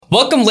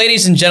Welcome,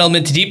 ladies and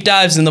gentlemen, to Deep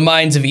Dives in the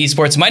Minds of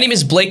Esports. My name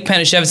is Blake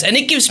Panashevitz, and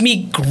it gives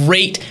me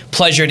great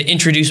pleasure to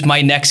introduce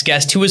my next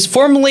guest, who is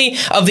formerly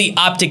of the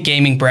Optic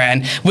gaming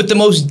brand with the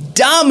most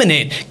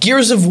dominant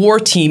Gears of War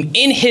team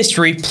in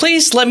history.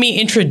 Please let me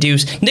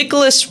introduce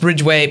Nicholas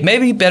Ridgeway,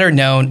 maybe better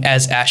known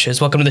as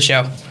Ashes. Welcome to the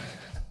show.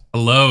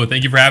 Hello,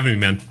 thank you for having me,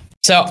 man.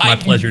 So it's my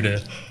pleasure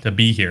to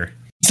be here.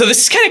 So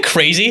this is kind of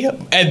crazy,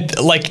 and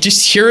like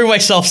just hearing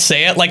myself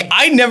say it, like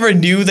I never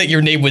knew that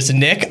your name was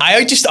Nick.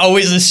 I just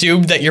always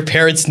assumed that your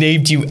parents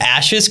named you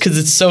Ashes because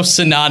it's so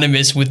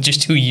synonymous with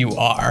just who you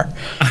are.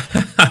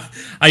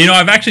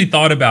 I've actually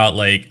thought about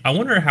I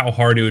wonder how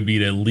hard it would be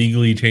to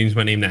legally change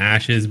my name to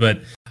Ashes, but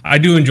I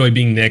do enjoy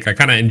being Nick. I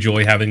kind of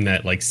enjoy having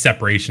that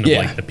separation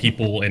of the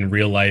people in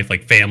real life,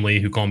 like family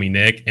who call me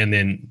Nick, and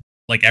then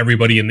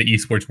everybody in the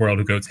esports world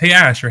who goes, "Hey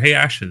Ash" or "Hey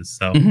Ashes."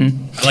 So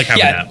I like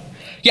having that.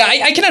 Yeah,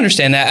 I can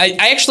understand that.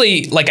 I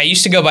actually, I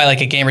used to go by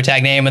a gamer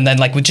tag name, and then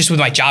with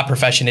my job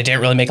profession, it didn't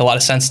really make a lot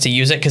of sense to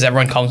use it because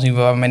everyone calls me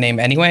by my name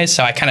anyway.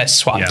 So I kind of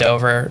swapped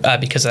over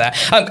because of that.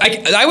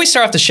 I always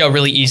start off the show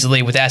really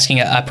easily with asking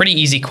a pretty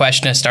easy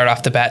question to start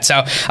off the bat.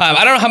 So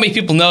I don't know how many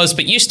people know this,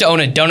 but you used to own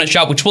a donut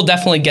shop, which we'll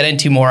definitely get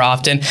into more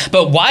often.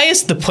 But why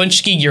is the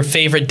Punchki your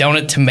favorite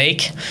donut to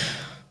make?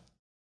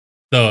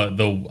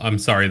 I'm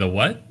sorry, the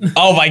what?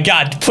 Oh my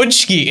God,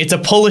 Punchki. It's a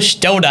Polish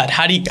donut.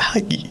 How do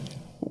you...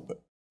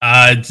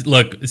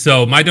 Look,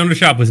 so my donut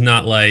shop was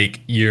not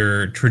like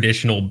your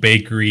traditional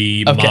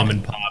bakery mom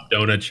and pop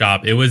donut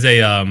shop. It was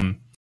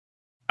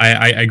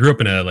I grew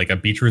up in a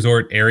beach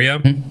resort area,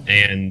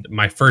 and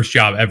my first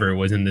job ever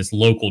was in this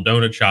local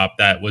donut shop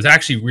that was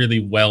actually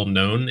really well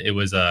known. It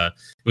was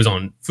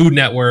on Food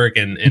Network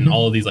and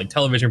all of these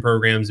television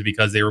programs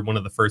because they were one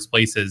of the first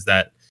places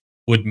that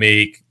would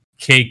make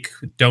cake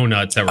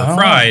donuts that were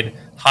fried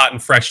hot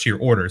and fresh to your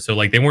order. So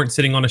they weren't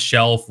sitting on a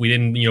shelf. We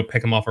didn't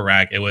pick them off a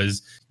rack. It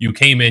was you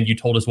came in, you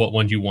told us what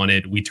ones you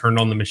wanted, we turned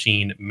on the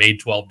machine, made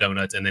 12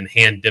 donuts, and then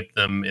hand dipped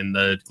them in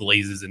the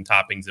glazes and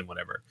toppings and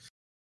whatever.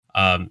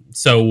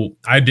 So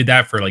I did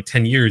that for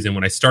 10 years, and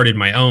when I started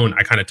my own,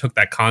 I kind of took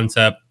that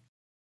concept,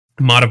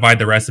 modified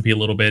the recipe a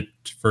little bit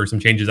for some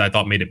changes I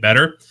thought made it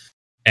better,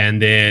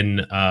 and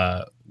then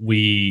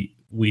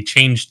we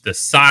changed the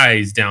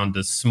size down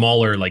to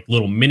smaller,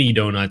 little mini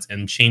donuts,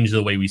 and changed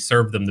the way we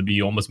served them to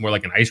be almost more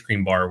like an ice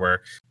cream bar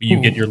where you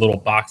get your little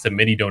box of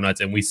mini donuts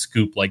and we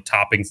scoop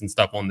toppings and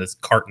stuff on this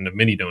carton of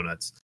mini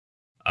donuts.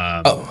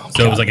 So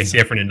it was a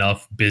different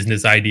enough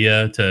business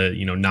idea to,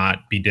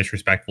 not be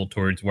disrespectful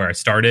towards where I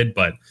started,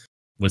 but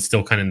was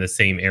still kind of in the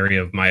same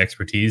area of my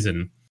expertise.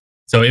 And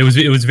so it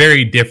was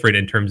very different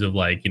in terms of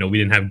we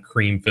didn't have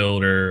cream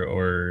filled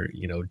or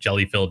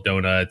jelly filled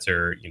donuts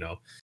or,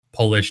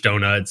 Polish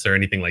donuts or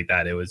anything like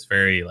that. It was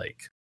very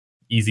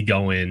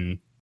easygoing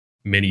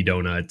mini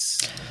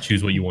donuts.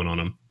 Choose what you want on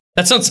them.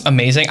 That sounds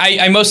amazing.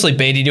 I mostly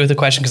baited you with the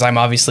question because I'm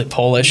obviously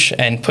Polish,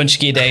 and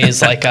Punchki Day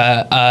is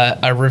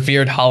a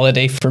revered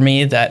holiday for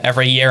me that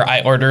every year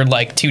I order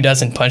 24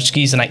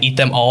 Punchkis and I eat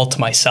them all to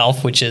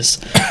myself, which is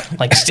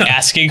just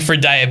asking for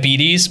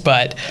diabetes.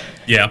 But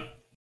yeah.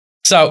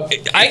 So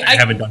I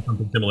haven't done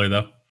something similar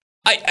though.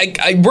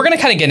 We're gonna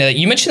kind of get into that.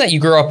 You mentioned that you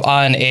grew up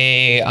on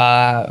a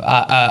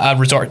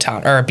resort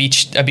town or a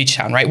beach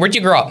town, right? Where'd you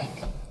grow up?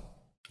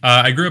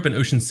 I grew up in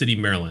Ocean City,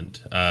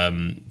 Maryland.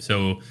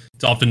 So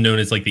it's often known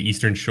as the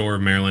Eastern Shore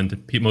of Maryland.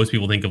 Most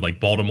people think of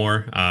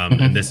Baltimore,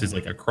 and this is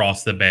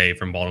across the bay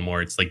from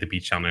Baltimore. It's the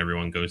beach town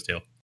everyone goes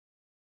to.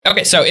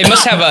 Okay, so it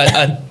must have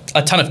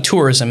a ton of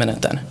tourism in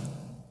it then.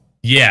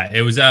 Yeah,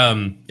 it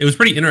was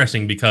pretty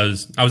interesting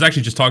because I was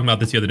actually just talking about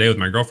this the other day with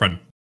my girlfriend.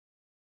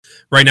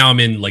 Right now I'm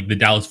in the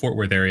Dallas-Fort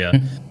Worth area.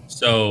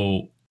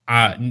 So,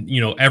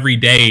 every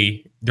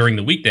day during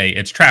the weekday,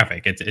 it's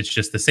traffic. It's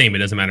just the same. It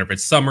doesn't matter if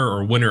it's summer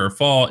or winter or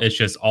fall. It's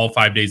just all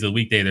 5 days of the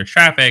weekday, there's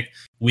traffic.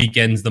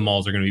 Weekends, the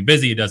malls are going to be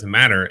busy. It doesn't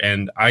matter.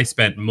 And I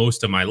spent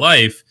most of my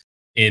life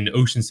in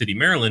Ocean City,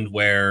 Maryland,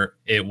 where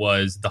it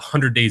was the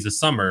 100 days of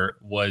summer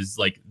was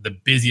the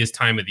busiest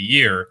time of the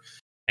year.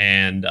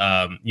 And,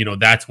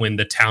 that's when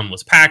the town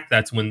was packed.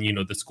 That's when,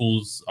 the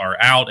schools are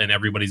out and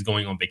everybody's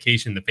going on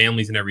vacation, the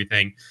families and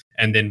everything.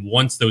 And then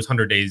once those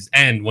 100 days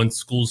end, once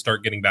schools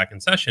start getting back in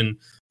session,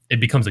 it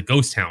becomes a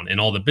ghost town and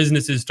all the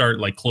businesses start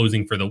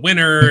closing for the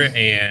winter.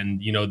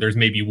 And, there's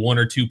maybe one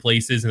or two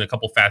places and a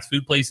couple fast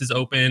food places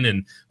open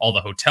and all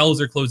the hotels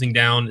are closing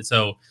down.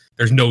 So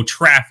there's no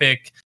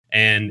traffic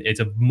and it's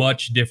a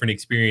much different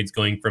experience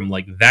going from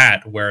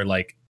that where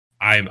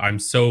I'm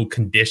so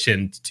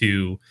conditioned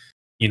to,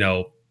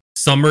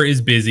 summer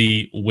is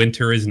busy,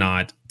 winter is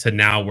not, to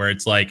now where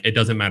it's it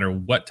doesn't matter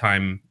what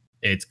time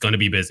it's going to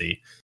be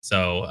busy.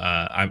 So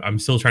I'm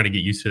still trying to get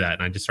used to that.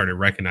 And I just started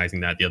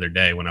recognizing that the other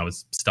day when I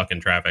was stuck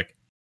in traffic.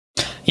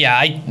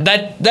 Yeah,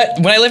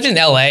 when I lived in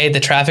LA, the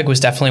traffic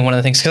was definitely one of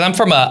the things because I'm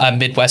from a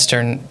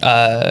Midwestern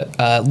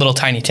little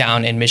tiny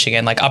town in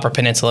Michigan, Upper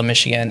Peninsula,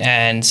 Michigan.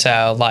 And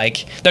so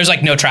there's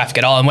no traffic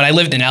at all. And when I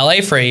lived in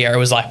LA for a year, it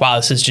was wow,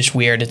 this is just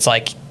weird. It's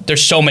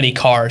there's so many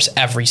cars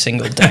every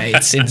single day.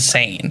 It's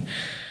insane.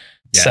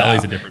 Yeah, so,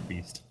 LA's a different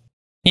beast.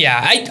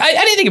 Yeah, I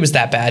didn't think it was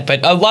that bad,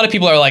 but a lot of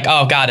people are like,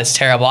 oh God, it's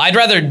terrible. I'd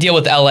rather deal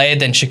with LA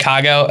than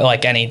Chicago,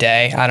 like any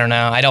day. I don't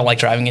know. I don't like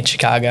driving in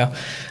Chicago.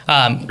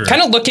 Sure.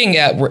 Kind of looking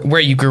at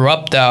where you grew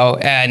up though,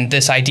 and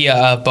this idea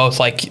of both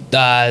like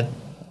the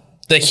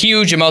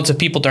huge amounts of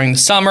people during the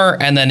summer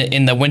and then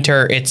in the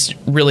winter, it's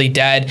really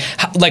dead.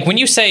 Like when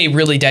you say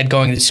really dead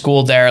going to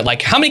school there,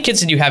 like how many kids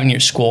did you have in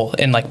your school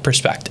in like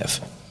perspective?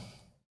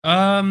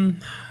 I'm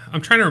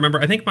trying to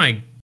remember. I think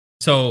I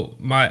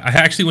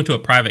actually went to a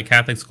private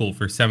Catholic school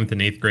for 7th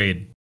and 8th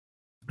grade,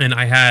 and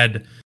I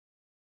had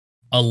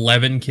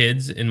 11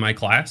 kids in my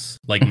class,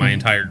 like my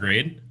entire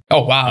grade.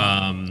 Oh,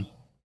 wow.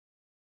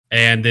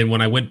 And then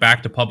when I went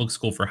back to public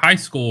school for high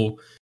school,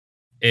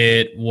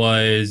 it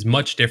was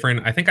much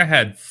different. I think I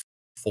had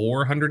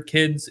 400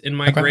 kids in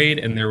my grade,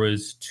 and there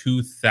was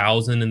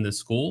 2,000 in the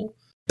school.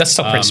 That's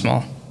still pretty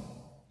small.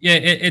 Yeah,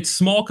 it's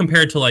small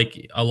compared to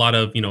like a lot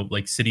of,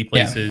 like city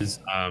places.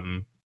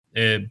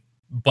 Yeah.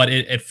 But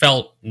it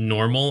felt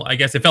normal. I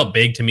guess it felt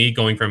big to me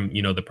going from,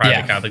 the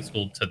private Catholic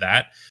school to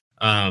that.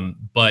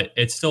 But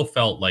it still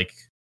felt like,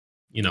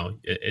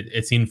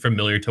 it seemed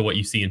familiar to what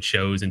you see in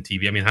shows and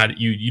TV. I mean,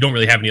 you don't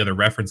really have any other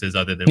references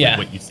other than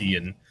what you see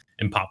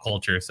in pop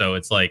culture. So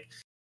it's like,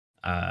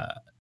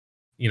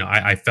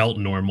 I felt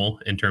normal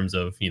in terms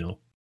of, the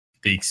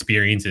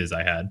experiences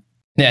I had.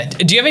 Yeah.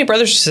 Do you have any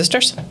brothers or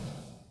sisters?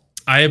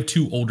 I have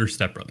 2 older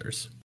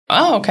stepbrothers.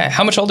 Oh, okay.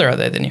 How much older are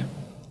they than you?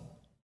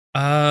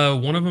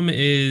 One of them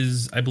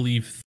is, I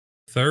believe,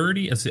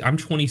 30. I'm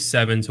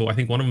 27, so I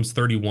think one of them's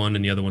 31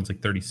 and the other one's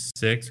like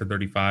 36 or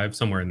 35,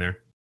 somewhere in there.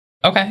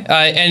 Okay.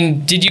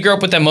 And did you grow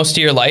up with them most of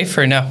your life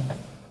or no?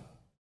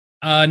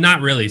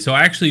 Not really. So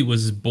I actually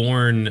was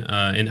born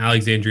in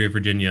Alexandria,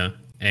 Virginia,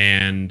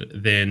 and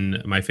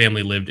then my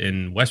family lived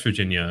in West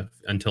Virginia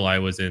until I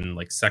was in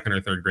like 2nd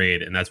or 3rd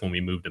grade, and that's when we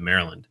moved to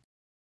Maryland.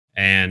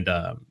 And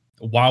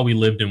while we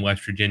lived in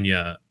West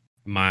Virginia,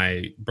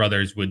 my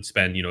brothers would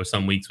spend,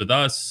 some weeks with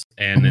us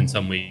and then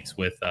some weeks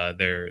with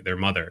their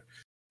mother.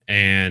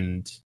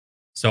 And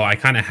so I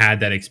kind of had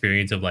that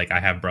experience of like, I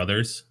have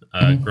brothers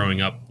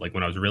growing up, like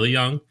when I was really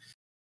young.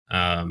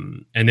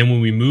 And then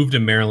when we moved to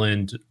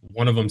Maryland,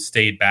 one of them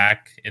stayed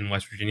back in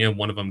West Virginia.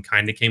 One of them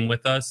kind of came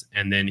with us,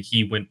 and then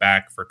he went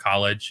back for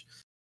college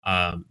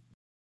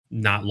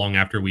not long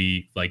after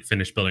we like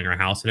finished building our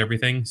house and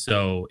everything.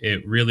 So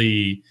it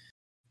really,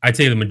 I'd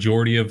say the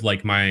majority of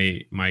like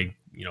my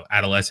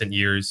adolescent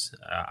years,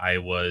 I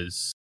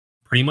was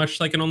pretty much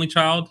like an only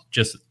child.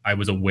 Just I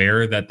was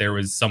aware that there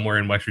was somewhere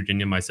in West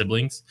Virginia my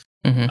siblings,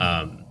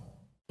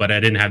 but I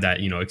didn't have that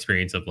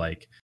experience of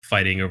like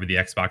fighting over the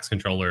Xbox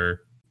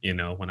controller.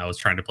 When I was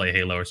trying to play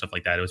Halo or stuff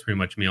like that, it was pretty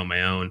much me on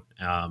my own.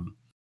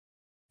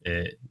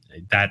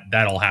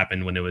 That all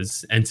happened when it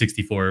was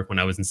N64 when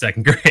I was in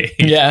 2nd grade.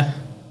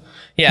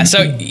 Yeah.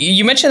 So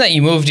you mentioned that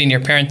you moved and your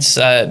parents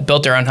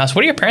built their own house.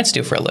 What do your parents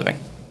do for a living?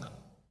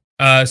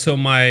 So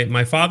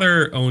my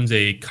father owns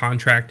a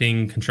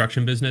contracting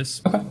construction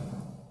business. Okay.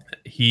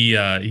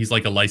 He's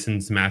like a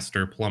licensed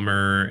master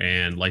plumber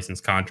and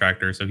licensed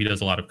contractor. So he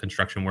does a lot of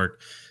construction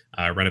work,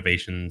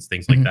 renovations,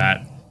 things like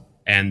that.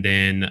 And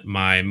then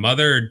my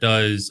mother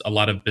does a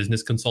lot of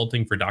business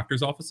consulting for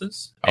doctors'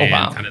 offices and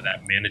kind of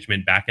that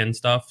management back end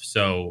stuff.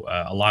 So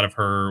a lot of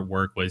her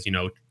work was,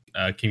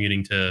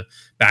 commuting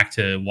back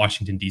to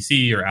Washington,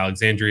 D.C. or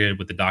Alexandria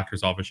with the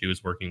doctor's office she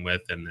was working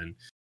with. And then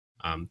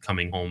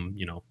coming home,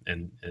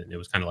 and it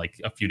was kind of like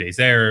a few days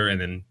there and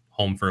then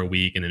home for a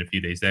week and then a few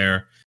days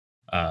there.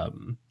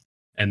 And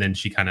then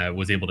she kind of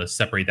was able to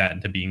separate that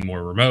into being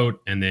more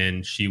remote. And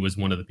then she was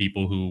one of the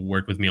people who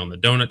worked with me on the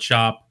donut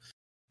shop.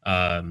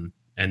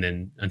 And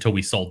then until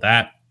we sold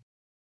that.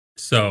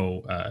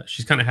 So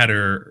she's kind of had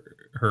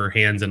her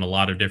hands in a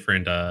lot of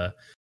different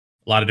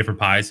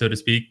pies, so to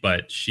speak.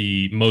 But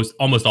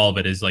almost all of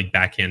it is like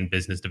backhand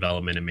business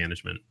development and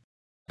management.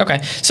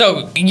 Okay.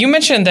 So you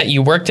mentioned that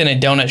you worked in a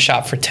donut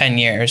shop for 10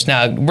 years.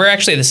 Now, we're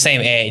actually the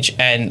same age.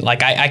 And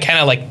like, I kind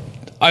of like,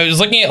 I was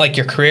looking at like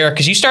your career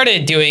because you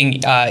started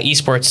doing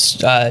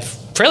esports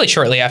fairly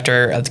shortly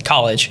after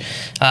college,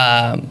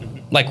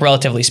 like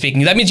relatively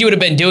speaking. That means you would have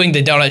been doing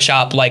the donut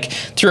shop like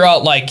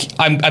throughout, like,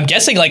 I'm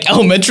guessing like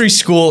elementary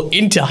school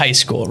into high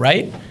school,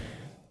 right?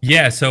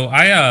 Yeah. So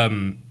I,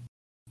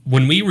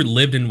 when we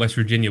lived in West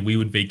Virginia, we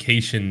would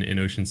vacation in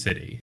Ocean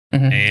City.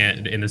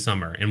 And in the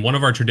summer, and one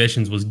of our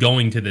traditions was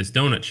going to this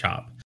donut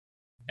shop,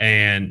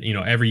 and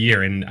every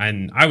year, and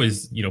I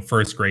was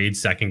 1st grade,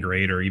 2nd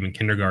grade, or even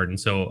kindergarten,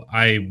 so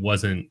I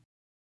wasn't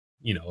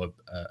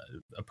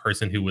a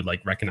person who would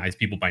like recognize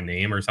people by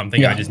name or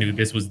something. I just knew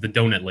this was the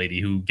donut lady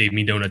who gave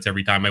me donuts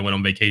every time I went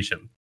on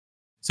vacation,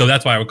 so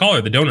that's why I would call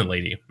her the donut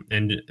lady.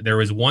 And there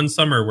was one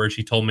summer where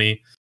she told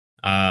me,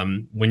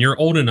 when you're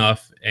old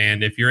enough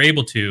and if you're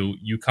able to,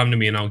 you come to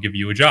me and I'll give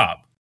you a job.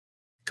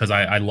 Because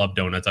I love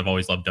donuts. I've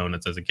always loved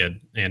donuts as a kid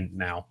and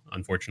now,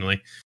 unfortunately.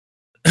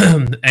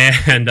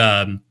 And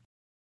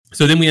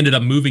so then we ended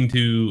up moving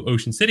to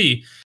Ocean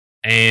City,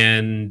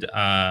 and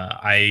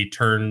I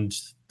turned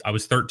I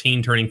was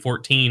 13 turning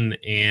 14,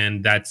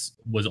 and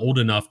was old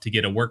enough to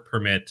get a work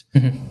permit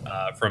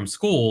from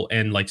school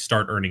and like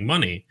start earning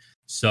money.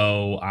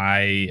 So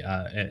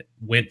I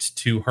went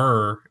to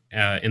her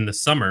in the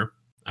summer,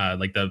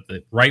 like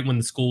the right when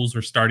the schools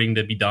were starting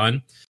to be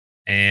done.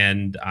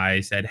 And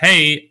I said,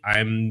 "Hey,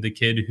 I'm the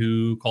kid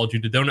who called you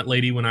the donut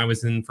lady when I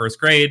was in first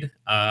grade.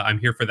 I'm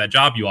here for that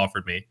job you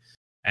offered me."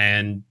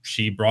 And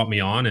she brought me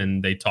on,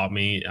 and they taught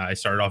me. I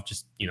started off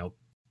just,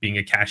 being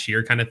a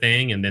cashier kind of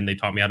thing, and then they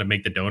taught me how to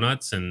make the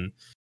donuts. And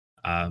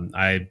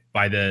by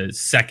the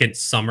second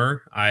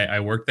summer I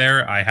worked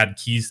there, I had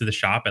keys to the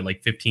shop at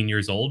like 15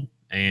 years old,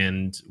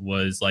 and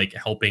was like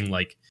helping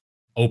like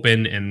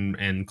open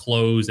and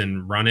close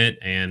and run it,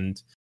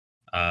 and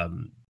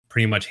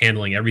pretty much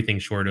handling everything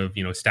short of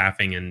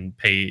staffing and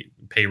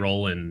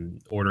payroll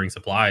and ordering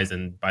supplies.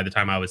 And by the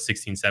time I was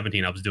 16,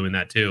 17, I was doing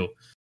that too,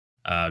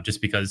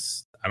 just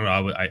because I don't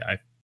know,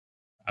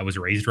 I was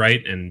raised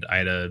right, and I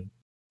had a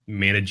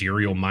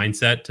managerial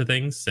mindset to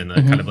things, and a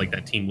kind of like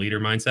that team leader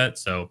mindset.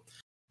 So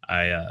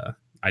I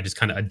just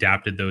kind of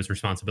adapted those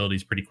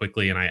responsibilities pretty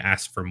quickly, and I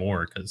asked for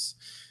more because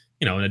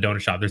in a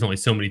donut shop there's only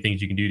so many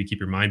things you can do to keep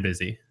your mind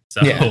busy.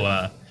 So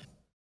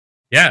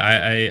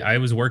I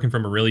was working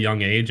from a really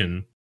young age,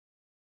 and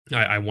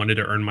I wanted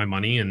to earn my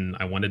money, and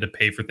I wanted to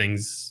pay for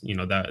things.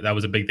 That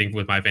was a big thing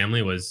with my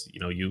family was,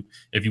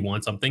 if you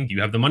want something, do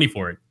you have the money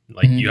for it?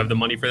 Like, do you have the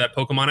money for that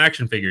Pokemon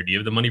action figure? Do you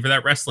have the money for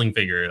that wrestling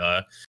figure?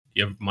 Do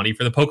you have money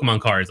for the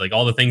Pokemon cards? Like,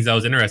 all the things I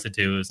was interested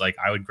to, is like,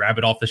 I would grab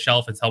it off the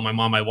shelf and tell my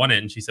mom I want it.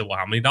 And she said, "Well,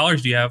 how many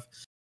dollars do you have?"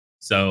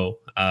 So,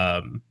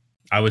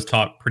 I was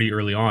taught pretty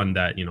early on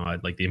that,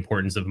 I'd like the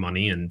importance of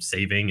money and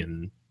saving.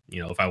 And,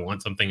 if I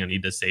want something, I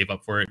need to save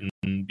up for it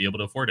and be able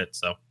to afford it.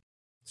 So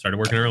started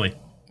working early.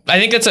 I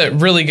think that's a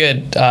really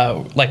good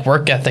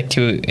work ethic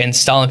to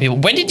install in people.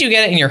 When did you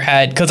get it in your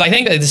head? Because I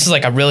think that this is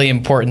like a really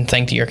important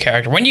thing to your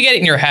character. When you get it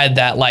in your head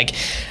that like,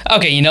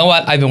 okay, you know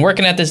what? I've been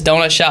working at this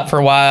donut shop for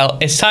a while.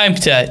 It's time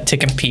to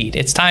compete.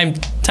 It's time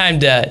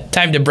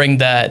to bring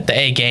the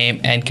A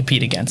game and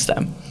compete against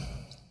them.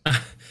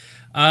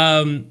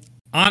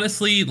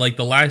 Honestly, like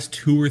the last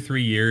 2 or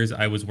 3 years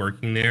I was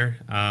working there,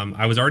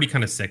 I was already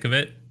kind of sick of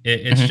it.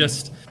 It's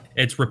just,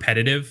 it's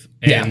repetitive,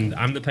 and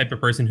I'm the type of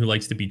person who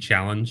likes to be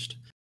challenged.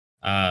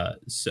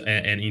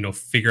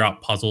 Figure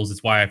out puzzles.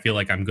 It's why I feel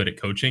like I'm good at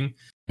coaching.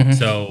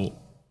 So,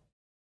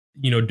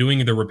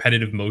 doing the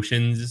repetitive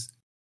motions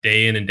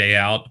day in and day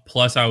out.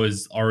 Plus, I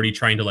was already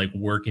trying to like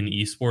work in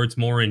esports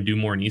more and do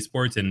more in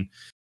esports. And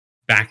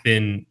back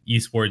then,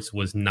 esports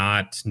was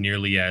not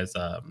nearly as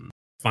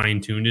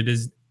fine tuned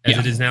as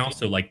it is now.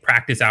 So like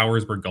practice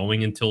hours were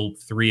going until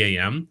 3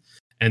 a.m.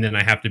 and then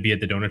I have to be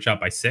at the donut shop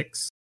by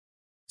 6.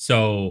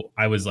 So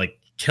I was like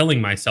killing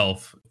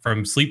myself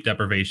from sleep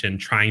deprivation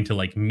trying to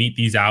like meet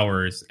these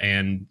hours,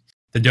 and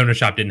the donut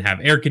shop didn't have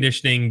air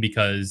conditioning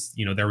because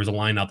there was a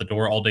line out the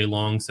door all day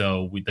long,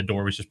 so the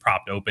door was just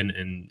propped open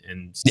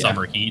in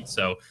summer heat,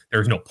 so there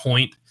was no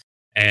point.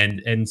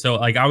 And so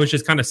like I was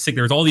just kind of sick.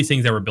 There was all these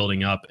things that were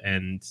building up,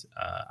 and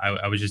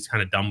I was just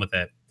kind of done with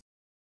it.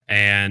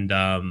 And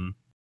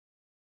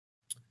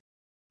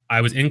I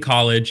was in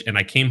college, and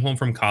I came home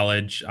from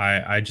college.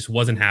 I just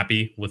wasn't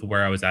happy with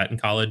where I was at in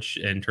college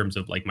in terms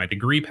of like my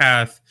degree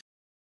path,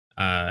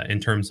 in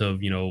terms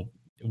of,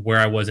 where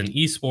I was in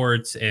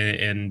esports.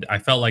 And I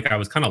felt like I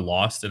was kind of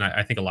lost. And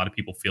I think a lot of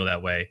people feel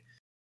that way.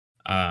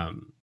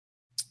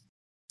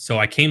 So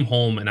I came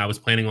home, and I was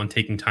planning on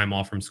taking time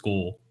off from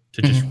school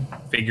to just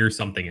figure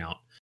something out.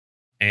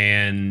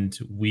 And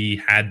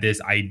we had this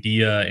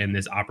idea and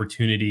this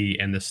opportunity,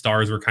 and the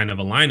stars were kind of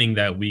aligning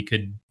that we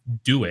could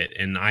do it.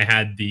 And I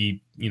had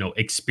the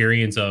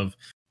experience of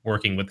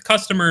working with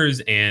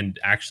customers and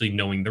actually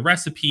knowing the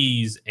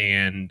recipes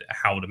and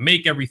how to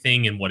make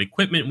everything and what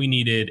equipment we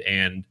needed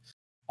and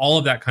all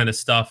of that kind of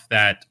stuff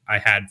that I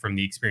had from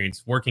the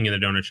experience working in the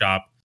donut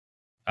shop.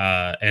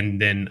 And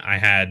then I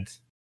had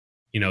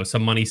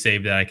some money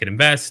saved that I could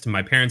invest.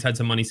 My parents had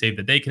some money saved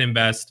that they could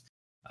invest.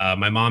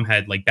 My mom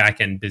had like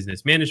back-end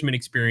business management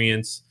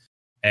experience.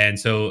 And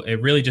so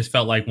it really just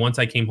felt like once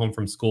I came home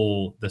from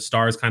school, the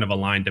stars kind of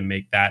aligned to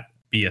make that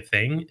be a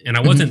thing. And I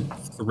wasn't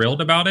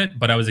thrilled about it,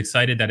 but I was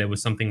excited that it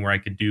was something where I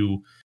could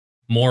do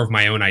more of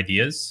my own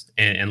ideas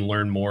and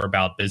learn more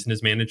about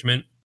business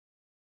management.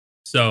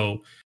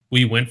 So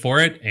we went for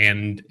it.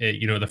 And,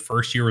 the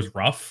first year was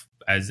rough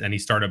as any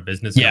startup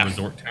business in a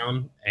resort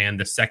town. And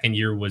the second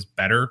year was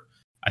better.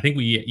 I think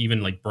we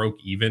even like broke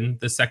even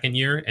the second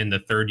year, and the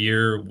third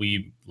year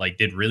we like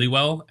did really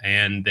well.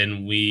 And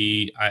then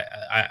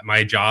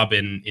my job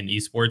in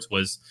esports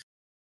was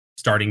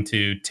starting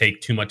to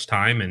take too much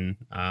time,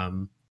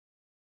 and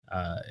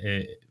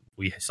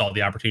we saw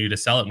the opportunity to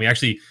sell it. And we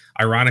actually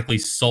ironically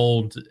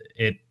sold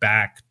it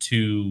back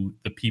to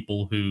the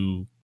people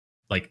who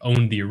like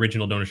owned the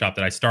original donut shop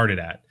that I started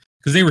at,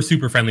 because they were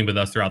super friendly with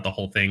us throughout the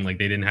whole thing. Like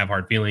they didn't have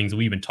hard feelings.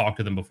 We even talked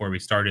to them before we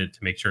started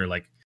to make sure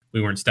like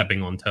we weren't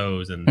stepping on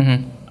toes.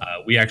 And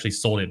we actually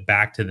sold it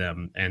back to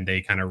them, and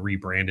they kind of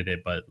rebranded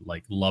it, but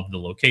like loved the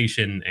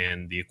location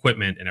and the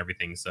equipment and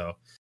everything. So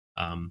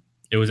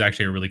it was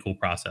actually a really cool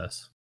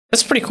process.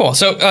 That's pretty cool.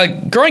 So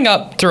growing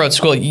up throughout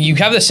school, you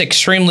have this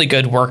extremely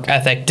good work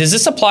ethic. Does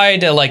this apply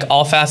to like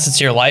all facets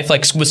of your life?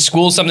 Like was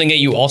school something that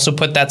you also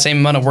put that same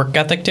amount of work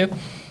ethic to?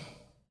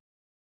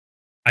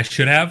 I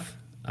should have.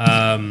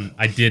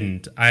 I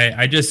didn't.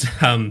 I just,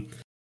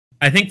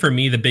 I think for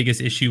me, the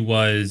biggest issue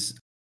was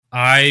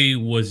I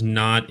was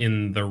not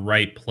in the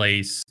right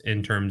place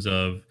in terms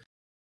of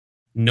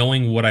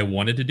knowing what I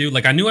wanted to do.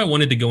 Like I knew I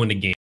wanted to go into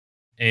games.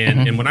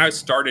 And when I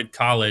started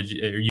college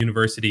or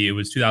university, it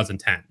was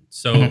 2010.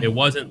 So it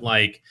wasn't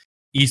like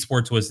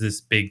esports was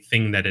this big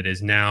thing that it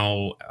is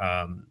now.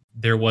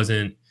 There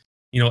wasn't,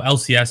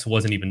 LCS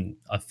wasn't even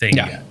a thing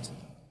yet.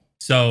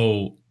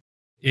 So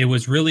it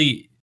was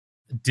really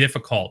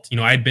difficult.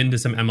 I'd been to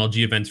some MLG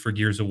events for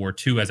Gears of War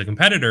 2 as a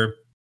competitor,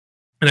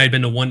 and I'd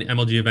been to one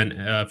MLG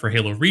event for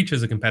Halo Reach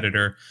as a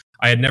competitor.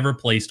 I had never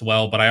placed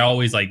well, but I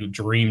always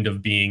dreamed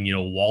of being,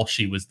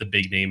 Walshy was the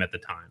big name at the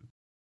time.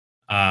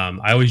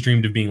 I always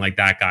dreamed of being like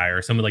that guy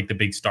or some of the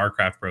big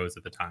StarCraft pros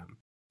at the time.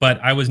 But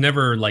I was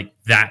never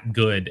that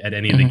good at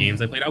any of the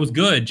games I played. I was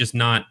good, just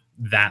not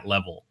that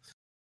level.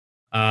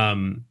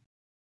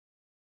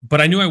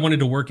 But I knew I wanted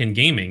to work in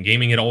gaming.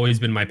 Gaming had always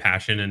been my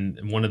passion. And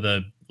one of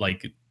the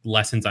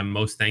lessons I'm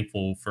most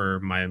thankful for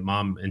my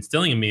mom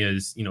instilling in me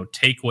is,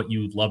 take what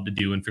you love to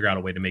do and figure out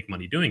a way to make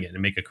money doing it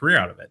and make a career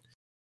out of it.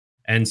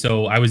 And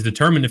so I was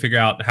determined to figure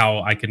out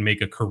how I could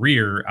make a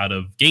career out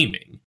of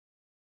gaming.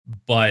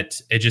 But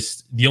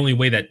the only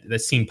way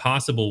that seemed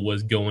possible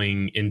was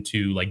going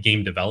into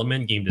game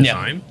development, game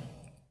design. Yeah.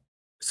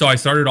 So I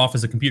started off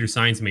as a computer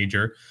science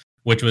major,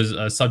 which was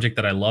a subject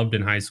that I loved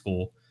in high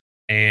school.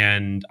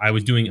 And I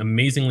was doing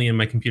amazingly in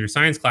my computer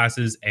science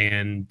classes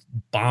and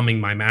bombing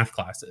my math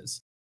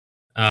classes,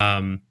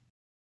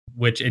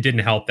 which it didn't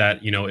help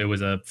that, it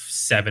was a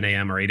 7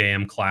 a.m. or 8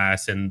 a.m.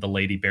 class and the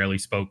lady barely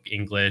spoke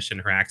English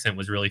and her accent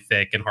was really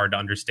thick and hard to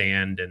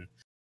understand.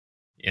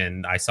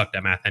 And I sucked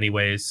at math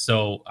anyways.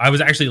 So I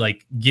was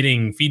actually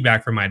getting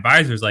feedback from my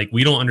advisors,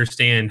 we don't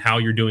understand how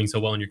you're doing so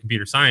well in your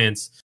computer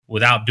science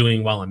without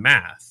doing well in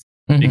math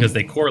because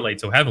they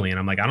correlate so heavily. And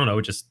I'm I don't know,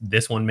 just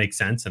this one makes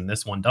sense and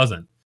this one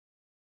doesn't.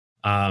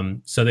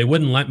 So they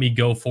wouldn't let me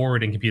go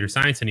forward in computer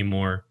science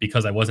anymore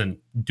because I wasn't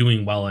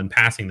doing well in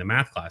passing the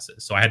math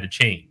classes. So I had to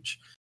change.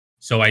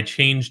 So I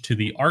changed to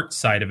the art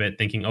side of it,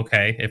 thinking,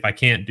 okay, if I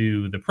can't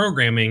do the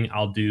programming,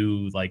 I'll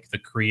do the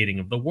creating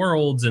of the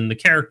worlds and the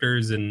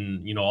characters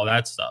and, all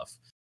that stuff.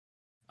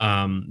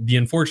 The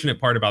unfortunate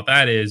part about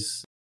that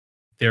is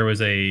there was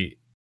a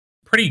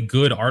pretty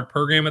good art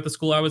program at the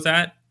school I was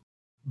at,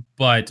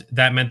 but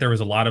that meant there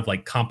was a lot of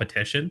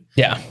competition.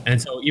 Yeah.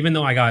 And so even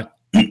though I got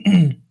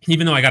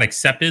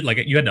accepted,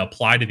 you had to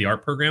apply to the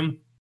art program,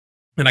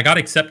 and I got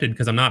accepted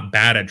because I'm not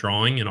bad at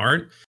drawing and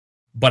art,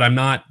 but I'm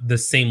not the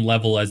same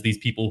level as these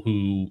people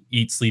who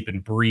eat, sleep,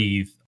 and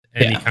breathe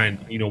any kind,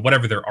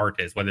 whatever their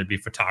art is, whether it be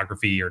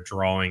photography or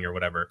drawing or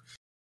whatever.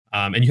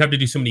 And you have to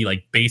do so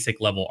many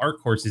basic level art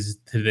courses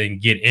to then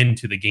get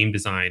into the game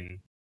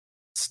design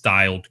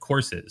styled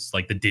courses,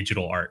 like the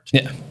digital art.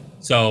 Yeah.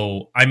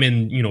 So I'm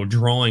in,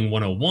 drawing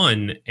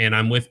 101, and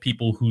I'm with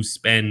people who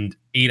spend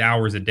 8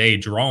 hours a day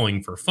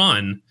drawing for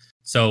fun.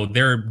 So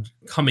they're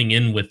coming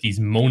in with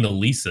these Mona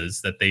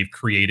Lisas that they've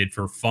created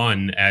for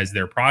fun as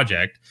their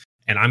project.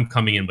 And I'm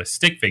coming in with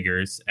stick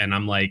figures, and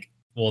I'm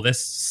well,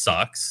 this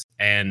sucks.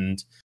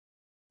 And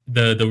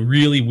the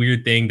really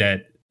weird thing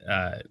that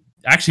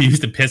actually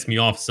used to piss me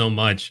off so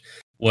much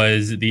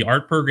was the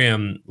art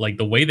program,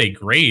 the way they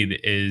grade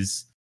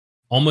is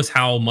almost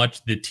how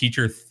much the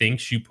teacher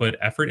thinks you put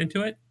effort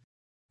into it.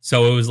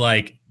 So it was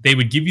they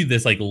would give you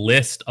this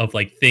list of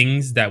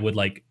things that would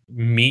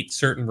meet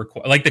certain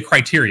the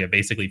criteria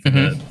basically for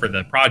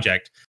the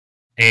project.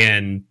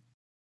 And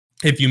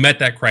if you met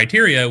that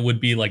criteria,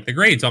 would be the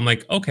grade. So I'm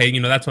okay,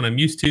 that's what I'm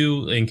used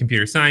to in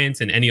computer science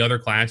and any other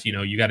class.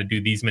 You got to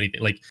do these many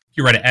things. If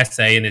you write an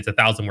essay and it's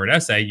 1,000-word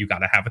essay, you got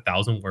to have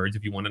 1,000 words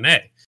if you want an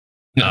A.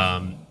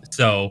 No.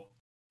 So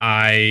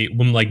I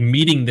am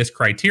meeting this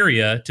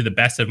criteria to the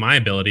best of my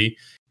ability,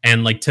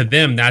 and to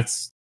them,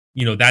 that's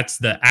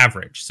the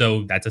average.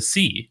 So that's a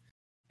C,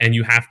 and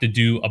you have to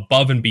do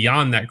above and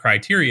beyond that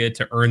criteria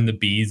to earn the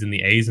B's and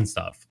the A's and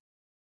stuff.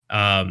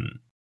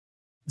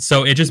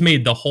 So it just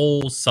made the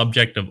whole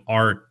subject of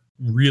art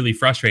really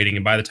frustrating.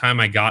 And by the time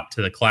I got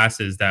to the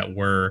classes that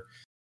were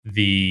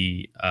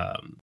the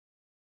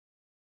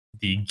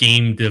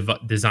game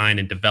design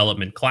and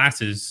development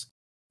classes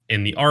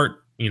in the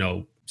art,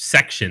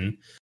 section,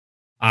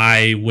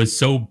 I was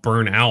so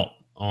burnt out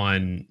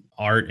on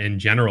art in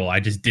general. I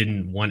just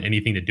didn't want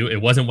anything to do.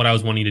 It wasn't what I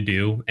was wanting to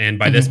do. And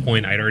by this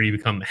point, I'd already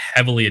become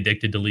heavily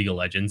addicted to League of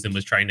Legends and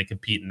was trying to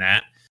compete in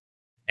that.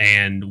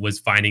 And was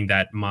finding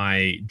that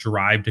my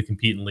drive to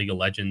compete in League of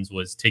Legends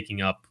was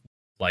taking up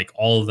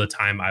all of the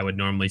time I would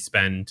normally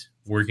spend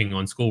working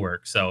on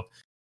schoolwork. So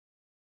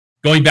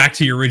going back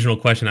to your original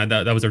question,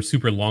 that was a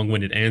super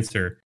long-winded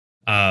answer.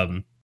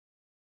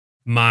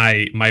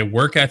 My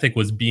work ethic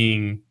was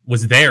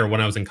there when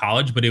I was in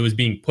college, but it was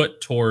being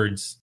put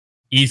towards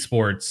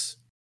esports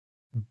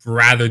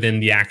rather than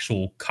the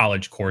actual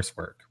college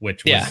coursework,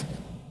 which was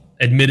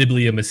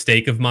admittedly a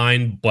mistake of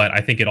mine, but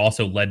I think it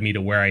also led me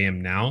to where I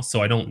am now.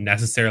 So I don't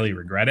necessarily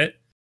regret it.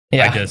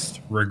 I just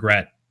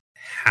regret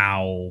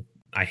how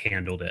I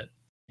handled it.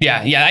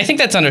 Yeah, I think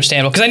that's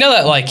understandable, because I know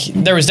that like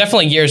there was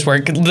definitely years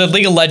where the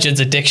League of Legends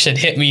addiction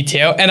hit me too,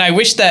 and I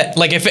wish that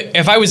like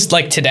if I was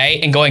like today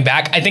and going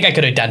back, I think I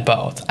could have done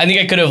both. I think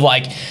I could have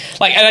like,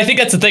 and I think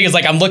that's the thing is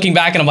like I'm looking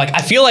back and I'm like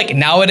I feel like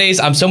nowadays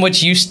I'm so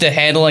much used to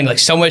handling like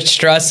so much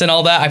stress and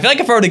all that. I feel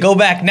like if I were to go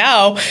back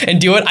now and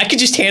do it, I could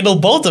just handle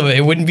both of it.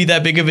 It wouldn't be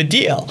that big of a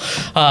deal.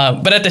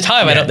 But at the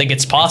time, I don't think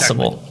it's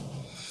possible.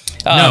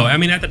 Exactly. No, I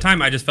mean at the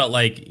time I just felt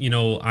like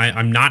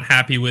I'm not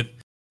happy with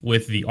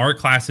the art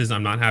classes.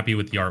 I'm not happy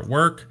with the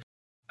artwork.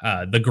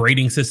 The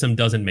grading system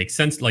doesn't make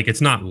sense. Like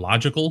it's not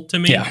logical to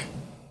me. Yeah.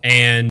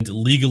 And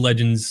League of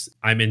Legends,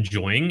 I'm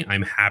enjoying.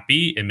 I'm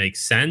happy. It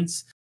makes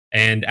sense.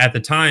 And at the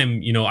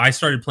time, I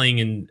started playing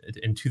in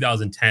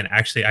 2010.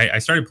 Actually, I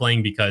started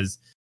playing because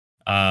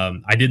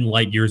I didn't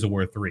like Gears of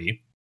War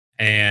 3.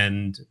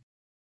 And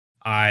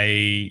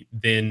my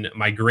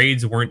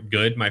grades weren't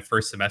good my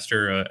first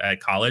semester at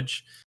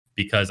college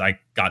because I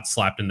got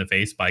slapped in the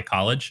face by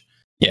college.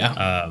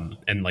 Yeah.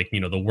 And like, the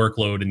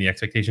workload and the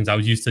expectations, I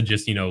was used to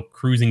just,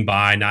 cruising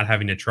by, not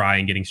having to try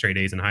and getting straight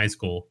A's in high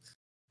school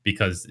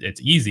because it's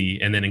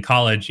easy. And then in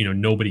college,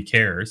 nobody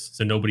cares.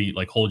 So nobody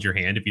like holds your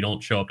hand. If you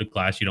don't show up to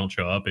class, you don't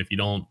show up. If you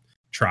don't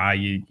try,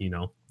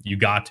 you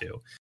got to.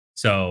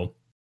 So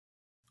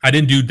I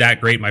didn't do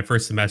that great my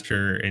first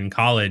semester in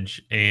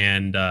college.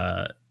 And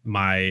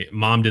my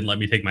mom didn't let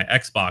me take my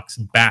Xbox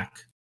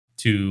back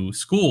to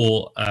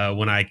school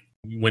when I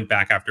went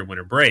back after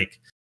winter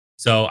break.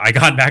 So I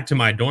got back to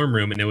my dorm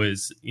room, and it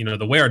was,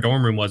 the way our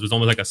dorm room was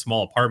almost like a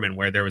small apartment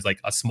where there was like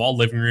a small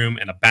living room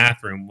and a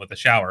bathroom with a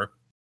shower,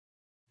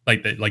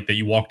 like that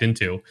you walked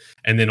into.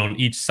 And then on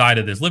each side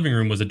of this living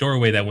room was a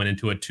doorway that went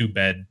into a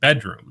 2-bed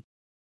bedroom.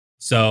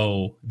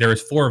 So there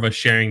was 4 of us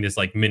sharing this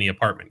like mini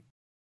apartment.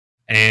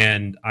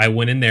 And I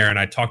went in there and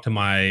I talked to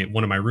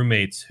one of my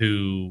roommates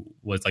who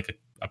was like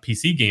a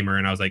PC gamer.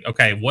 And I was like,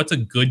 okay, what's a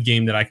good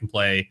game that I can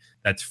play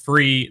that's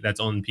free, that's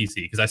on PC?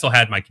 Because I still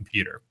had my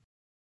computer.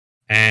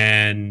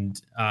 And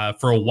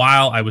for a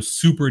while, I was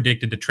super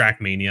addicted to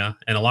Trackmania.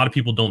 And a lot of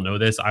people don't know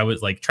this. I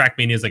was like,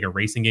 Trackmania is like a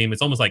racing game.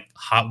 It's almost like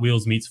Hot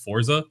Wheels meets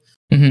Forza.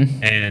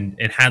 Mm-hmm. And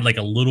it had like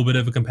a little bit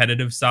of a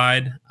competitive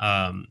side.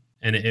 And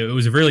it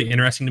was really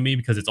interesting to me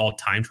because it's all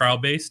time trial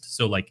based.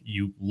 So like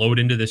you load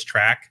into this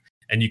track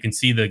and you can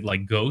see the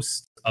like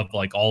ghosts of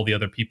like all the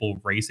other people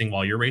racing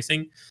while you're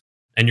racing.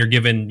 And you're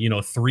given,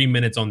 3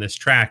 minutes on this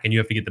track and you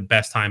have to get the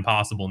best time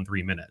possible in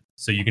 3 minutes.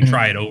 So you can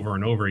try it over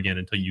and over again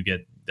until you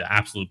get the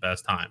absolute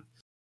best time.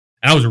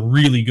 And I was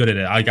really good at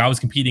it. Like I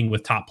was competing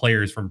with top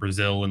players from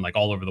Brazil and like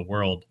all over the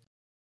world.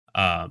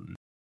 And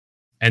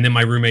then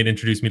my roommate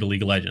introduced me to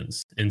League of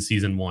Legends in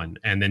season 1.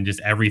 And then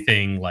just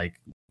everything like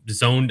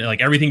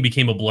everything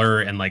became a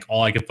blur. And like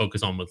all I could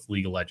focus on was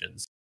League of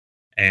Legends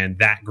and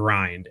that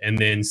grind. And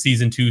then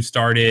season 2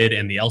 started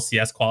and the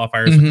LCS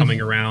qualifiers were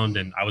coming around,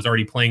 and I was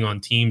already playing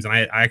on teams. And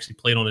I actually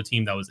played on a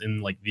team that was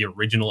in like the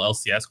original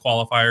LCS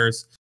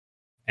qualifiers.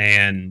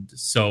 And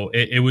so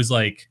it was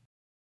like,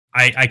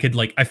 I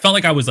felt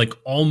like I was like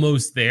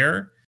almost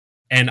there,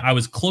 and I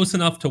was close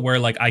enough to where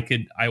like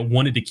I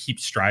wanted to keep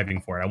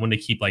striving for it. I wanted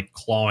to keep like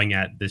clawing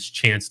at this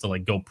chance to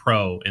like go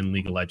pro in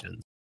League of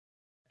Legends.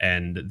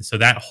 And so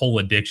that whole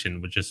addiction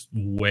was just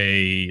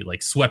way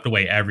like swept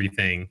away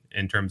everything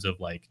in terms of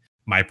like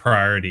my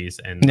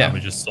priorities. And I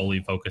was just solely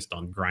focused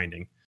on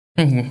grinding.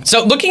 Mm-hmm.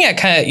 So looking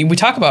at we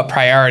talk about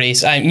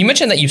priorities. You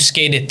mentioned that you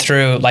skated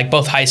through like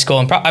both high school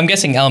and I'm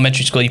guessing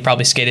elementary school. You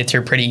probably skated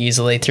through pretty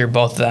easily through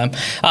both of them.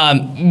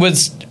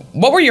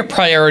 What were your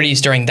priorities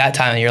during that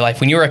time of your life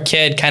when you were a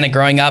kid, kind of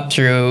growing up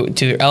through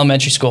to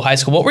elementary school, high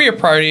school? What were your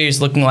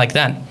priorities looking like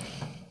then?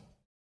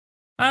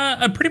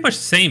 Pretty much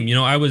the same.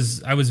 I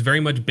was very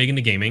much big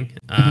into gaming.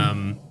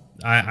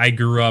 I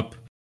grew up.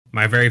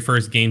 My very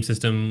first game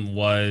system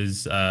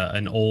was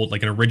an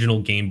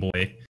original Game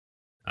Boy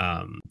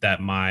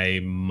that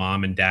my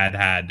mom and dad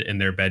had in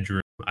their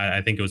bedroom.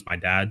 I think it was my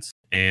dad's,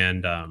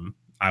 and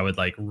I would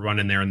like run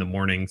in there in the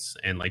mornings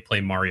and like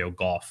play Mario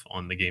Golf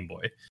on the Game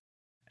Boy.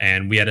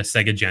 And we had a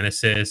Sega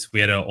Genesis. We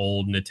had an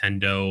old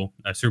Nintendo,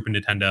 a Super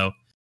Nintendo.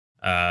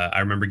 I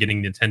remember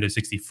getting Nintendo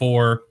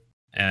 64.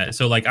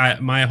 So like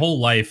my whole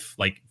life,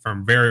 like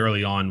from very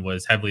early on,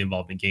 was heavily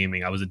involved in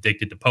gaming. I was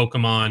addicted to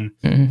Pokemon.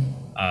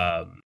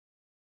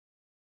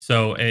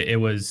 So it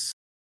was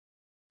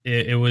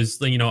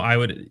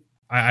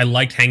I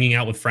liked hanging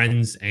out with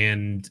friends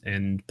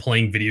and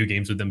playing video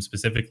games with them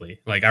specifically.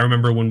 Like I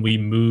remember when we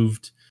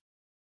moved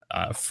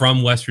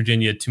from West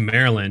Virginia to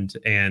Maryland,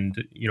 and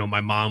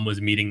my mom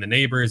was meeting the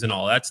neighbors and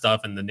all that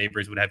stuff, and the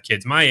neighbors would have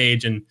kids my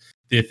age, and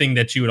the thing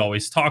that you would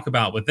always talk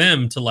about with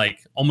them to like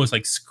almost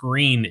like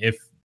screen if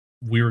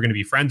we were going to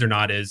be friends or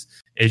not is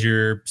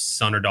your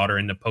son or daughter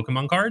into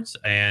Pokemon cards,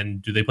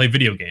 and do they play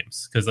video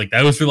games? Because like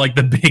those were like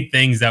the big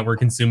things that were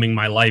consuming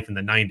my life in the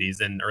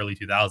 90s and early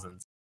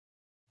 2000s.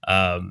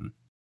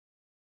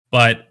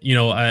 But,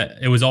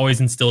 it was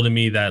always instilled in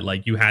me that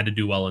like you had to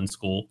do well in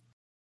school.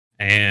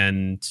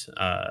 And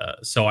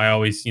so I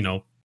always,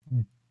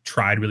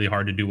 tried really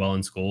hard to do well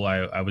in school.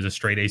 I was a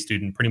straight A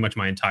student pretty much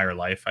my entire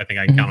life. I think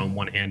I can count on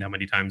one hand how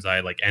many times I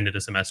like ended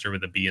a semester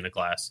with a B in a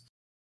class.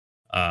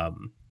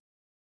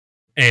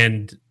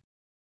 And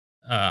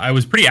I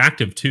was pretty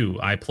active too.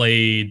 I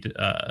played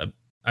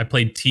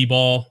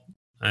t-ball.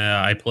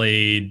 I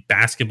played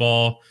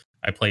basketball.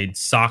 I played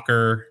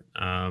soccer.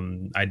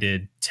 I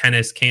did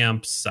tennis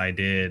camps. I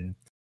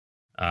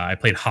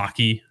played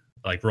hockey,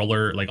 like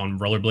on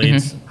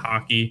rollerblades,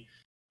 hockey.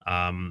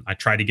 I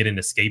tried to get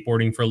into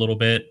skateboarding for a little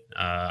bit.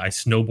 I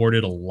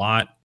snowboarded a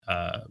lot.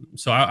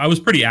 So I was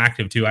pretty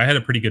active too. I had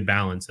a pretty good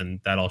balance, and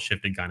that all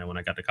shifted kind of when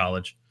I got to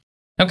college.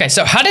 Okay,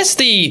 so how does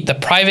the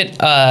private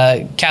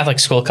Catholic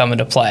school come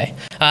into play?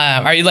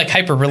 Are you like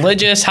hyper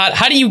religious?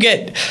 How do you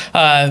get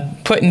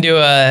put into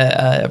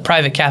a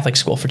private Catholic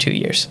school for 2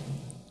 years?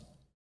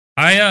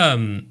 I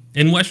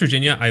in West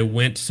Virginia, I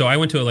went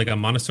to like a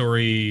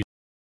Montessori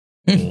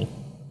school,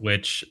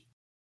 which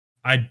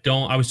I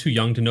was too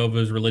young to know if it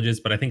was religious,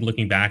 but I think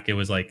looking back, it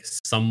was like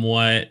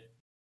somewhat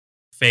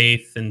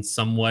faith and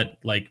somewhat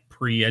like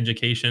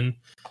pre-education.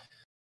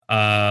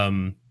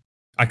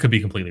 I could be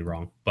completely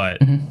wrong,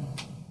 but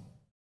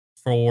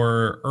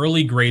for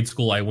early grade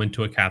school, I went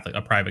to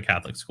a private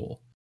Catholic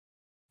school.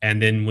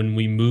 And then when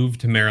we moved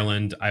to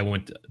Maryland, I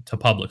went to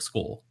public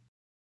school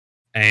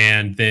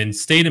and then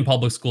stayed in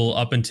public school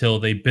up until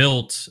they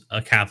built a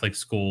Catholic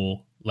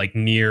school like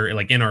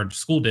in our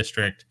school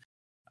district.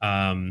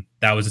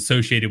 That was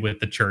associated with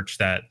the church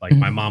that like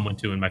my mom went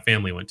to and my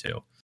family went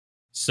to.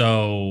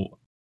 So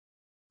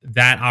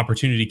that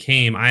opportunity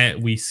came.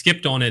 We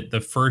skipped on it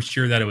the first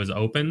year that it was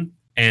open,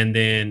 and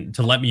then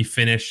to let me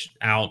finish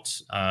out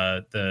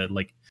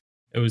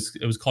it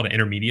was called an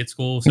intermediate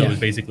school. So it was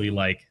basically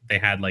like they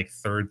had like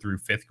 3rd through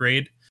 5th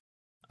grade.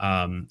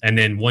 And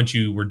then once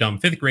you were done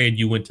 5th grade,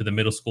 you went to the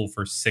middle school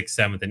for 6th,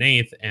 7th, and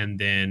 8th, and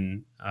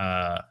then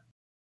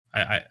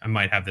I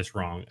might have this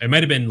wrong. It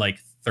might have been like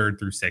 3rd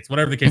through 6th,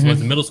 whatever the case was.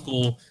 The middle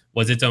school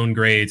was its own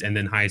grades, and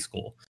then high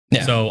school.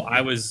 Yeah. So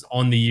I was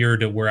on the year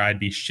to where I'd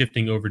be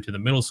shifting over to the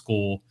middle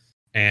school,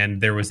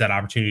 and there was that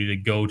opportunity to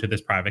go to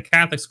this private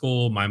Catholic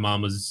school. My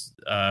mom was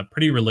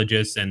pretty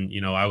religious, and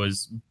I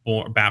was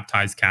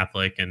baptized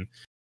Catholic, and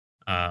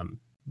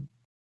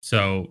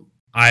so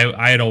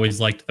I had always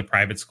liked the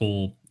private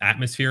school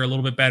atmosphere a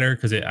little bit better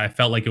because I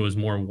felt like it was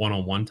more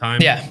one-on-one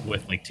time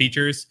with like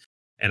teachers,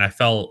 and I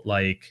felt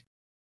like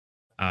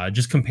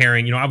just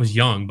comparing, I was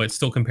young, but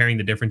still comparing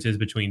the differences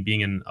between being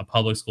in a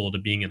public school to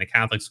being in a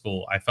Catholic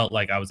school, I felt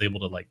like I was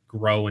able to like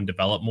grow and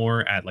develop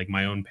more at like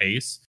my own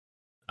pace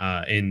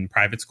in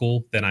private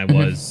school than I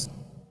was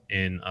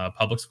in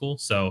public school.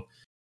 So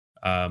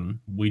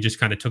we just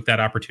kind of took that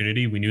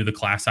opportunity. We knew the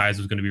class size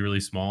was going to be really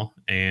small,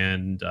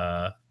 and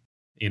I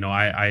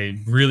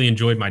really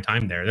enjoyed my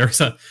time there.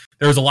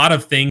 There was a lot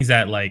of things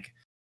that like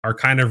are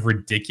kind of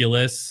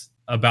ridiculous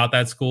about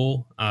that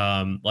school.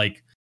 I'm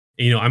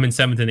in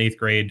 7th and 8th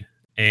grade,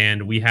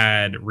 and we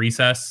had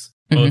recess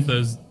both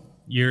those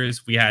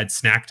years. We had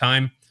snack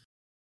time.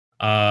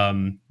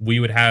 We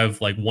would have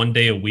like one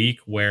day a week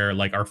where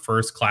like our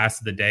first class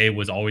of the day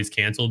was always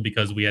canceled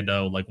because we had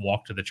to like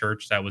walk to the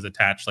church that was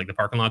attached, like the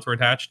parking lots were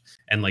attached,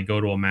 and like go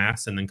to a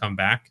mass and then come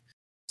back.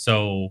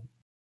 So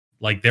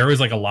like there was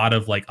like a lot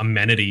of like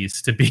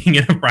amenities to being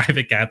in a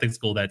private Catholic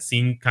school that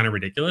seemed kind of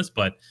ridiculous,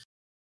 but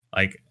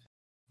like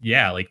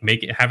like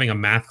having a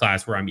math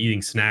class where I'm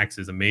eating snacks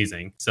is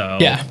amazing. So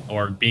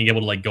or being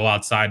able to like go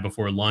outside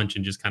before lunch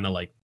and just kind of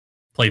like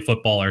play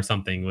football or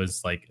something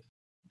was like,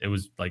 it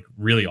was like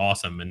really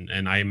awesome.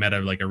 And I met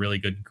a really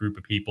good group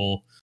of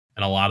people,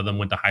 and a lot of them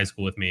went to high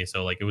school with me.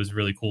 So like it was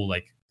really cool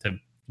like to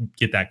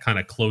get that kind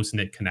of close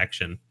knit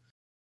connection.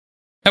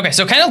 Okay,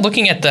 so kind of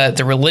looking at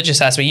the religious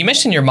aspect, you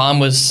mentioned your mom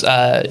was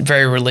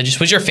very religious.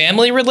 Was your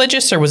family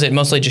religious, or was it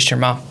mostly just your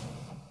mom?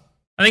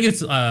 I think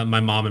it's my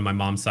mom and my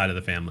mom's side of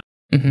the family.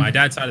 My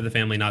dad's side of the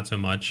family, not so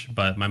much,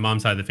 but my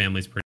mom's side of the family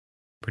is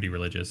pretty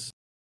religious.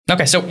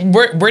 Okay, so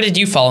where did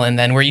you fall in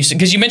then?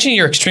 Because you mentioned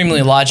you're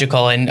extremely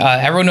logical, and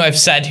everyone who I've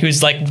said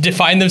who's like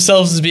defined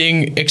themselves as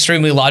being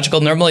extremely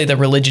logical, normally the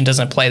religion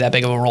doesn't play that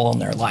big of a role in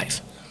their life.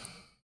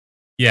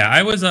 Yeah,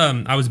 I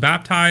was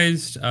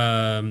baptized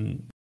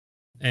and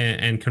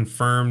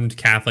confirmed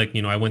Catholic.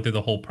 I went through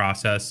the whole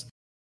process.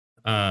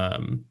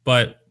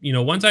 But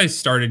once I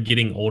started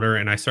getting older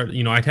and I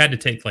had to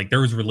take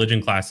there was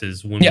religion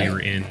classes when we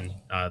were in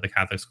the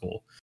Catholic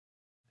school,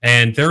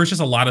 and there was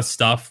just a lot of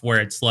stuff where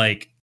it's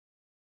like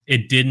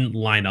it didn't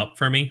line up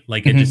for me.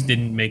 Like it just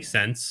didn't make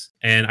sense.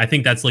 And I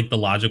think that's like the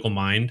logical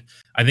mind.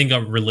 I think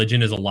a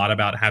religion is a lot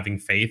about having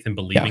faith and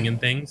believing in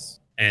things,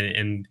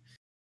 and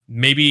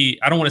maybe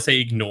I don't want to say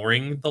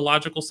ignoring the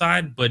logical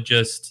side, but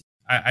just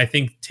I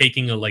think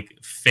taking a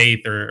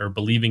faith or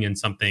believing in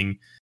something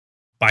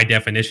by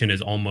definition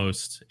is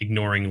almost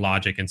ignoring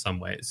logic in some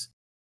ways.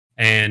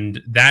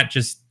 And that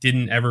just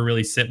didn't ever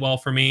really sit well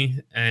for me.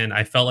 And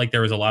I felt like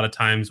there was a lot of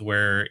times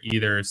where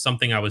either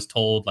something I was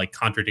told like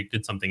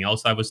contradicted something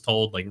else I was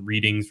told, like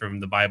readings from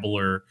the Bible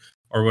or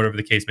whatever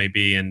the case may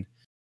be. And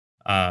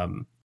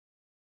um,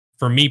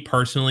 for me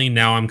personally,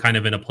 now I'm kind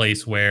of in a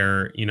place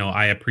where, you know,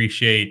 I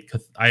appreciate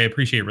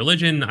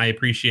religion. I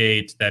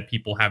appreciate that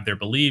people have their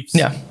beliefs.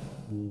 Yeah.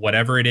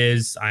 Whatever it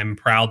is, I'm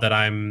proud that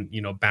I'm,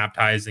 you know,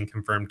 baptized and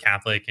confirmed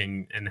Catholic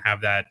and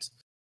have that.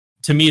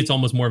 To me, it's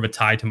almost more of a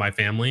tie to my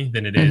family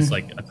than it is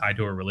like a tie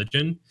to a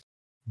religion.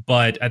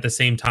 But at the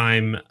same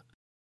time,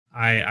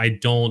 I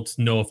don't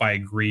know if I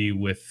agree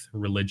with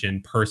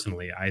religion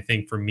personally. I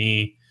think for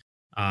me,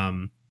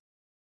 I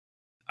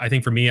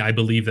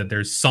believe that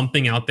there's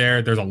something out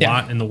there. There's a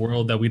lot in the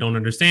world that we don't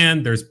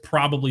understand. There's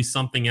probably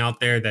something out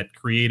there that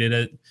created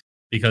it,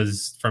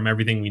 because from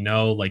everything we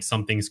know, like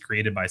something's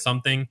created by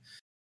something.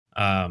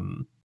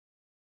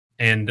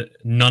 And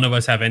none of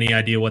us have any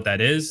idea what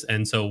that is.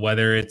 And so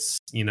whether it's,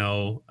 you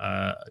know,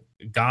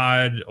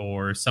 God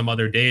or some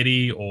other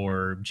deity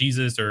or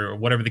Jesus or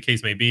whatever the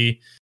case may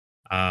be,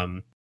 I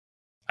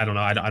don't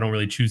know. I don't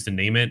really choose to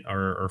name it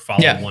or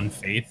follow one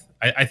faith.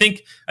 I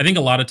think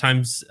a lot of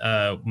times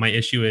my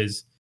issue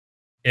is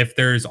if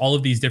there's all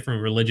of these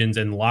different religions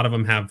and a lot of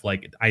them have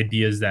like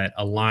ideas that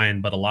align,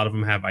 but a lot of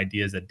them have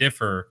ideas that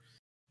differ,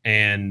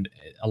 and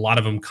a lot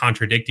of them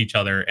contradict each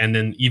other. And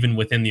then even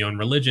within the own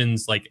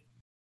religions, like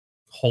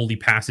holy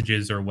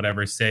passages or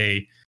whatever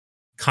say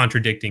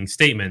contradicting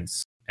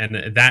statements, and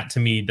that to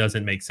me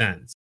doesn't make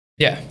sense.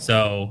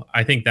 So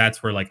I think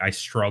that's where like I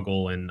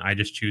struggle, and I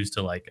just choose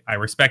to like, I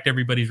respect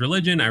everybody's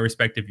religion. I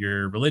respect if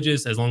you're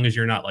religious, as long as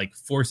you're not like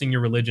forcing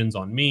your religions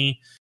on me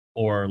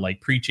or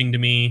like preaching to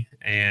me.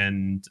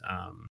 And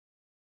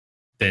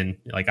then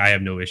like I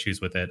have no issues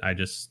with it. I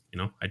just, you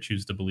know, I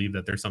choose to believe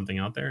that there's something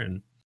out there,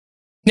 and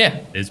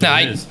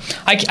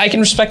I can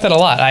respect that a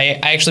lot. I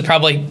actually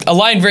probably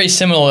align very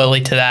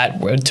similarly to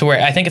that, to where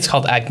I think it's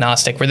called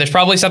agnostic, where there's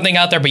probably something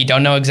out there, but you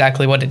don't know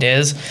exactly what it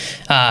is.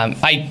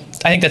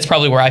 I think that's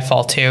probably where I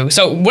fall too.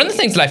 So one of the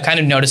things that I've kind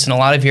of noticed in a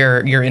lot of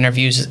your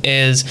interviews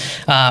is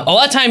a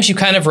lot of times you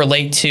kind of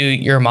relate to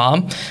your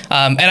mom.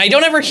 And I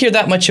don't ever hear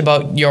that much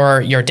about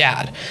your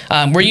dad.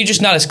 Were you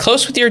just not as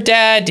close with your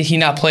dad? Did he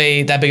not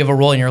play that big of a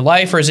role in your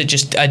life? Or is it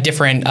just a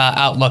different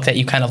outlook that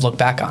you kind of look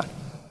back on?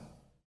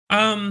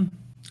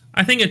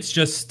 I think it's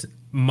just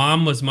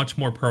mom was much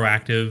more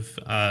proactive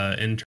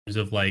in terms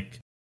of like,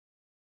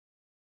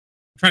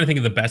 I'm trying to think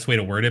of the best way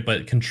to word it,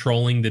 but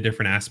controlling the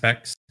different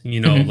aspects, you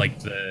know, like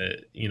the,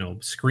 you know,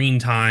 screen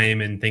time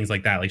and things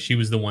like that. Like she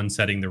was the one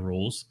setting the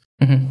rules.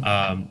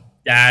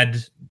 Dad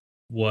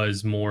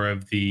was more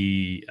of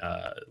the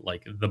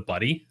like the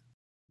buddy,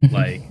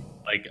 like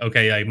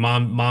okay, like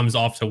mom's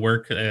off to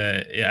work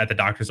at the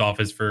doctor's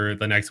office for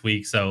the next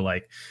week, so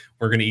like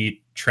we're gonna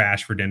eat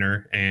trash for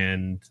dinner,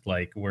 and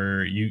like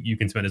where you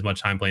can spend as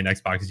much time playing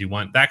Xbox as you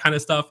want, that kind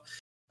of stuff.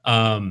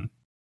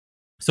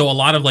 So a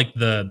lot of like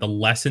the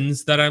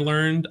lessons that I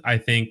learned, I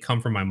think,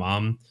 come from my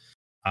mom.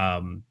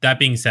 That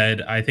being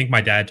said, I think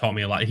my dad taught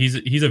me a lot.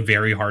 He's a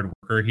very hard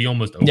worker. He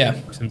almost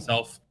overworks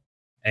himself,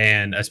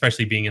 and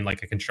especially being in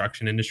like a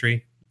construction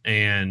industry.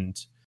 And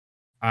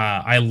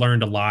I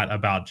learned a lot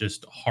about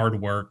just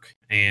hard work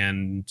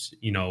and,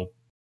 you know,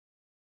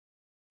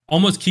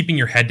 almost keeping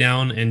your head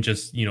down and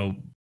just, you know,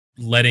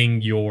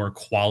 letting your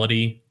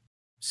quality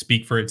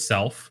speak for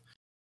itself,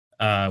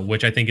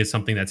 which I think is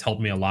something that's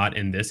helped me a lot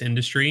in this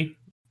industry.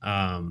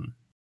 I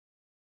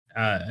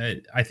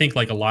think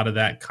like a lot of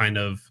that kind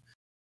of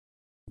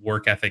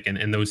work ethic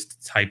and those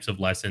types of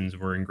lessons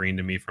were ingrained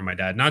in me from my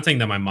dad. Not saying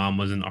that my mom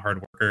wasn't a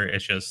hard worker.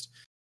 It's just,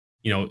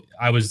 you know,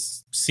 I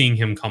was seeing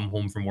him come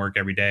home from work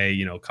every day,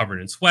 you know,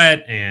 covered in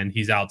sweat, and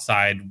he's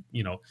outside,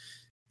 you know,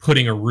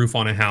 putting a roof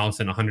on a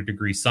house in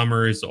 100-degree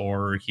summers,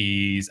 or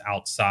he's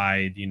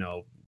outside, you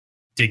know,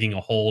 digging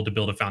a hole to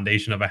build a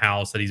foundation of a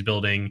house that he's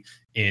building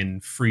in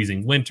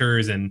freezing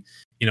winters. And,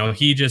 you know,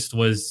 he just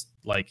was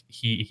like,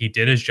 he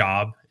did his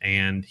job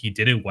and he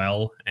did it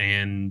well.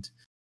 And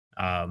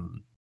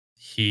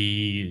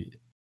he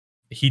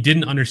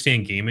didn't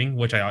understand gaming,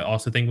 which I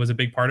also think was a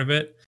big part of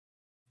it.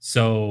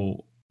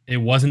 So it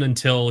wasn't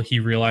until he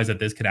realized that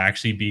this could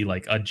actually be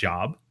like a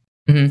job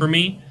for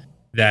me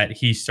that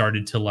he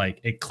started to like,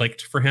 it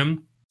clicked for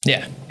him.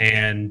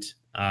 And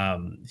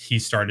he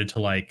started to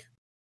like,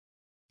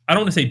 I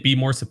don't want to say be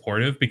more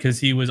supportive, because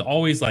he was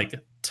always like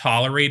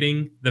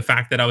tolerating the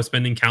fact that I was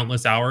spending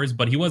countless hours,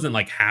 but he wasn't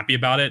like happy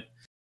about it,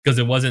 because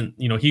it wasn't,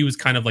 you know, he was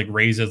kind of like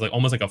raised as like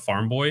almost like a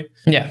farm boy.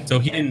 So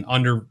he didn't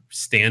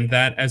understand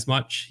that as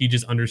much. He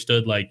just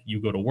understood like, you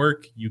go to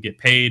work, you get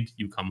paid,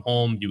 you come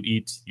home, you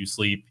eat, you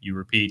sleep, you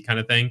repeat, kind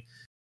of thing.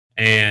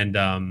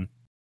 And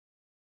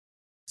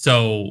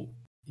so,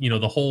 you know,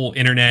 the whole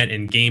internet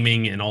and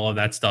gaming and all of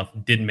that stuff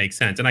didn't make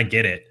sense. And I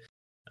get it.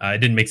 It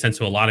didn't make sense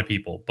to a lot of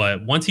people.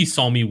 But once he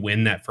saw me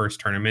win that first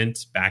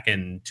tournament back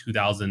in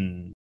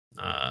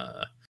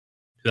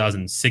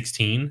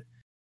 2016,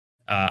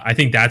 I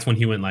think that's when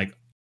he went like,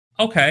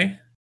 okay,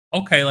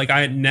 okay, like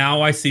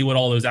I see what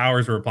all those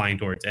hours were applying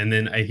towards. And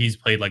then he's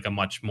played like a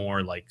much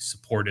more like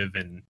supportive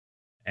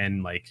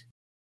and like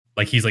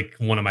he's like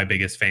one of my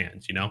biggest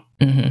fans, you know?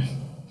 Mm-hmm.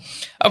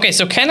 Okay,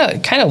 so kind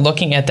of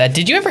looking at that,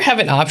 did you ever have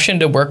an option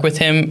to work with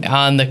him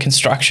on the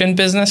construction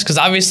business? Because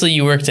obviously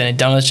you worked in a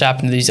donut shop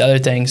and these other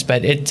things,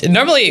 but it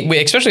normally,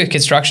 especially with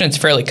construction, it's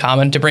fairly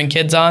common to bring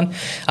kids on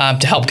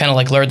to help kind of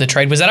like learn the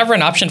trade. Was that ever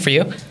an option for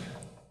you?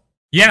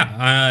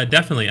 Yeah,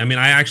 definitely. I mean,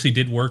 I actually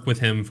did work with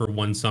him for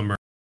one summer,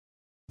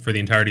 for the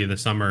entirety of the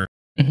summer,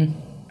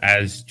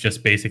 as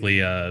just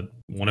basically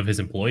one of his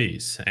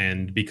employees.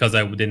 And because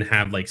I didn't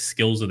have like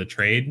skills of the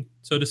trade,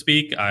 so to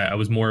speak, I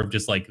was more of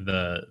just like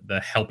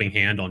the helping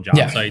hand on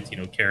job sites, you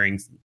know, carrying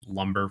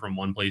lumber from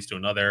one place to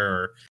another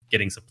or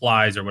getting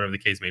supplies or whatever the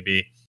case may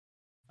be.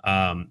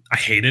 I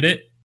hated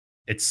it.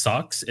 It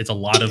sucks. It's a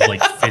lot of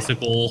like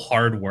physical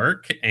hard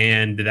work,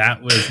 and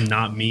that was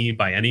not me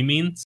by any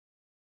means.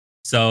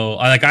 So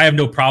like I have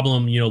no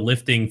problem, you know,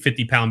 lifting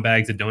 50-pound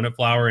bags of donut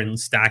flour and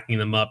stacking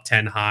them up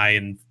 10 high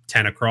and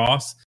 10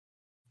 across.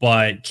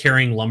 But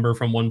carrying lumber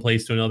from one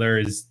place to another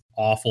is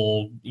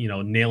awful, you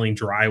know, nailing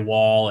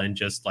drywall and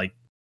just like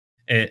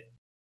it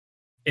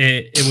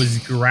was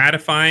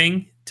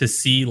gratifying to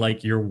see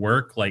like your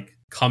work like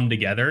come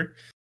together,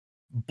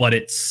 but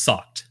it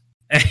sucked.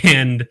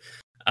 And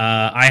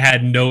I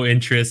had no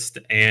interest,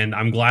 and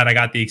I'm glad I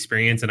got the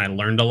experience and I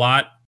learned a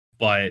lot,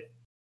 but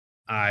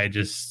I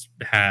just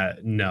had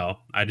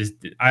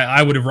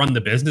I would have run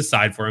the business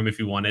side for him if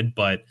he wanted,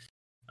 but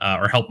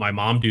or help my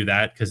mom do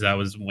that, because that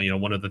was, you know,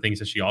 one of the things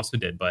that she also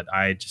did. But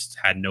I just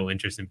had no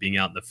interest in being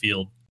out in the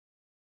field.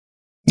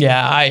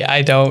 Yeah,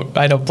 I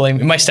don't blame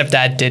you. My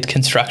stepdad did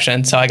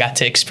construction, so I got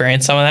to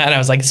experience some of that, and I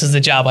was like, this is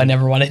the job I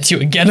never wanted to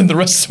do again in the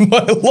rest of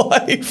my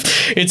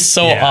life. It's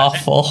so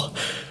awful.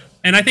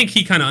 And I think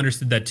he kind of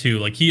understood that too.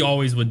 Like he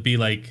always would be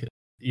like,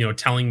 you know,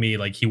 telling me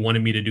like he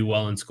wanted me to do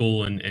well in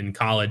school and in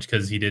college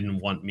because he didn't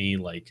want me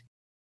like,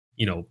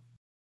 you know,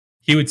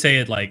 he would say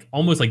it like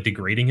almost like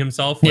degrading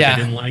himself, which I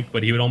didn't like,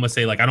 but he would almost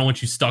say like, I don't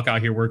want you stuck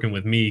out here working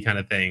with me kind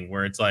of thing,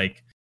 where it's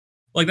like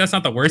that's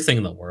not the worst thing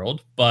in the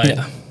world,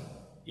 but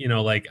you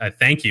know, like I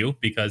thank you,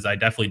 because I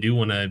definitely do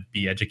want to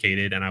be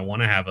educated and I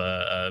want to have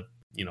a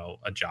you know,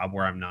 a job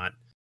where I'm not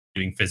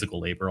doing physical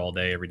labor all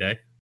day, every day.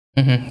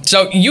 Mm-hmm.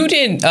 So you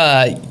did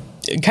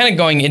kind of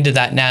going into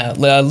that now,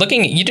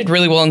 you did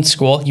really well in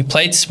school. You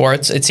played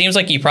sports. It seems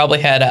like you probably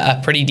had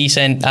a pretty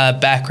decent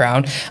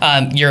background.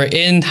 You're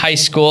in high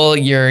school.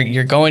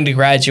 You're going to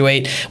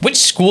graduate. Which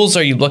schools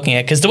are you looking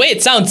at? Because the way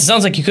it sounds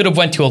like you could have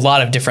went to a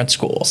lot of different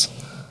schools.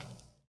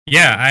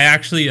 Yeah, I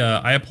actually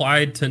I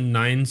applied to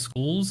 9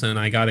 schools and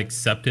I got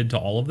accepted to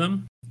all of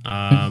them.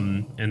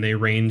 And they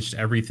ranged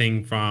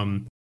everything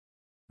from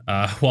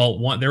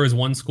there was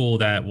one school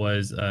that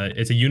was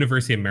it's a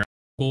University of Maryland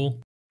school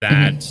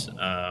that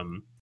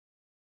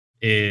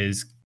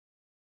is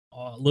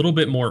a little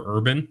bit more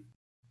urban,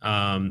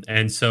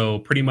 and so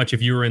pretty much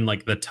if you were in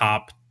like the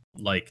top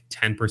like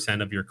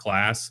 10% of your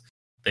class,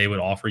 they would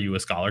offer you a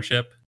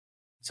scholarship.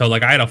 So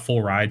like I had a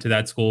full ride to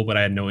that school, but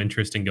I had no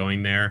interest in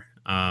going there.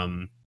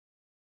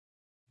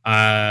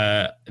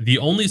 The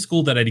only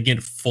school that I didn't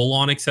get full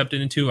on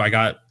accepted into, I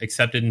got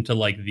accepted into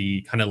like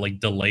the kind of like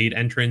delayed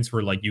entrance,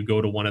 where like you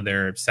go to one of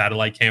their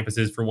satellite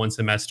campuses for one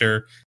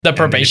semester. The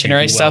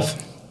probationary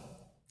stuff.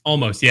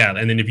 Almost, yeah.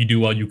 And then if you do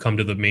well, you come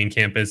to the main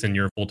campus and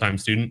you're a full-time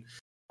student.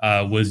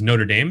 Was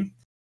Notre Dame.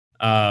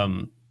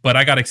 But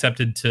I got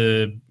accepted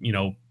to, you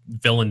know,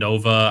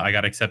 Villanova. I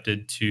got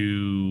accepted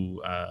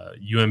to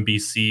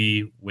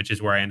UMBC, which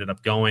is where I ended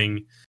up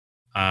going.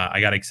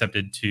 I got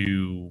accepted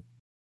to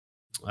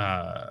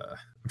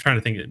I'm trying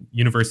to think,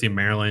 University of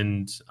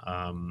Maryland,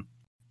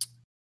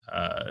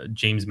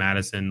 James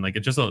Madison. Like it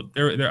just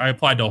I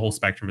applied to a whole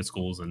spectrum of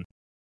schools, and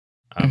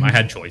I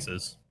had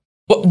choices.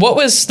 What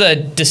was the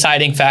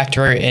deciding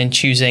factor in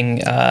choosing?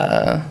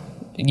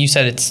 You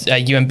said it's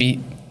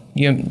UMBC.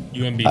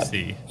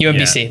 UMBC.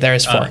 Yeah. There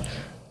is 4.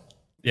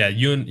 Yeah,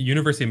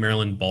 University of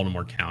Maryland,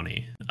 Baltimore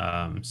County.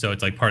 So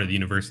it's like part of the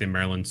University of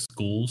Maryland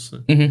schools.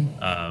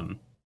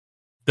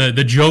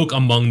 The joke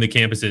among the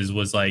campuses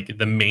was like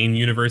the main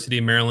University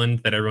of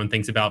Maryland that everyone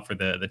thinks about for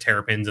the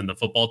Terrapins and the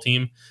football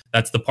team.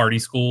 That's the party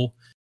school.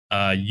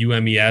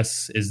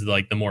 UMES is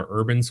like the more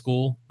urban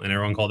school, and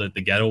everyone called it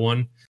the ghetto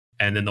one.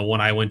 And then the one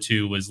I went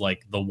to was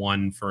like the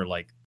one for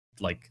like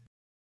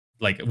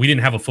we didn't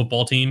have a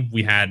football team.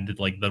 We had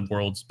like the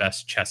world's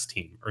best chess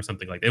team or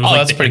something like that. It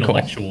was like the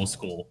intellectual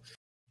school.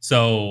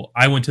 So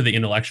I went to the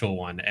intellectual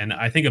one, and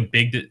I think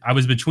I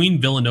was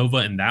between Villanova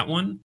and that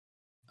one.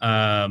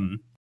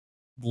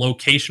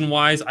 Location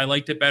wise, I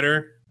liked it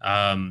better.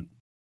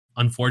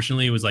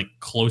 Unfortunately, it was like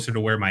closer to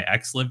where my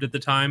ex lived at the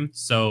time.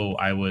 So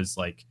I was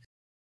like,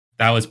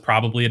 that was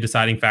probably a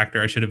deciding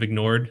factor I should have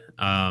ignored.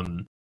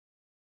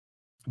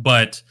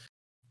 But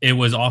it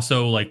was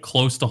also like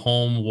close to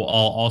home while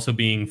also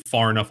being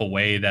far enough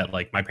away that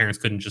like my parents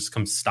couldn't just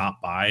come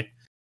stop by.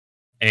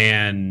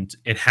 And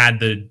it had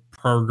the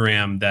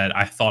program that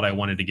I thought I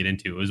wanted to get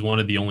into. It was one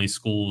of the only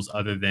schools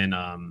other than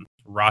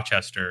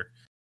Rochester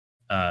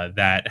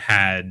that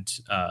had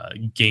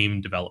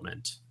game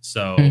development.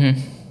 So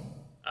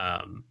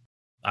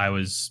I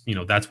was,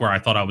 that's where I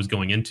thought I was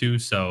going into.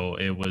 So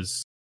it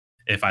was,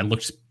 if I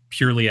looked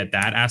purely at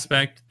that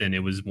aspect, then it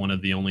was one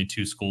of the only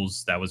two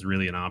schools that was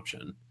really an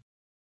option.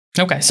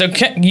 Okay, so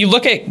you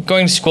look at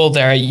going to school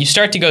there, you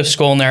start to go to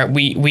school in there.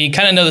 We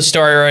kind of know the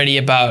story already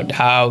about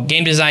how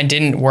game design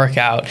didn't work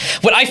out.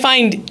 What I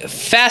find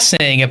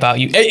fascinating about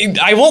you,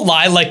 I won't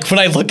lie, like when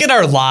I look at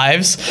our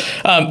lives,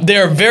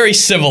 they're very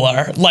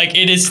similar. Like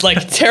it is like,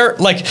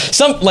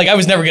 I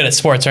was never good at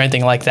sports or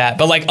anything like that,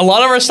 but like a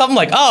lot of our stuff, I'm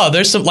like, oh,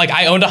 there's some, like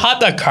I owned a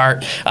hot dog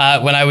cart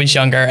when I was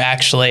younger,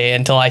 actually,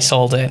 until I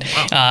sold it.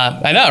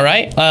 I know,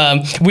 right?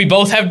 We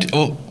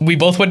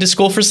both went to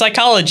school for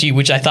psychology,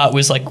 which I thought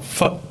was like,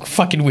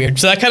 fucking weird.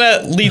 So that kind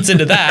of leads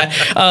into that.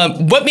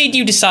 What made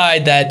you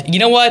decide that, you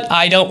know what,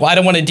 I don't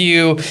want to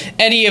do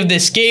any of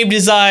this game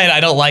design, I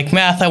don't like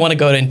math, I want to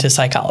go into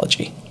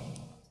psychology?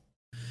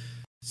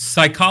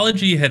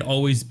 Psychology had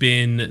always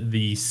been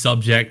the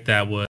subject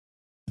that was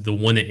the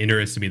one that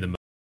interested me the most.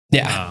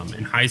 Yeah.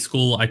 In high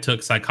school, I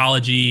took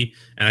psychology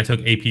and I took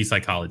AP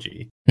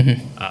psychology.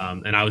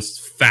 And I was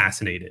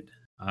fascinated.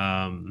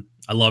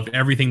 I loved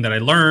everything that I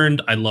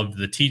learned. I loved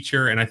the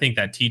teacher. And I think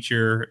that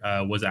teacher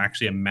was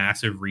actually a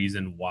massive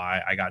reason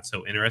why I got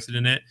so interested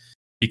in it,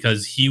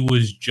 because he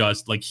was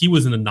just like, he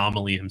was an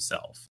anomaly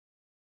himself.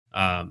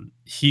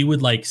 He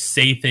would like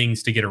say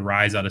things to get a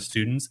rise out of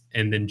students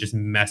and then just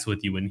mess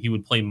with you. And he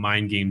would play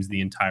mind games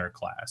the entire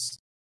class.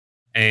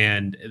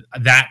 And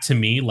that to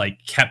me,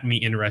 like, kept me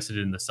interested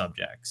in the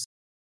subjects.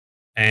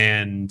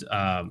 And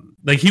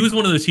like, he was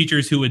one of those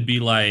teachers who would be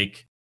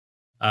like,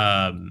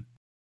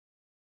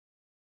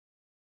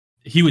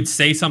 he would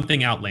say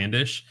something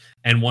outlandish,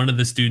 and one of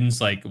the students,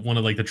 like one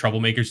of like the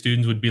troublemaker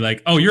students, would be like,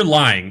 "Oh, you're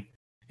lying."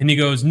 And he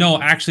goes, "No,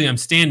 actually I'm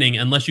standing,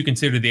 unless you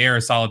consider the air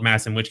a solid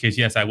mass, in which case,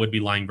 yes, I would be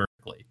lying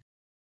vertically."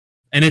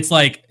 And it's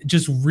like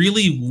just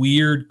really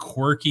weird,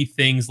 quirky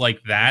things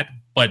like that,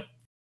 but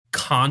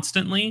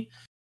constantly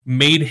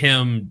made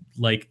him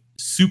like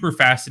super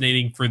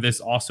fascinating for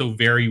this also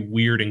very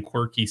weird and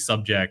quirky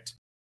subject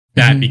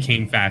that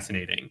became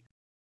fascinating.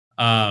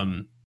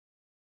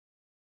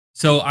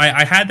 So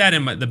I had that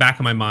in the back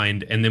of my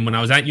mind, and then when I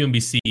was at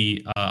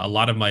UMBC, a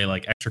lot of my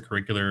like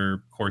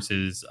extracurricular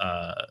courses,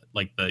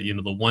 like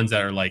the ones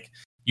that are like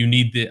you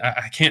need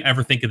I can't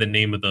ever think of the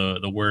name of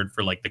the word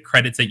for like the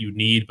credits that you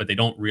need, but they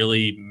don't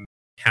really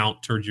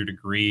count towards your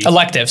degree.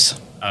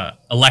 Electives.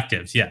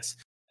 Electives, yes.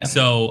 Yeah.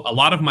 So a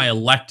lot of my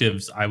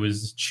electives, I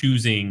was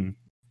choosing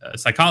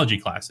psychology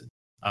classes.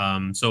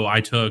 So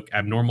I took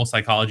abnormal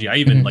psychology. I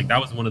even like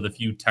that was one of the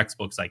few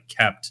textbooks I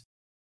kept.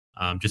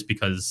 Just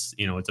because,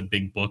 it's a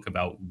big book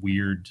about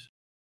weird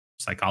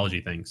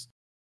psychology things.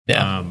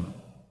 Yeah.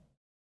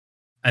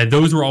 And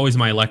those were always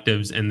my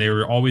electives, and they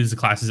were always the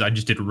classes I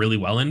just did really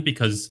well in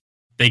because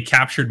they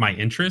captured my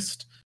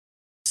interest,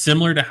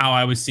 similar to how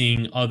I was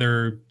seeing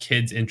other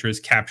kids'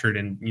 interest captured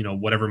in,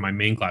 whatever my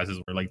main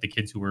classes were, like the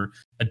kids who were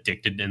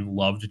addicted and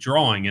loved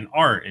drawing and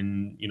art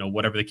and,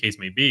 whatever the case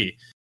may be.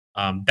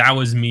 That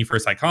was me for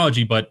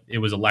psychology, but it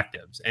was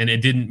electives, and it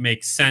didn't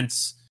make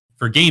sense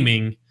for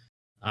gaming.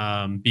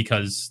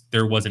 Because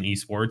there wasn't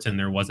esports and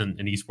there wasn't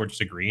an esports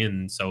degree.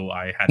 And so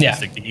I had to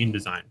stick to game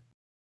design.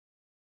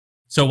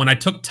 So when I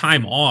took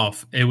time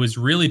off, it was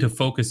really to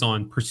focus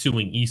on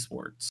pursuing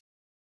esports.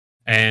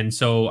 And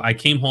so I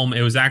came home.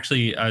 It was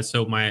actually,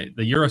 the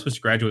year I was supposed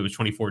to graduate was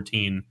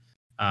 2014.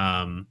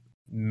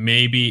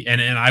 Maybe,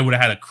 and I would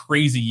have had a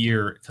crazy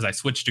year because I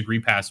switched degree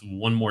paths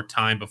one more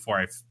time before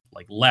I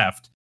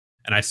left.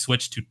 And I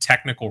switched to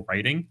technical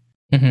writing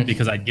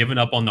because I'd given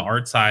up on the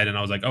art side. And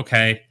I was like,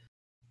 okay,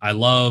 I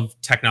love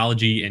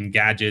technology and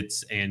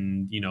gadgets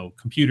and,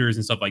 computers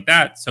and stuff like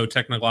that. So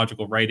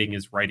technological writing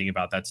is writing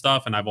about that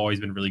stuff. And I've always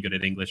been really good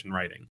at English and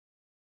writing.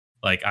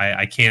 Like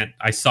I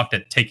sucked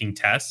at taking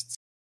tests,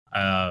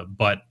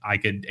 but I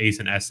could ace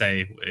an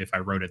essay if I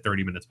wrote it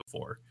 30 minutes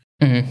before.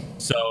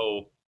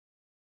 So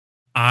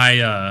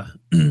I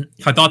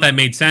thought that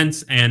made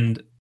sense.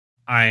 And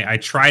I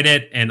tried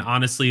it. And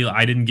honestly,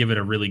 I didn't give it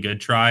a really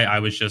good try. I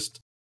was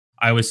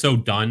so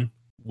done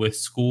with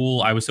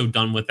school. I was so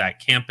done with that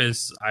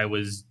campus. I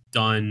was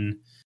done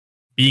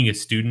being a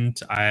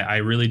student. I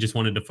really just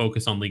wanted to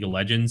focus on League of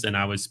Legends, and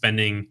I was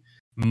spending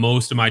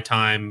most of my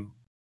time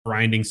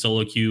grinding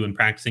solo queue and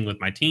practicing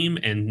with my team.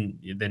 And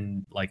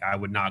then I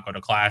would not go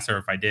to class, or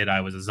if I did,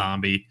 I was a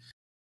zombie.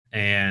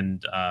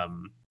 And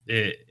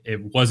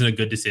it wasn't a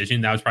good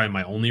decision. That was probably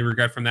my only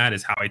regret from that,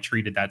 is how I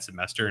treated that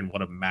semester and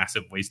what a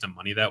massive waste of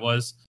money that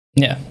was.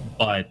 Yeah.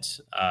 But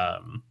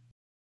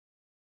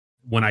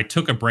when I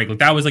took a break,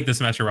 that was the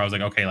semester where I was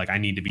like, okay, I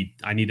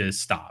need to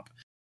stop.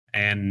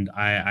 And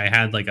I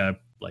had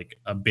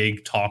a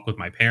big talk with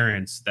my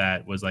parents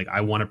that was like,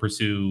 I want to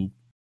pursue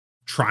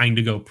trying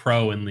to go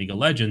pro in League of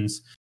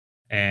Legends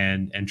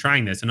and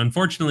trying this. And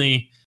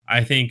unfortunately,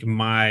 I think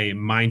my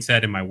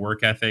mindset and my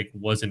work ethic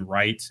wasn't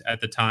right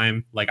at the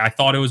time. I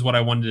thought it was what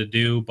I wanted to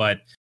do, but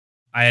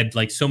I had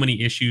like so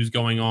many issues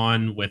going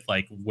on with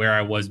like where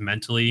I was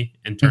mentally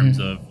in terms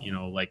of, you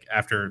know, like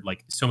after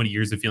like so many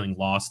years of feeling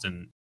lost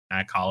and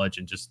at college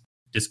and just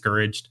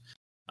discouraged.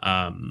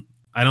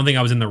 I don't think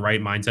I was in the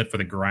right mindset for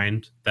the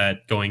grind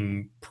that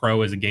going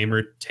pro as a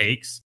gamer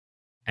takes.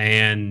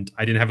 And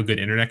I didn't have a good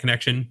internet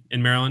connection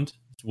in Maryland,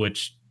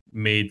 which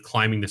made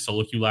climbing the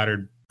solo queue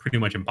ladder pretty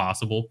much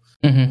impossible.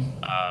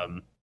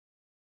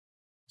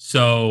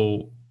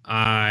 So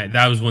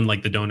that was when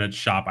like the donut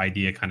shop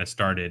idea kind of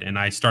started, and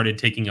I started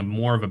taking a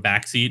more of a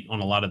backseat on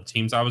a lot of the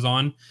teams I was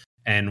on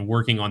and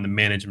working on the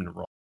management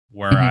role,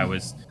 where I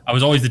was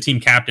always the team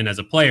captain as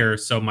a player.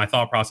 So my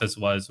thought process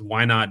was,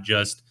 why not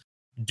just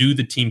do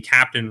the team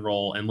captain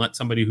role and let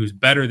somebody who's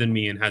better than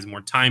me and has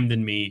more time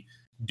than me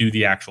do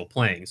the actual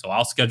playing? So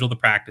I'll schedule the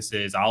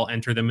practices, I'll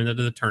enter them into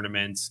the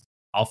tournaments,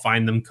 I'll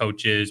find them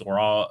coaches,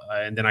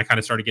 and then I kind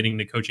of started getting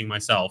into coaching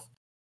myself.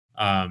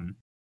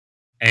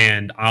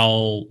 And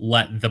I'll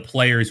let the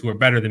players who are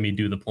better than me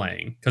do the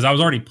playing, because I was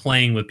already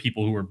playing with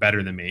people who were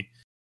better than me.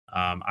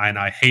 And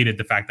I hated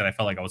the fact that I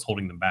felt like I was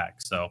holding them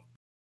back. So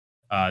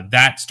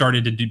that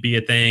started to be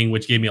a thing,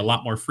 which gave me a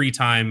lot more free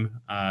time.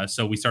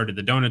 So we started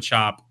the donut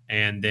shop,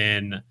 and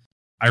then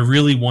I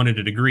really wanted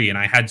a degree, and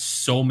I had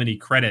so many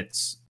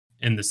credits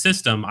in the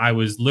system. I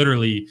was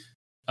literally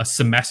a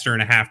semester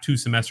and a half, 2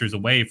 semesters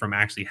away from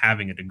actually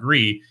having a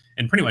degree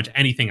in pretty much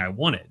anything I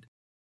wanted.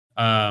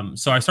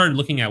 So I started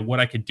looking at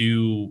what I could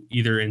do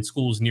either in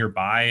schools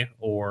nearby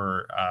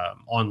or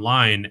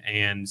online,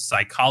 and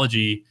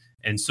psychology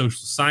and social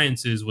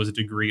sciences was a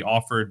degree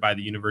offered by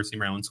the University of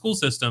Maryland school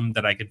system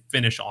that I could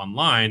finish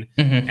online.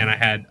 And I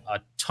had a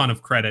ton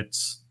of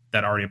credits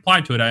that already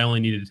applied to it. I only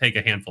needed to take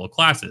a handful of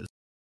classes.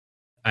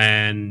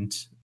 And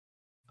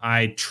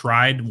I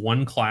tried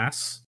one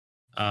class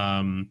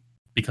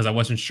because I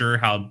wasn't sure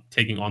how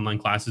taking online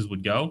classes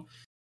would go.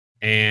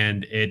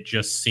 And it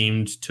just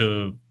seemed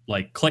to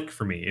like click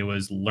for me. It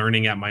was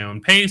learning at my own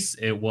pace.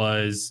 It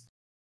was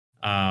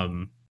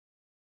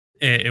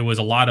it was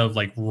a lot of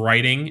like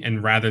writing,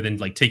 and rather than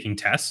like taking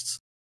tests.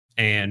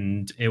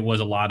 And it was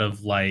a lot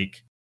of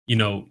like, you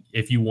know,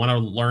 if you want to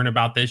learn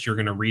about this, you're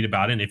going to read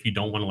about it. And if you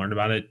don't want to learn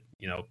about it,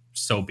 you know,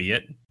 so be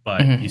it.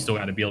 But you still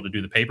got to be able to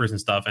do the papers and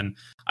stuff. And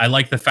I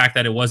like the fact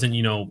that it wasn't,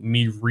 you know,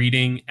 me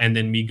reading and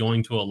then me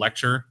going to a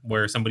lecture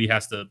where somebody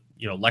has to,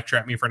 you know, lecture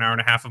at me for an hour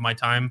and a half of my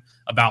time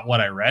about what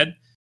I read.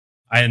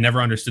 I had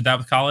never understood that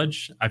with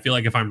college. I feel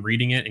like if I'm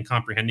reading it and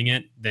comprehending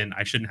it, then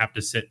I shouldn't have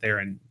to sit there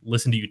and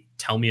listen to you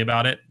tell me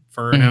about it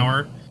for an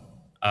hour.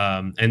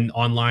 And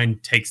online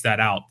takes that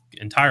out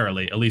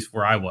entirely, at least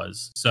where I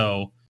was.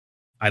 So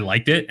I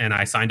liked it, and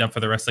I signed up for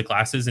the rest of the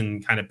classes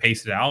and kind of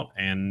paced it out.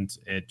 And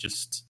it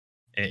just,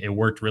 it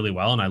worked really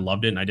well, and I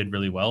loved it, and I did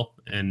really well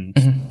and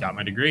got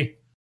my degree.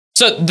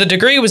 So the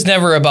degree was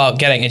never about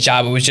getting a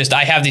job. It was just,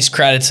 I have these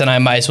credits and I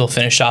might as well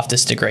finish off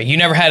this degree. You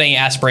never had any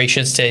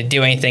aspirations to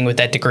do anything with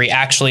that degree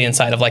actually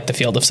inside of like the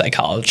field of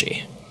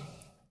psychology?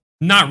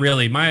 Not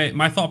really.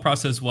 My thought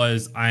process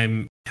was,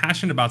 I'm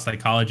passionate about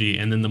psychology,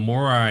 and then the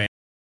more I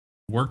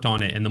worked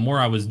on it and the more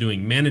I was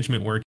doing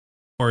management work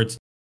in sports,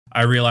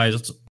 I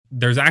realized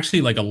there's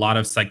actually like a lot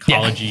of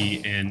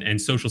psychology and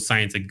social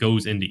science that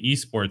goes into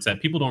esports that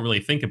people don't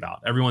really think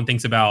about. Everyone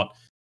thinks about,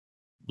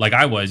 like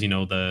I was, you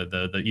know,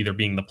 the either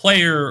being the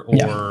player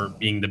or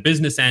being the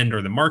business end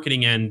or the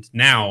marketing end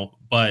now.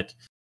 But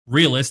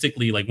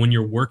realistically, like when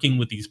you're working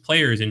with these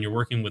players and you're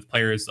working with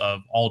players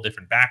of all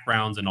different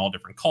backgrounds and all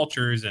different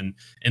cultures, and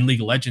in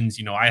League of Legends,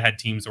 you know, I had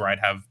teams where I'd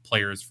have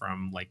players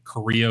from like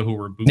Korea who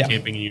were boot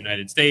camping in the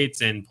United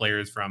States, and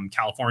players from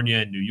California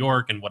and New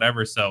York and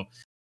whatever. So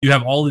you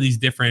have all of these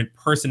different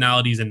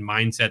personalities and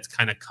mindsets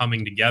kind of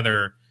coming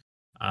together.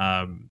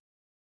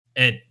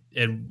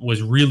 It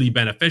was really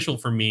beneficial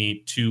for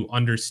me to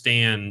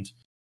understand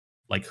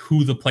like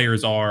who the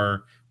players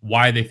are,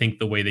 why they think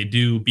the way they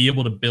do, be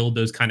able to build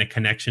those kind of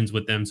connections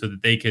with them so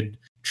that they could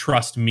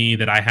trust me,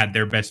 that I had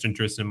their best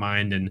interest in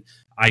mind, and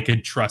I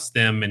could trust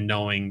them in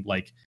knowing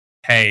like,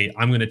 hey,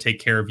 I'm going to take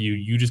care of you.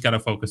 You just got to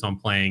focus on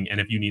playing. And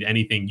if you need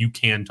anything, you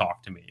can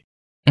talk to me.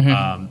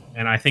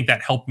 And I think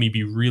that helped me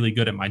be really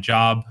good at my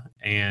job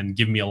and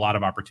give me a lot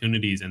of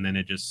opportunities. And then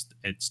it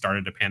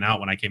started to pan out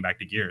when I came back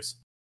to Gears.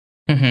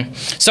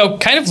 So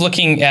kind of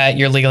looking at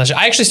your League of Legends,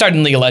 I actually started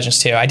in League of Legends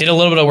too. I did a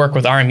little bit of work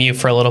with RMU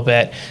for a little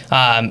bit.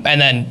 And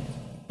then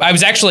I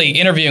was actually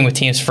interviewing with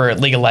teams for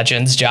League of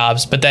Legends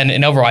jobs, but then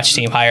an Overwatch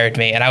team hired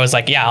me, and I was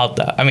like, yeah,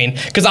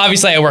 because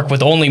obviously I work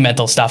with only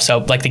mental stuff. So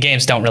like the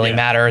games don't really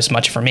matter as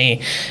much for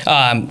me.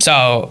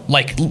 So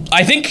like,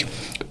 I think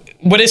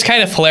what is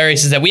kind of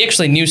hilarious is that we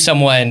actually knew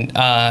someone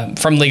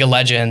from League of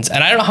Legends,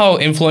 and I don't know how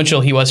influential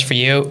he was for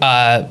you,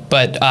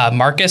 but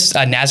Marcus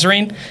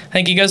Nazarene, I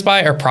think he goes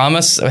by, or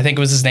Promise, I think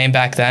it was his name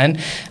back then.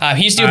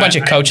 He used to do a bunch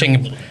of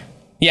coaching.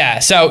 Yeah,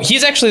 so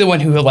he's actually the one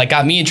who like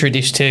got me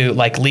introduced to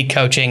like league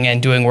coaching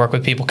and doing work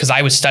with people, because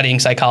I was studying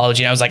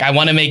psychology and I was like,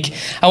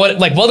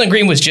 like Weldon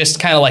Green was just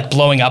kind of like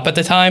blowing up at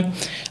the time,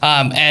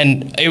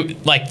 and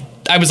it like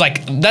I was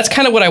like, that's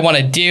kind of what I want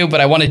to do,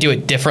 but I want to do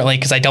it differently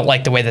because I don't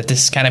like the way that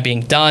this is kind of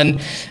being done.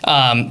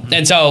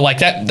 And so like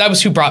that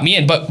was who brought me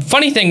in. But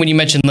funny thing, when you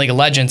mentioned League of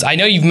Legends, I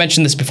know you've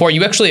mentioned this before.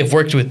 You actually have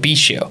worked with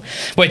Bishu,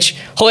 which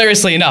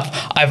hilariously enough,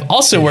 I've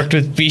also worked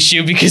with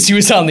Bishu because he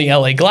was on the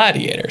LA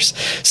Gladiators.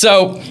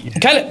 So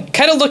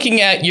kind of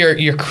looking at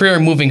your career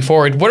moving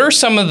forward, what are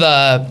some of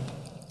the,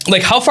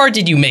 like, how far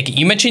did you make it?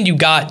 You mentioned you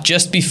got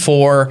just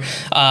before,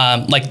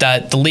 like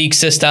the league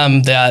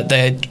system,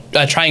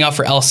 the trying out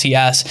for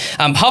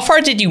LCS. How far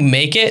did you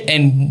make it,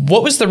 and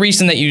what was the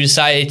reason that you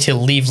decided to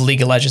leave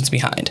League of Legends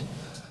behind?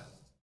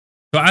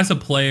 So as a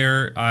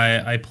player,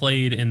 I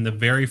played in the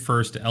very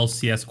first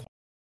LCS.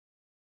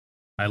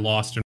 I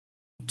lost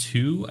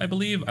 2, I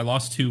believe. I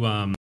lost to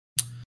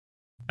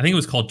I think it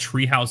was called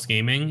Treehouse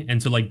Gaming,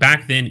 and so like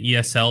back then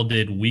ESL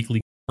did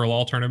weekly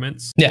all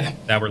tournaments. Yeah,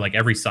 that were like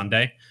every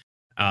Sunday.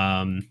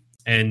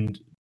 And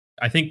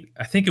I think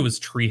it was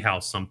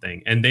Treehouse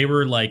something, and they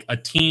were like a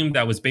team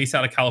that was based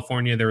out of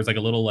California. There was like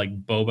a little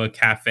like boba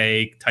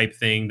cafe type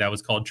thing that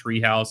was called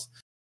Treehouse,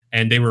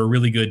 and they were a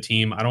really good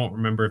team. I don't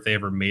remember if they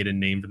ever made a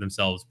name for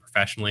themselves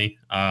professionally.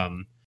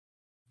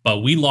 But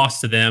we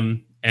lost to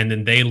them, and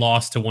then they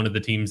lost to one of the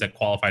teams that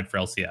qualified for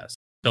LCS.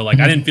 So like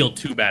I didn't feel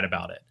too bad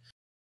about it.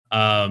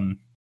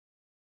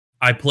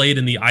 I played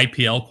in the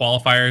IPL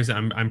qualifiers.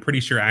 I'm pretty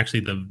sure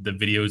actually the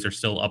videos are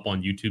still up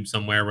on YouTube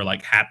somewhere, where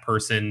like Hat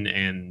Person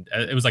and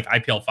it was like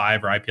IPL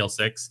 5 or IPL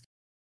 6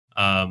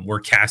 were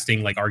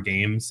casting like our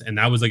games, and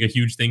that was like a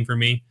huge thing for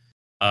me.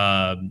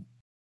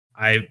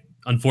 I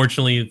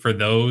unfortunately for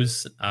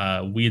those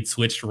we had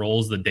switched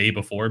roles the day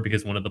before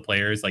because one of the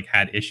players like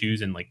had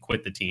issues and like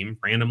quit the team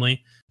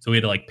randomly, so we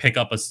had to like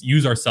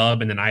use our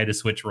sub, and then I had to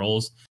switch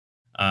roles.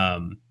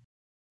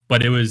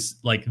 But it was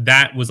like,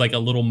 that was like a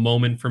little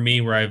moment for me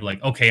where I've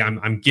like, okay,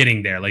 I'm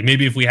getting there. Like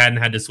maybe if we hadn't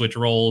had to switch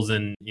roles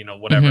and, you know,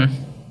 whatever.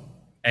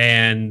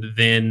 And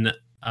then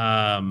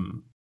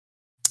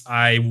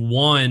I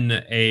won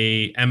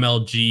a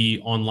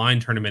MLG online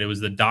tournament. It was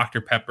the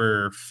Dr.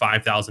 Pepper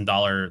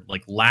 $5,000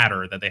 like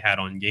ladder that they had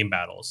on Game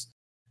Battles.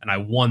 And I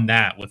won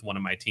that with one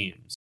of my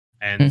teams.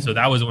 And so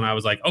that was when I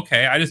was like,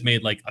 okay, I just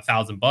made like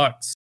 $1,000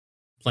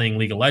 playing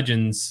League of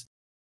Legends.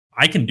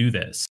 I can do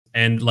this.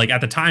 And like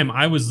at the time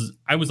I was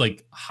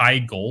like high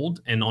gold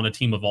and on a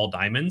team of all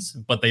diamonds,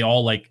 but they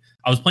all like,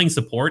 I was playing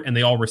support and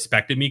they all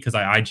respected me because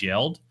I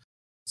IGL'd.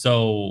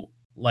 So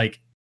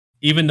like,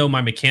 even though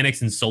my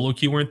mechanics and solo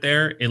queue weren't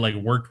there, it like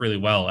worked really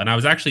well. And I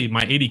was actually,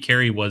 my AD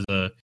carry was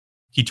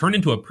he turned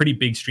into a pretty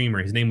big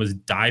streamer. His name was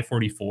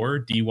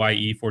Die44,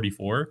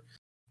 DYE44.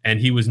 And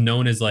he was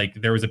known as like,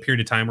 there was a period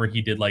of time where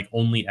he did like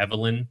only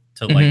Evelyn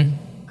to like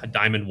a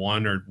Diamond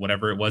 1 or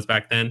whatever it was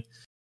back then.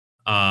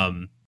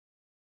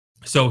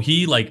 So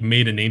he like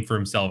made a name for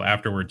himself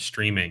afterwards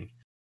streaming.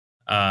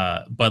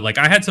 But like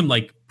I had some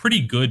like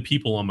pretty good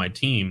people on my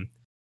team,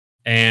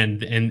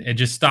 and it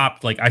just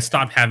stopped. Like I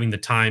stopped having the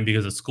time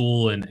because of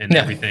school and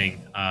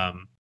everything.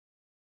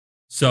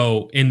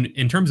 So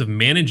in terms of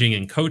managing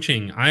and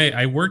coaching,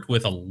 I worked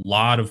with a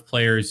lot of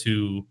players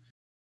who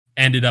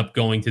ended up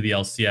going to the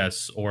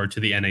LCS or to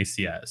the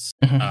NACS.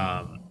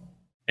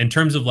 In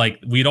terms of like,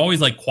 we'd always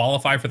like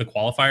qualify for the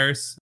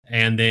qualifiers,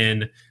 and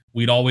then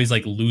we'd always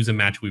like lose a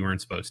match we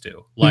weren't supposed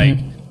to. Like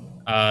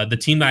the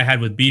team that I had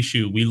with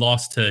Bishu, we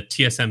lost to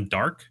TSM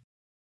Dark,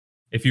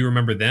 if you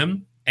remember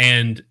them,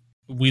 and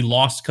we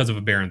lost because of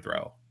a Baron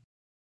throw.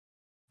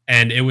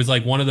 And it was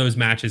like one of those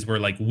matches where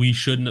like we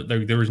shouldn't,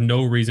 there was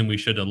no reason we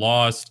should have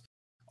lost.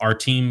 Our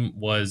team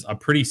was a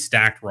pretty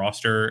stacked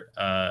roster.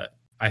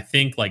 I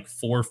think like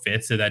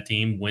 4/5 of that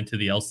team went to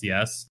the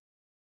LCS.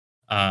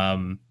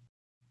 And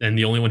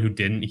the only one who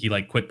didn't, he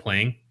like quit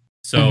playing.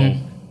 So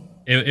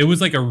it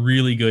was like a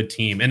really good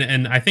team.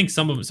 And I think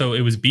so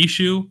it was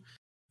Bishu.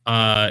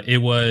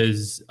 It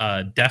was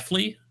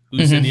Deathly,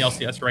 who's in the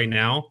LCS right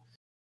now.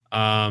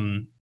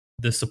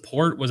 The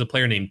support was a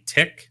player named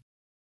Tick.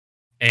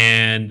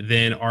 And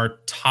then our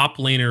top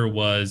laner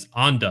was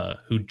Anda,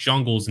 who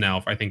jungles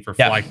now, I think, for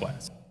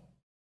FlyQuest.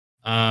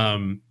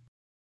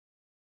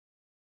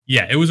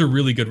 Yeah, it was a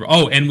really good.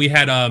 Oh, and we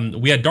had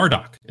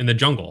Dardoch in the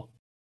jungle.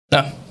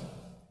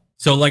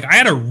 So like I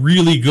had a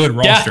really good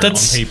roster on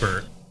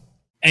paper,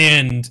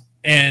 and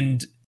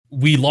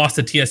we lost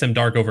to TSM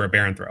Dark over a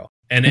Baron throw.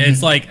 And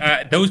it's like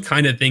those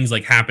kind of things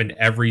like happened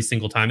every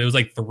single time. It was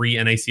like 3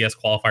 NACS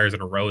qualifiers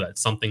in a row that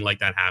something like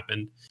that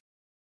happened.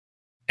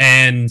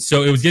 And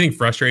so it was getting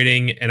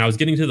frustrating, and I was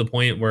getting to the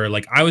point where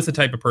like I was the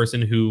type of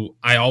person who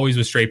I always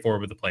was straightforward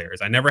with the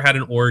players. I never had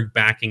an org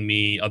backing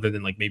me other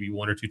than like maybe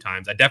 1 or 2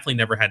 times. I definitely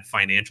never had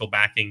financial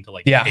backing to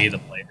like pay the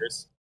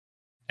players.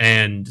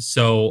 And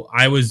so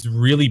I was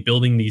really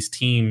building these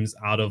teams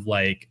out of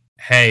like,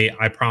 hey,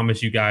 I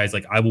promise you guys,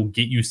 like I will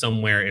get you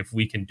somewhere if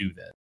we can do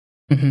this.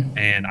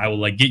 And I will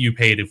like get you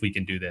paid if we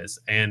can do this.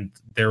 And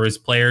there was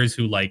players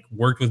who like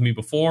worked with me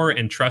before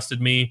and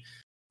trusted me,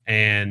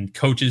 and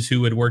coaches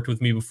who had worked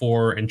with me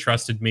before and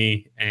trusted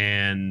me,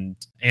 and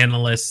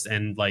analysts,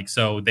 and like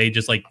so they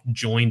just like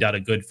joined out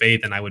of good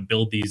faith, and I would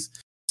build these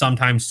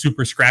sometimes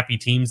super scrappy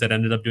teams that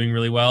ended up doing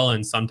really well,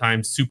 and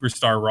sometimes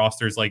superstar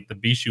rosters like the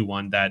Bishu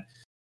one that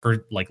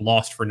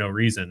lost for no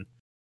reason.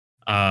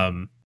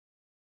 And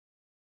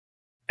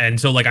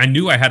so like I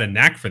knew I had a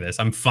knack for this.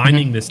 I'm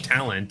finding this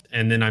talent,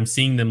 and then I'm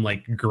seeing them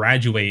like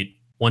graduate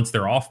once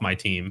they're off my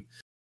team.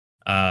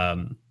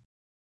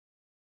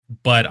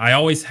 But I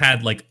always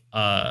had like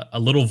a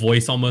little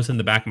voice almost in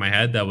the back of my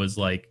head that was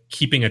like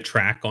keeping a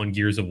track on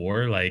Gears of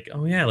War. Like,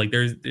 oh yeah, like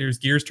there's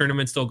Gears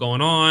tournaments still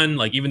going on.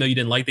 Like, even though you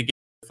didn't like the game,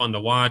 it was fun to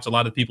watch. A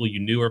lot of people you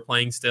knew are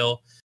playing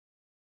still.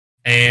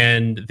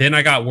 And then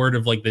I got word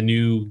of like the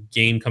new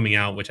game coming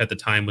out, which at the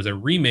time was a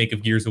remake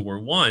of Gears of War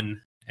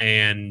 1.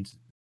 And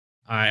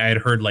I had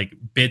heard like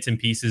bits and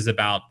pieces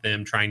about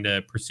them trying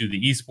to pursue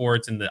the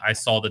esports. And I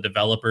saw the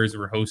developers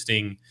were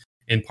hosting,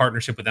 in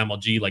partnership with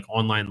MLG, like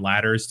online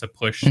ladders to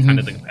push kind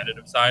of the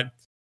competitive side.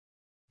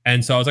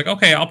 And so I was like,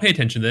 okay, I'll pay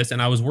attention to this.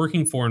 And I was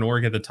working for an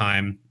org at the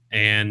time,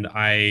 and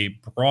I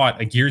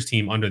brought a Gears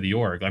team under the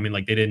org. I mean,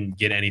 like, they didn't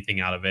get anything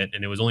out of it,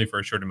 and it was only for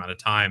a short amount of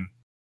time.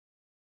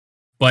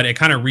 But it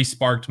kind of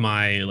re-sparked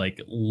my like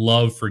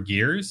love for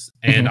Gears.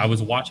 And I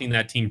was watching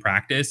that team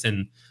practice,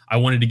 and I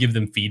wanted to give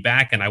them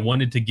feedback, and I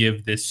wanted to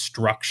give this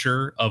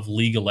structure of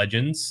League of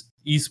Legends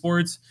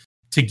esports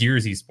to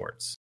Gears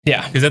esports.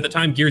 Yeah. Because at the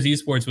time, Gears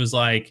esports was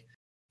like,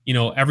 you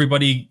know,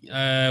 everybody,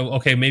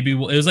 okay, maybe it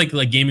was like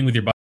gaming with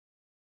your buddy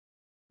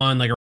on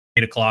like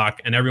 8 o'clock,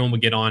 and everyone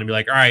would get on and be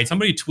like, all right,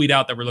 somebody tweet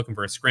out that we're looking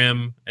for a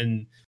scrim.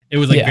 And it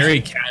was like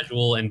very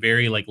casual and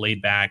very like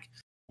laid back.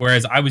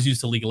 Whereas I was used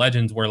to League of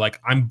Legends, where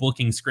like I'm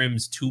booking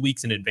scrims 2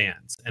 weeks in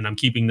advance, and I'm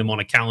keeping them on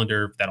a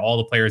calendar that all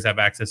the players have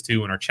access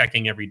to and are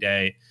checking every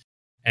day.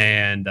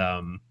 And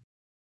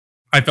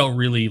I felt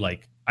really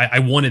like I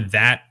wanted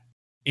that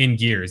in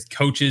Gears.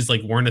 Coaches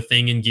like weren't a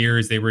thing in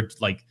Gears. They were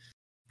like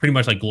pretty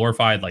much like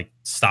glorified like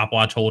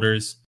stopwatch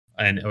holders,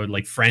 or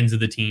like friends of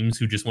the teams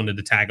who just wanted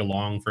to tag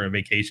along for a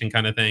vacation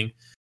kind of thing.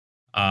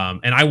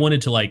 And I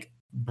wanted to like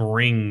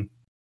bring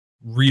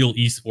real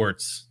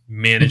esports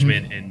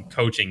management and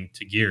coaching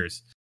to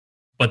Gears.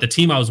 But the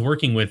team I was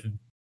working with,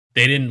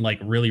 they didn't like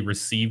really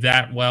receive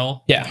that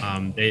well.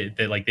 Yeah. They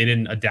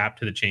didn't adapt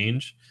to the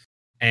change.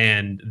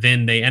 And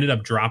then they ended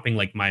up dropping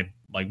like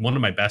one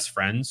of my best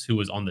friends who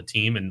was on the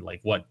team, and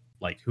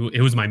who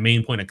it was my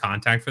main point of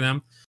contact for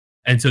them.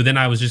 And so then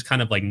I was just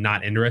kind of like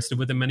not interested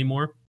with them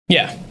anymore.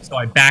 Yeah. So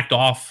I backed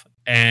off,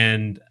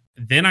 and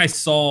then I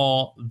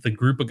saw the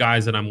group of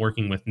guys that I'm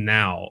working with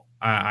now.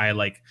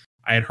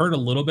 I had heard a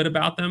little bit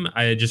about them.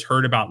 I had just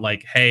heard about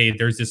like, hey,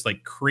 there's this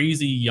like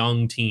crazy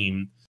young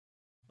team.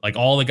 Like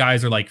all the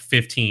guys are like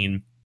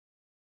 15,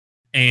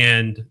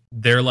 and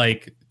they're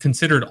like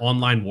considered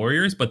online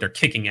warriors, but they're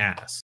kicking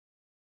ass.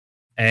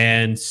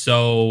 And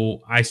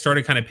so I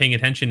started kind of paying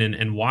attention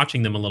and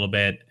watching them a little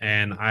bit.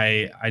 And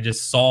I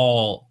just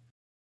saw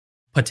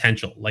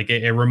potential. Like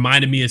it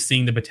reminded me of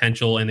seeing the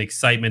potential and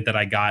excitement that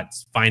I got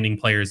finding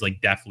players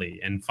like Deathly,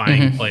 and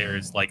finding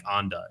players like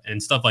Anda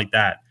and stuff like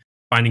that.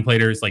 Finding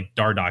players like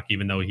Dardoch,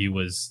 even though he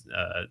was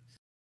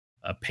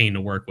a pain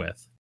to work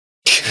with.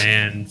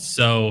 And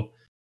so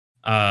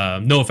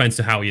no offense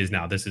to how he is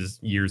now. This is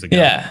years ago.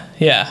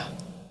 Yeah.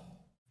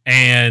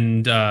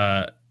 And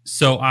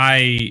so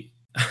I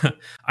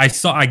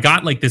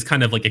got like this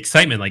kind of like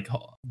excitement, like,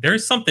 oh,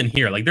 there's something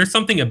here. Like there's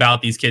something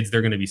about these kids.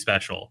 They're going to be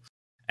special.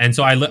 And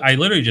so I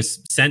literally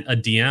just sent a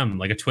DM,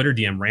 like a Twitter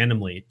DM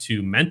randomly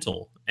to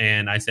Mental.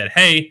 And I said,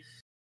 hey,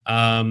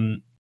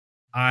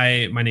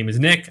 my name is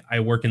Nick.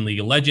 I work in League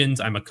of Legends.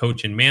 I'm a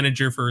coach and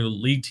manager for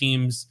league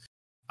teams.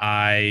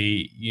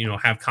 I,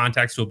 have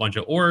contacts to a bunch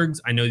of orgs.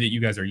 I know that you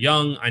guys are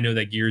young. I know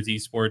that Gears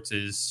Esports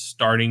is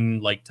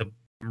starting like to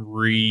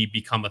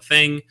become a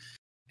thing.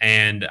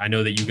 And I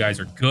know that you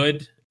guys are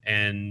good.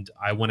 And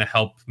I want to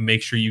help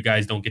make sure you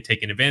guys don't get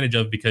taken advantage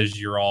of,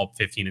 because you're all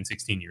 15 and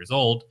 16 years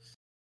old.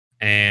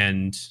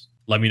 And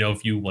let me know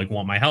if you like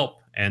want my help.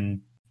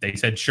 And they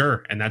said,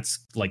 sure. And that's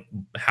like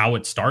how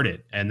it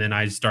started. And then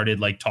I started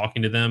like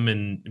talking to them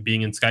and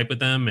being in Skype with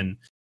them and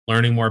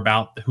learning more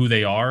about who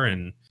they are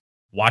and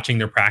watching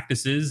their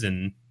practices.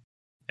 And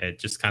it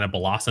just kind of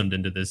blossomed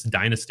into this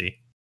dynasty.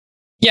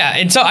 Yeah,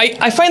 and so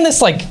I find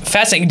this like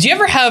fascinating. Do you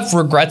ever have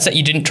regrets that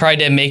you didn't try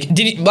to make?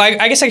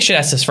 I guess I should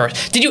ask this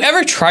first. Did you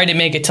ever try to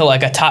make it to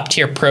like a top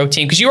tier pro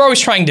team? Because you were always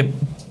trying to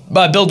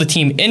build a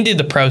team into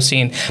the pro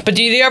scene. But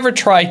did you ever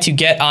try to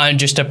get on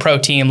just a pro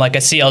team like a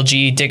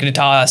CLG,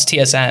 Dignitas,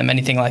 TSM,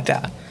 anything like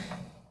that?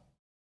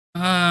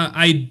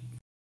 I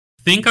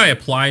think I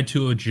applied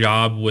to a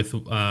job with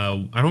I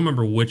don't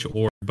remember which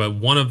org, but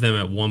one of them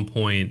at one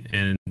point,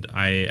 and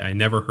I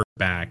never heard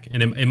back.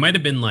 And it might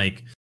have been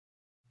like.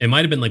 It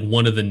might have been like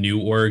one of the new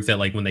orgs that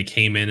like when they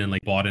came in and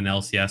like bought an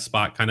LCS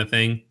spot kind of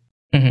thing.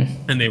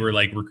 And they were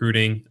like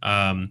recruiting.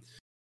 I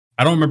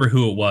don't remember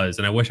who it was,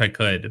 and I wish I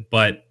could,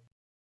 but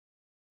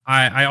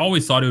I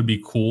always thought it would be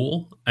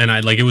cool. And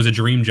it was a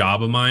dream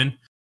job of mine,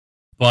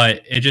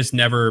 but it just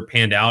never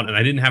panned out. And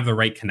I didn't have the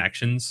right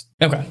connections.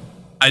 Okay.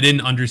 I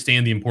didn't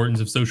understand the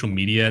importance of social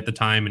media at the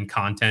time and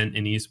content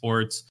in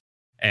esports.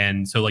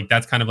 And so like,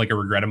 that's kind of like a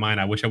regret of mine.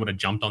 I wish I would have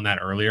jumped on that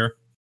earlier.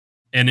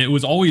 and it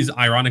was always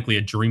ironically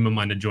a dream of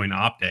mine to join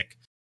Optic.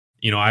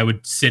 I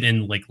would sit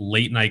in like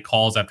late night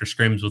calls after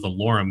scrims with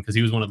Alorum because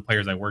he was one of the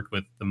players I worked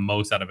with the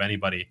most out of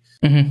anybody,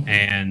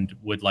 and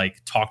would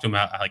like talk to him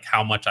about like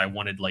how much I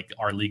wanted like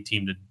our league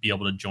team to be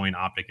able to join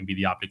Optic and be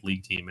the Optic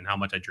league team, and how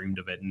much I dreamed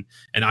of it.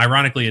 And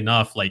ironically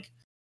enough, like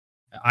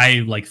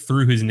I like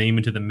threw his name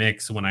into the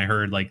mix when I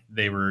heard like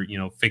they were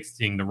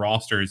fixing the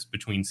rosters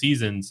between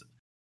seasons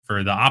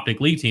for the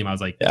Optic League team. I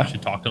was like, you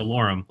should talk to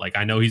Alorum. Like,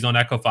 I know he's on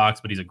Echo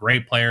Fox, but he's a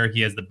great player.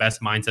 He has the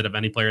best mindset of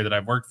any player that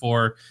I've worked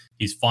for.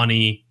 He's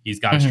funny. He's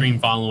got a stream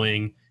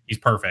following. He's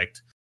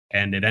perfect.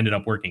 And it ended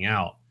up working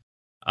out.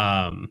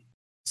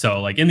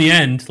 So like in the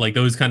end, like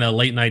those kind of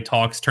late night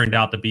talks turned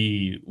out to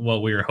be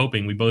what we were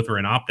hoping. We both were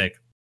in Optic,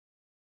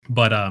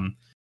 but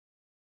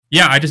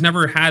yeah, I just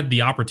never had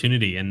the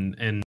opportunity,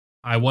 and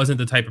I wasn't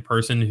the type of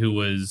person who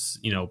was,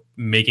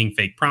 making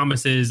fake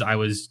promises. I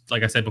was,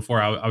 like I said before,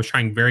 I was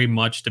trying very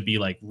much to be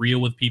like real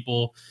with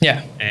people,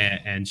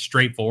 and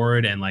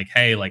straightforward, and like,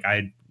 hey, like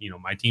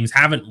my teams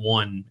haven't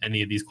won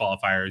any of these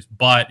qualifiers,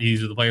 but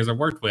these are the players I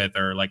worked with,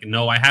 or like,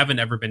 no, I haven't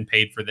ever been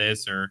paid for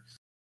this, or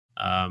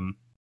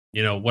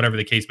whatever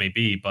the case may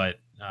be. But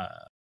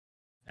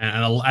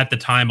and at the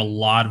time, a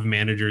lot of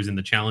managers in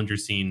the challenger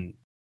scene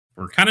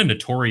were kind of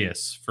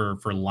notorious for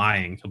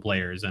lying to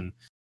players, and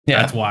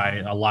that's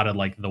why a lot of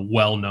like the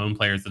well-known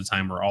players at the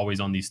time were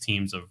always on these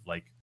teams of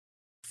like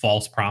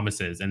false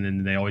promises, and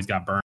then they always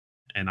got burned.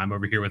 And I'm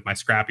over here with my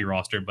scrappy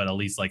roster, but at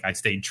least like I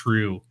stayed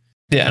true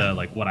to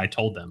like what I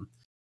told them.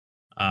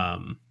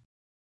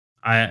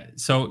 I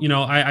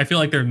feel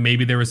like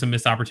there were some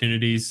missed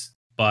opportunities,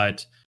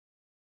 but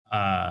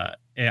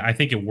I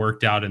think it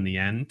worked out in the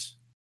end.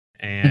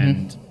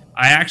 And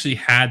I actually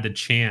had the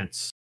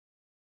chance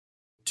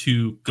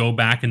to go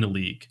back in the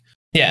league.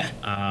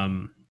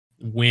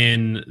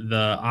 When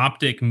the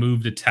Optic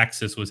move to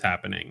Texas was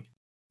happening,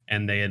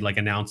 and they had like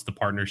announced the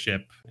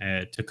partnership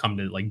to come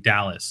to like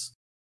Dallas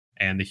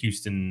and the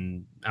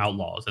Houston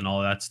Outlaws and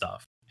all of that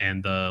stuff,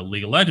 and the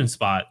League of Legends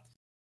spot,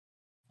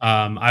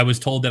 I was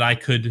told that I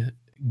could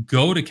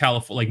go to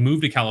California, like move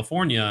to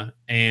California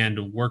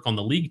and work on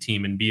the league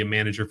team and be a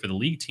manager for the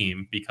league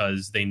team,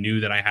 because they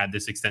knew that I had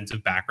this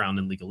extensive background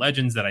in League of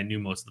Legends, that I knew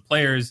most of the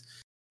players.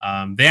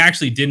 They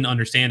actually didn't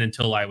understand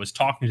until I was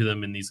talking to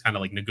them in these kind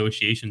of like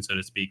negotiations, so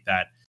to speak,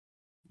 that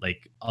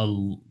like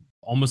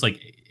almost like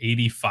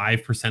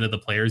 85% of the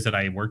players that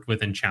I worked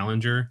with in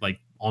Challenger, like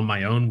on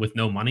my own with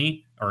no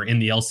money, are in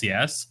the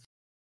LCS.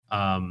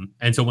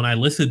 And so when I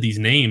listed these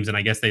names, and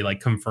I guess they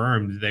like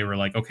confirmed, they were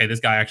like, okay, this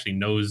guy actually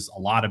knows a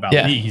lot about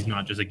League. He's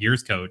not just a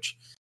Gears coach.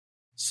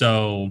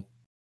 So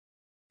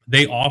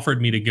they offered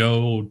me to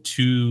go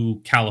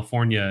to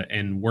California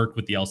and work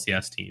with the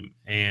LCS team.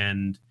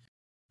 And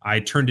I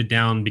turned it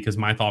down because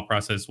my thought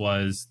process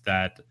was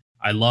that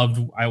I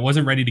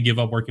wasn't ready to give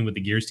up working with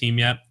the Gears team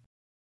yet,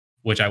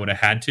 which I would have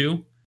had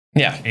to.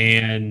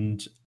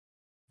 And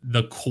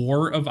the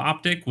core of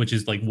Optic, which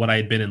is like what I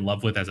had been in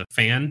love with as a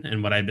fan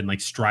and what I'd been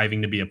like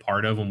striving to be a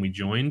part of when we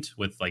joined,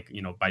 with like,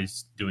 by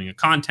doing a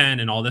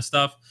content and all this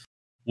stuff,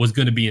 was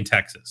going to be in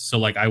Texas. So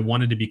like I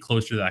wanted to be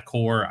closer to that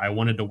core. I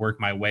wanted to work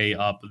my way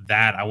up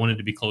that. I wanted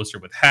to be closer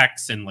with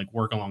Hex and like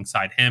work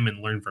alongside him and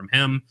learn from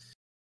him.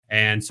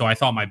 And so I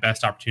thought my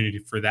best opportunity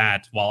for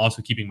that, while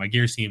also keeping my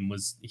Gears team,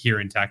 was here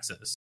in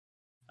Texas.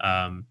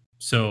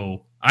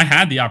 So I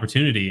had the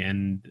opportunity,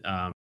 and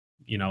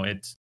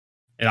it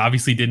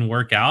obviously didn't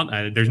work out.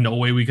 There's no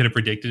way we could have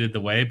predicted it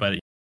the way, but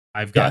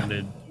I've gotten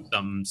to do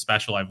something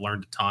special. I've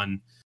learned a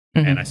ton,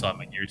 and I still have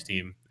my Gears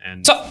team.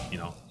 And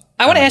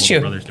I want to ask you,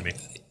 brothers to me.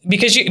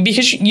 because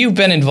you've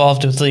been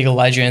involved with League of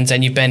Legends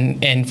and you've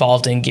been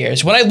involved in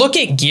Gears. When I look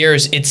at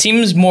Gears, it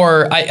seems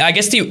more, I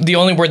guess the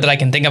only word that I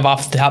can think of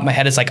off the top of my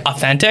head is like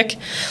authentic.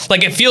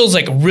 Like it feels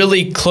like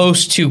really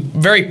close to,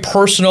 very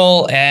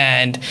personal,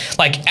 and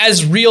like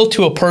as real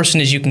to a person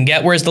as you can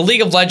get. Whereas the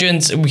League of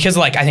Legends, because of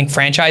like I think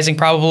franchising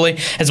probably,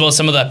 as well as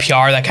some of the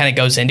PR that kind of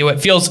goes into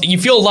it, you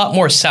feel a lot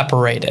more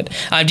separated.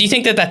 Do you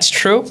think that that's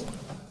true?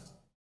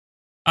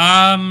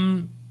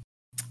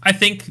 I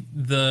think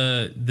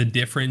the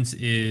difference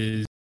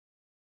is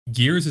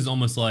Gears is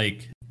almost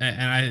like,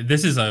 and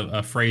this is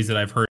a phrase that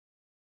I've heard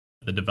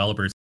the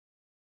developers,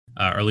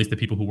 or at least the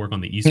people who work on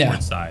the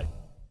esports side.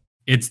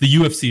 It's the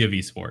UFC of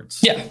esports.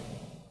 Yeah.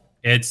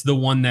 It's the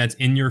one that's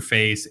in your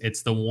face.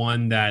 It's the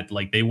one that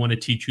like they want to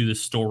teach you the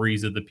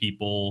stories of the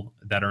people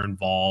that are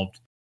involved,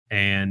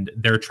 and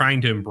they're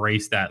trying to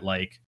embrace that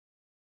like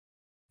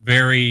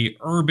very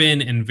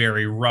urban and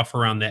very rough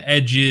around the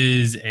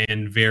edges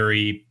and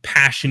very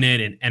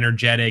passionate and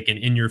energetic and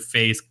in your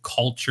face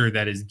culture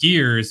that is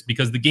Gears,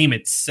 because the game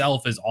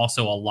itself is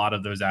also a lot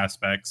of those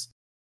aspects,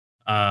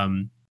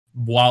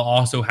 while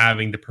also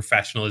having the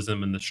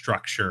professionalism and the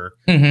structure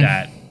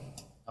that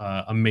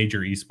a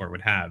major esport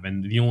would have.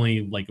 And the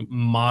only like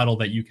model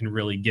that you can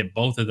really get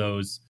both of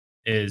those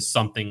is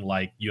something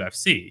like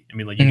UFC. I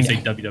mean, like you can say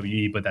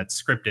WWE, but that's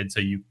scripted,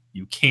 so you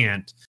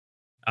can't.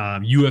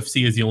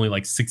 UFC is the only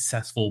like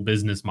successful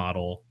business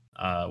model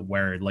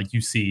where like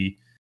you see,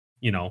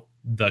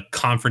 the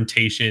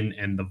confrontation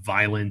and the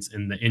violence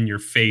and the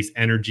in-your-face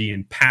energy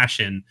and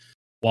passion,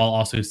 while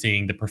also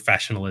seeing the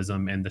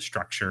professionalism and the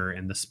structure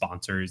and the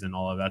sponsors and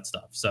all of that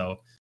stuff. So,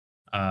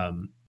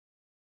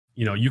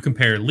 you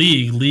compare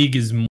league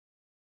is more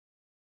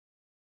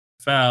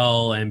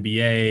NFL,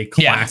 NBA,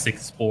 classic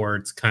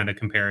sports kind of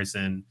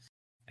comparison.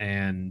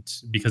 And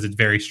because it's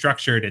very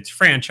structured, it's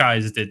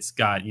franchised, it's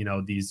got,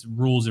 these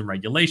rules and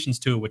regulations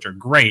to it, which are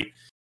great.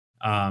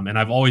 And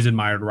I've always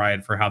admired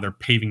Riot for how they're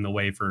paving the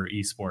way for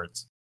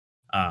esports.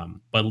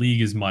 But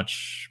League is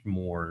much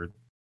more,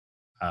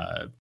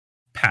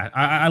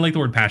 I like the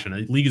word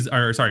passionate.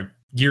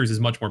 Gears is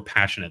much more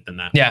passionate than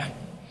that. Yeah.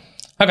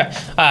 Okay.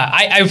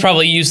 I would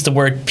probably use the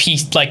word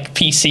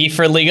PC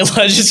for League of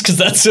Legends because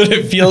that's what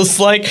it feels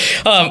like.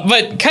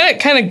 But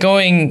kind of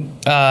going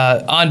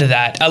onto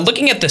that,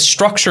 looking at the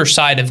structure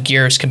side of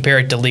Gears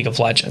compared to League of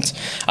Legends.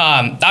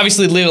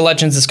 Obviously, League of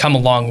Legends has come a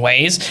long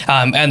ways,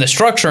 and the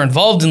structure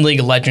involved in League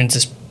of Legends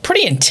is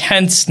pretty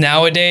intense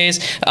nowadays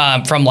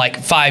from like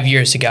 5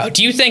 years ago.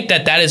 Do you think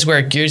that is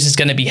where Gears is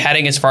going to be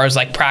heading as far as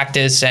like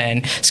practice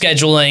and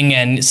scheduling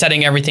and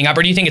setting everything up,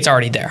 or do you think it's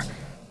already there?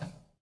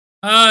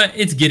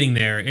 It's getting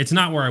there. It's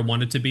not where I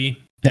want it to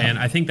be. Yeah. And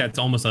I think that's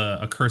almost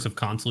a curse of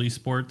console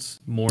esports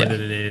more than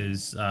it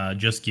is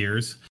just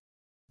Gears.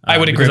 I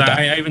would agree with that.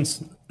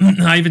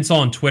 I even saw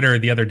on Twitter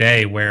the other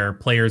day where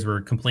players were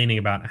complaining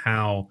about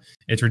how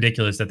it's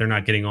ridiculous that they're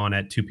not getting on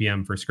at 2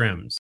 p.m. for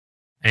scrims.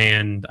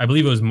 And I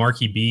believe it was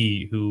Marky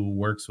B who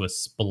works with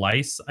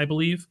Splice, I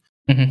believe,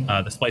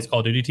 the Splice Call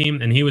of Duty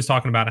team. And he was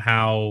talking about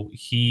how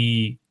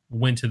he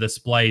went to the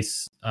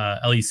Splice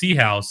LEC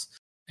house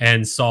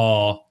and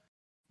saw,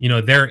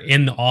 they're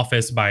in the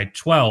office by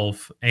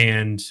 12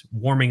 and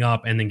warming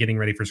up and then getting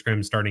ready for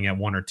scrims starting at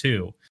 1 or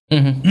 2.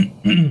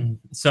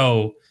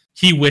 So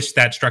he wished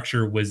that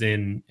structure was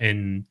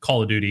in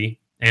Call of Duty.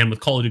 And with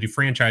Call of Duty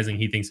franchising,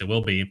 he thinks it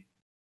will be.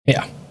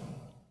 Yeah.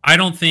 I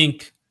don't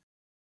think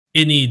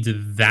it needs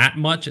that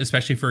much,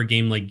 especially for a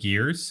game like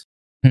Gears.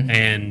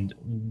 And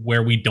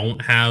where we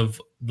don't have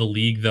the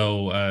league,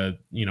 though,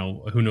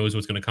 who knows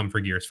what's going to come for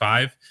Gears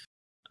 5.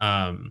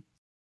 I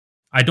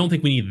don't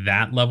think we need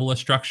that level of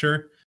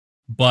structure.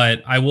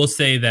 But I will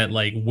say that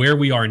like where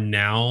we are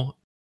now,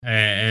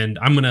 and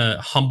I'm going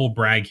to humble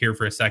brag here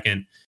for a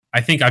second.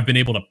 I think I've been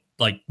able to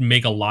like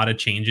make a lot of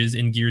changes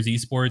in Gears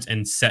esports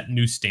and set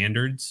new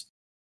standards.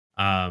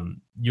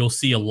 You'll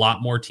see a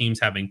lot more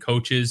teams having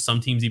coaches. Some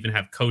teams even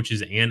have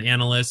coaches and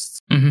analysts.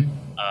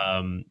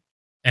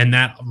 And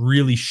that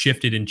really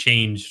shifted and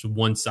changed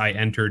once I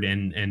entered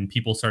and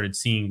people started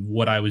seeing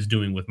what I was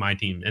doing with my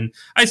team. And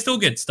I still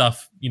get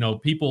stuff,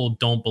 people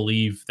don't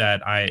believe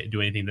that I do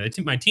anything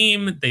to my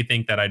team. They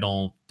think that I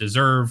don't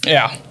deserve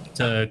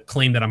to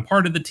claim that I'm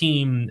part of the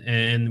team.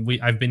 And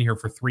I've been here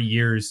for 3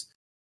 years.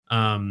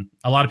 A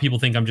lot of people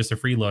think I'm just a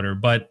freeloader,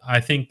 but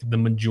I think the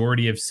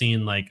majority have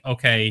seen like,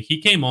 okay,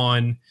 he came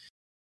on,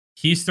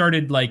 he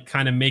started like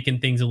kind of making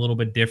things a little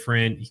bit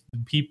different.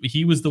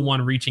 He was the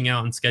one reaching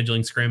out and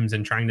scheduling scrims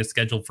and trying to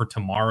schedule for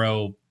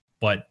tomorrow,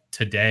 but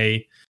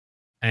today.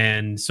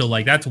 And so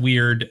like, that's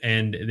weird.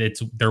 And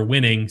they're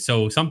winning.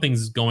 So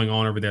something's going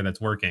on over there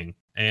that's working.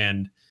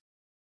 And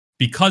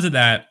because of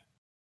that,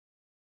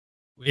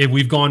 if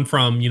we've gone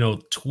from,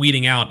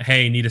 tweeting out,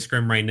 hey, need a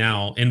scrim right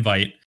now,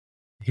 invite,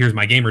 here's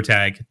my gamer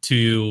tag,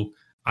 to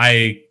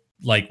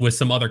like with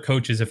some other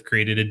coaches have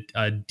created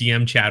a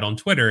DM chat on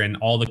Twitter, and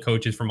all the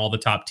coaches from all the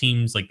top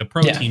teams, like the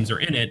pro teams, are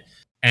in it,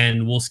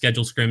 and we'll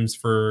schedule scrims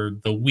for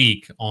the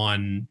week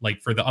on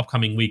like for the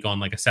upcoming week on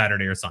like a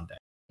Saturday or Sunday.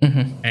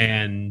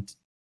 And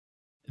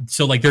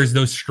so like there's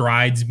those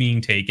strides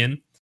being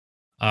taken.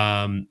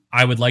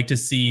 I would like to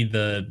see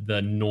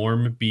the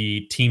norm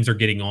be teams are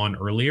getting on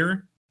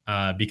earlier.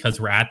 Because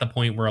we're at the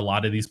point where a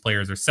lot of these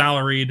players are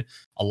salaried.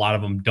 A lot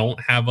of them don't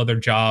have other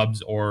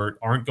jobs or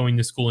aren't going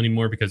to school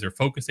anymore because they're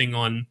focusing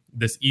on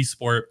this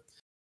esport.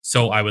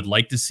 So I would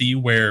like to see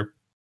where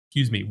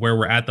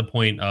we're at the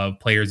point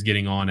of players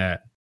getting on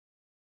at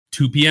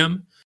 2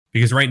 p.m.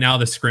 Because right now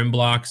the scrim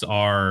blocks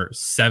are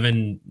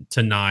 7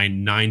 to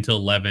 9, 9 to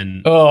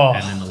 11,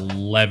 and then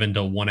 11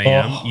 to 1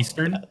 a.m.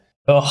 Eastern.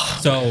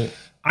 So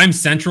I'm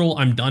central.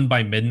 I'm done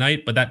by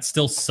midnight, but that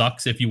still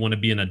sucks if you want to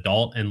be an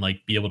adult and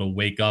like be able to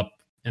wake up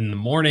in the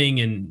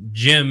morning and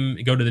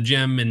go to the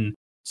gym and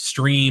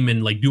stream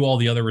and like do all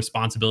the other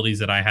responsibilities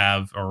that I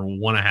have or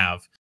want to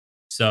have.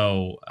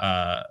 So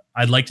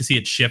I'd like to see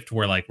it shift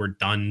where like we're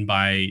done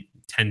by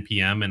 10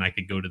 p.m. and I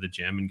could go to the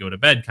gym and go to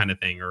bed kind of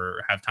thing,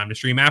 or have time to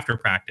stream after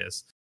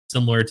practice,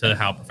 similar to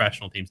how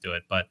professional teams do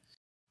it. But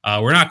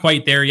we're not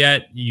quite there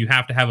yet. You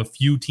have to have a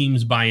few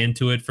teams buy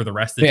into it for the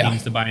rest of the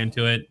teams to buy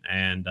into it.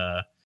 And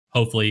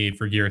hopefully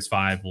for Gears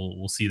 5,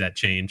 we'll see that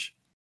change.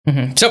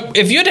 So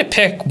if you had to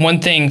pick one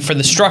thing for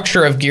the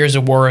structure of Gears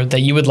of War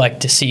that you would like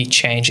to see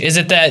change, is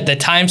it the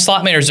time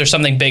slot, or is there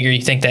something bigger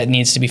you think that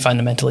needs to be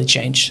fundamentally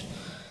changed?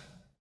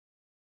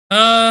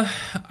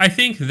 I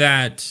think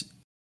that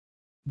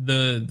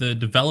the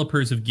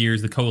developers of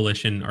Gears, the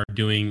Coalition, are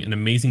doing an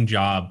amazing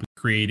job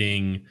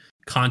creating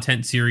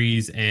content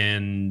series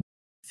and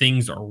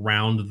things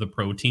around the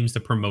pro teams to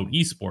promote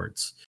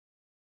esports.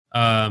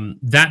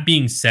 That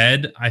being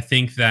said, I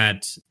think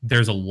that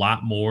there's a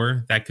lot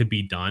more that could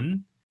be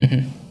done.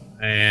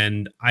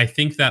 And I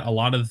think that a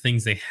lot of the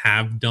things they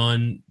have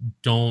done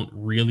don't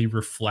really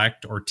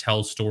reflect or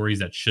tell stories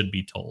that should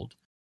be told.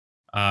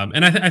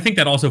 And I think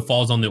that also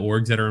falls on the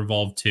orgs that are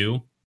involved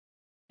too.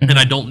 And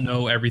I don't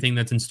know everything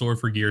that's in store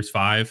for Gears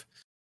 5.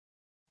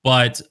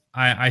 But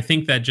I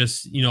think that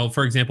just,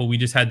 for example, we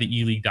just had the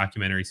E-League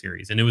documentary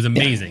series, and it was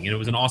amazing. And it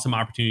was an awesome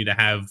opportunity to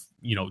have,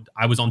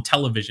 I was on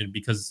television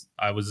because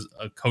I was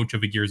a coach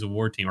of a Gears of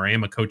War team, or I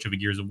am a coach of a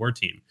Gears of War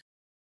team.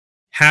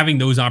 Having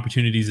those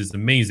opportunities is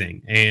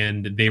amazing.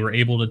 And they were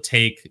able to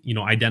take,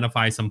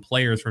 identify some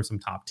players from some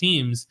top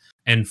teams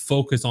and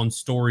focus on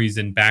stories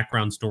and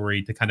background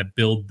story to kind of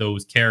build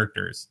those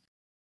characters.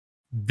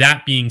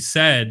 That being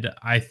said,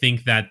 I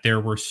think that there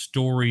were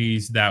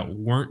stories that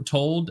weren't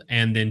told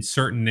and then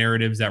certain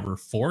narratives that were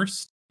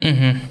forced.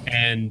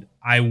 And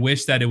I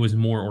wish that it was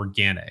more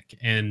organic.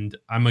 And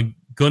I'm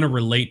going to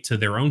relate to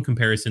their own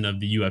comparison of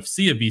the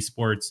UFC of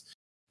esports.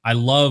 I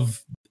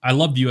love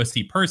the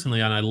UFC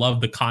personally, and I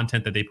love the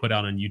content that they put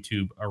out on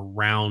YouTube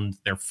around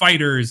their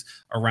fighters,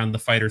 around the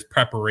fighters'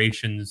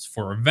 preparations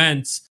for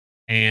events,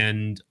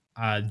 and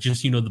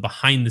just, the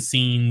behind the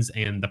scenes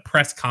and the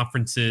press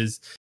conferences.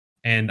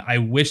 And I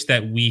wish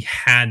that we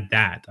had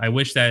that. I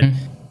wish that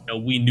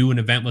we knew an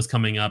event was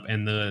coming up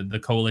and the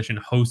coalition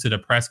hosted a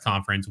press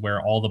conference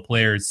where all the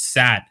players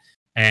sat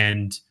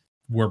and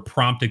were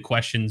prompted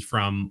questions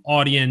from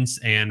audience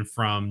and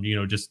from,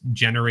 just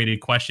generated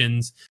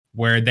questions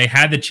where they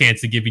had the chance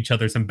to give each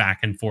other some back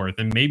and forth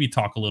and maybe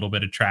talk a little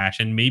bit of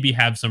trash and maybe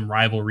have some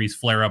rivalries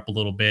flare up a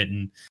little bit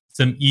and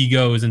some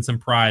egos and some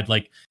pride.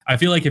 Like, I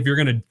feel like if you're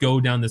going to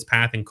go down this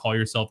path and call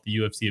yourself the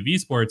UFC of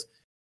esports,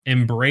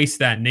 embrace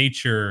that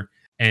nature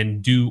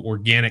and do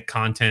organic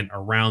content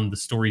around the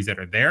stories that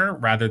are there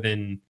rather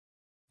than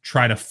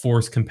try to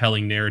force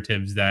compelling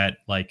narratives that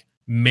like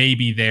may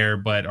be there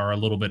but are a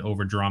little bit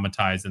over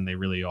dramatized than they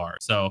really are.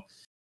 So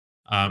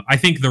I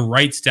think the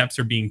right steps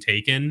are being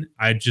taken.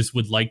 I just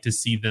would like to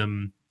see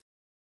them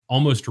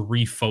almost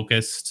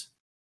refocused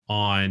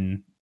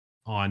on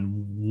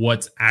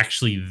what's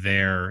actually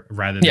there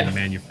rather than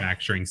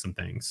manufacturing some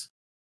things.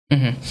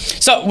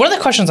 So one of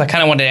the questions I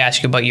kind of wanted to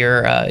ask you about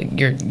your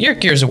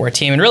Gears of War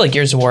team, and really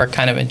Gears of War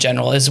kind of in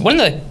general, is one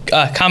of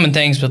the common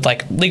things with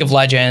like League of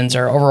Legends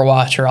or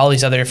Overwatch or all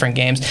these other different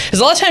games is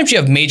a lot of times you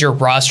have major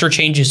roster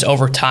changes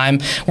over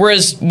time.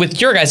 Whereas with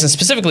your guys, and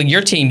specifically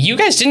your team, you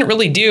guys didn't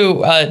really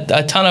do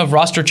a ton of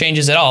roster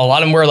changes at all. A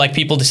lot of them were like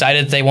people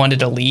decided they wanted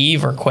to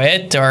leave or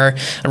quit or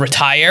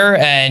retire,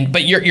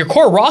 but your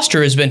core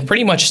roster has been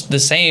pretty much the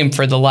same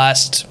for the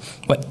last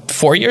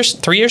 3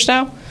 years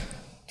now.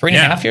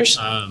 3.5 years?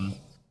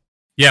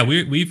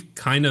 We've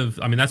kind of,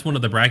 that's one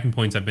of the bragging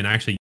points I've been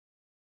actually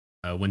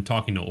when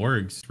talking to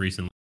orgs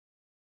recently.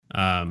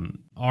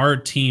 Our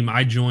team,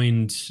 I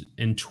joined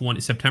in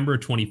September of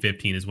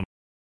 2015 is when,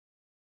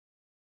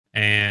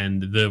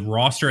 and the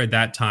roster at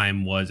that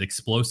time was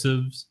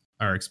Explosive,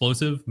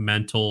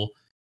 Mental,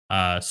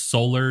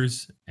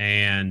 Solars,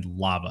 and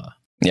Lava.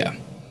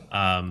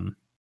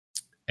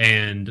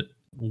 And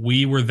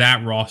we were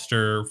that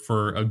roster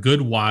for a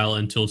good while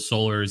until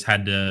Solars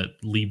had to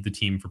leave the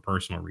team for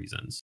personal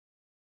reasons.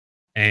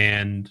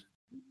 And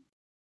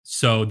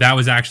so that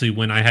was actually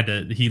when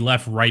he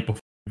left right before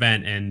the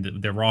event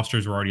and the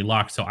rosters were already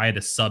locked. So I had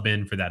to sub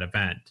in for that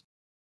event.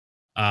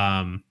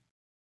 At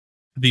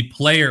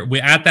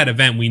that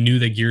event, we knew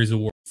that Gears of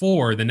War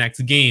 4, the next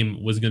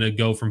game, was going to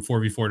go from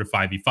 4v4 to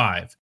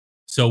 5v5.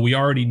 So we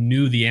already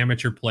knew the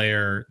amateur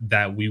player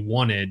that we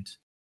wanted.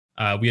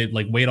 We had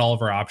weighed all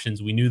of our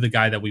options. We knew the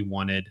guy that we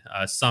wanted,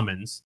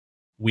 Summons.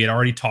 We had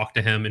already talked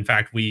to him. In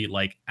fact, we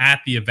at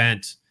the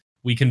event,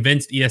 we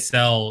convinced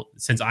ESL,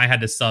 since I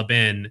had to sub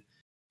in,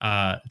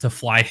 to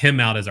fly him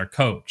out as our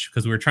coach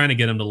because we were trying to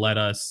get him to let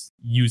us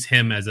use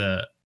him as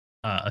a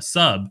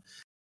sub.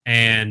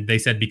 And they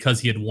said because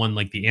he had won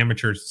the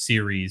amateur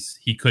series,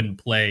 he couldn't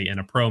play in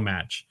a pro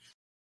match.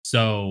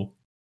 So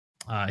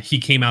he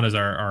came out as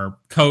our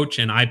coach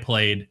and I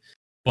played.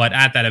 But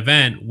at that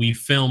event, we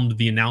filmed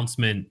the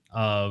announcement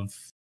of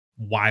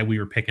why we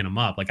were picking him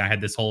up. I had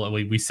this whole,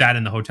 we sat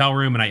in the hotel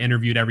room and I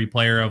interviewed every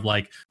player of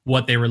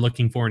what they were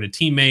looking for in a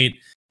teammate.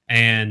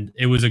 And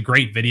it was a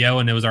great video.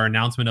 And it was our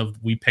announcement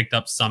of we picked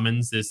up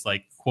Summons, this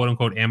quote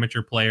unquote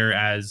amateur player,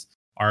 as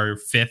our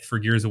 5th for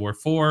Gears of War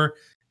 4.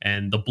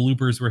 And the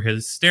bloopers were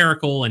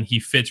hysterical and he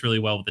fits really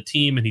well with the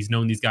team. And he's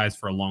known these guys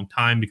for a long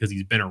time because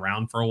he's been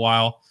around for a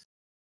while.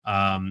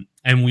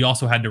 And we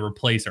also had to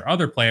replace our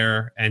other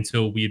player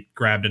until we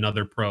grabbed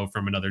another pro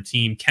from another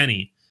team,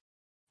 Kenny.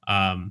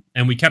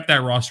 And we kept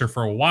that roster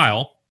for a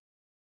while.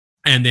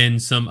 And then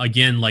some,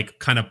 again,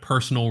 kind of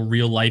personal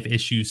real life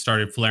issues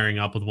started flaring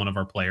up with one of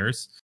our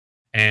players.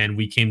 And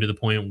we came to the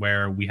point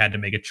where we had to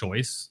make a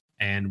choice.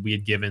 And we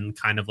had given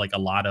kind of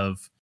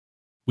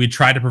we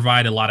tried to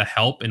provide a lot of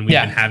help and we've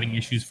been having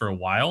issues for a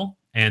while.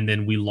 And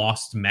then we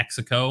lost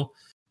Mexico.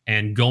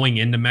 And going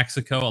into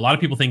Mexico, a lot of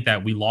people think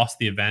that we lost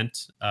the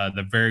event,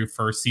 the very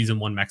first season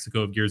 1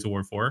 Mexico of Gears of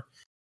War 4.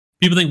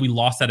 People think we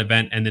lost that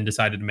event and then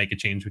decided to make a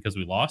change because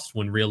we lost,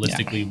 when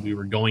realistically we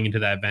were going into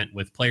that event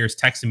with players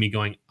texting me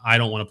going, I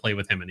don't want to play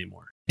with him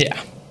anymore.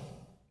 Yeah.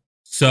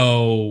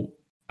 So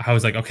I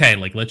was like, okay,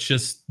 like, let's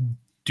just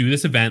do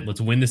this event. Let's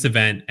win this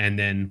event and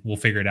then we'll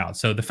figure it out.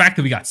 So the fact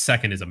that we got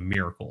second is a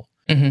miracle.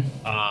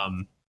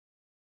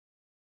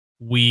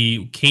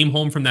 We came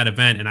home from that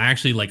event and I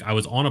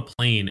was on a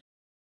plane,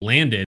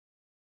 landed,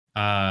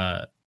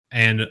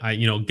 and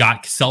I,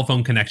 got cell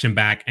phone connection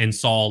back and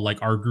saw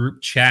like our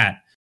group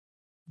chat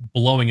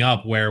blowing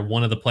up, where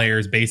one of the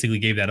players basically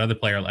gave that other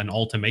player an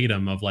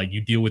ultimatum of like, you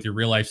deal with your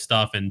real life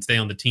stuff and stay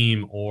on the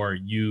team, or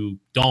you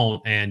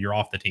don't and you're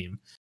off the team.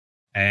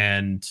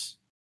 And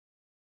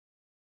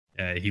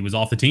he was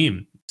off the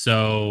team.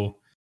 So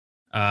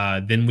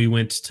then we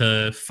went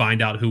to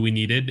find out who we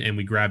needed, and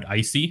we grabbed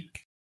Icy,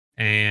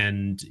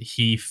 and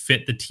he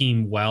fit the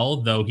team well,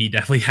 though he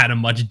definitely had a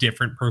much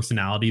different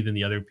personality than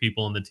the other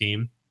people on the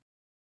team,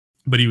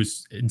 but he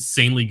was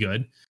insanely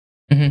good.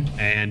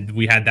 And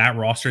we had that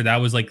roster. That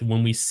was like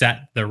when we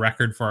set the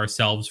record for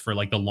ourselves for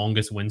like the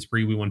longest win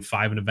spree. We won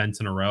 5 events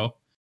in a row.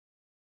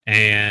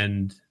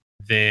 And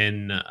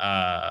then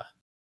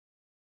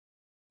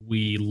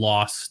we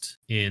lost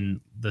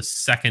in the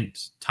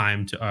second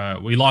time to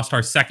we lost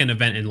our second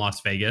event in Las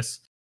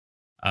Vegas,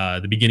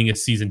 the beginning of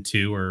season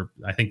 2, or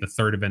I think the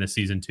third event of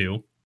season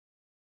 2.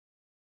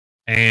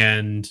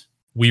 And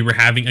we were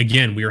having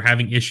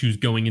issues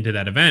going into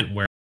that event,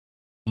 where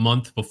a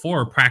month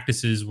before,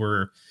 practices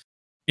were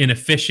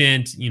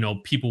inefficient.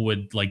 People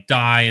would like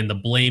die and the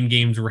blame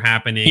games were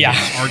happening,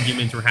 and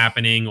arguments were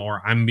happening,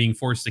 or I'm being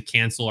forced to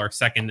cancel our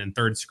second and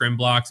third scrim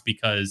blocks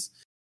because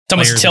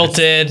someone's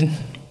tilted.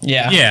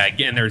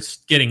 Again, they're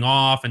getting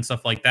off and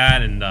stuff like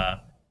that. And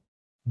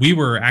we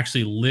were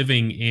actually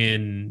living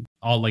in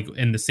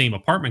the same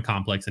apartment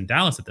complex in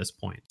Dallas at this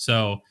point.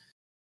 So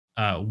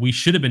we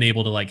should have been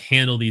able to like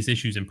handle these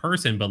issues in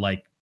person, but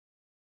like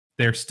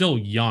they're still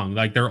young.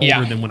 Like they're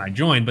older than when I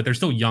joined, but they're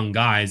still young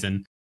guys.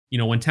 And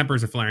when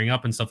tempers are flaring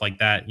up and stuff like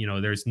that,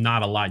 there's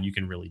not a lot you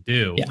can really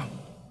do. Yeah.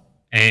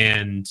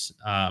 And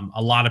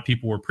a lot of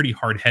people were pretty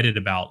hard-headed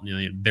about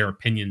their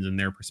opinions and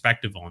their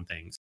perspective on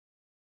things.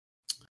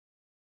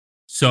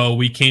 So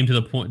we came to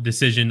the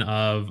decision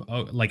of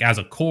as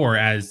a core,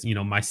 as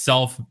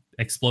myself,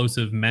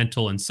 Explosive,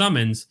 Mental, and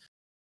Summons,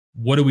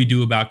 what do we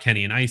do about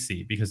Kenny and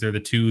Icy? Because they're the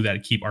two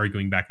that keep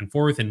arguing back and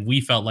forth, and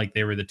we felt like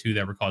they were the two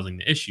that were causing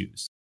the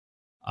issues.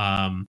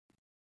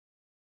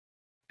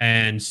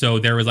 And so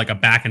there was like a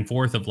back and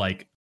forth of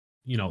like,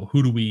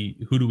 who do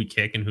we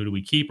kick and who do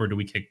we keep, or do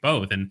we kick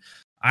both? And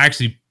I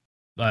actually,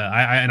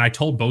 I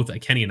told both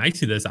Kenny and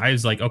Icy this. I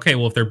was like, okay,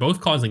 well, if they're both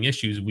causing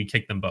issues, we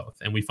kick them both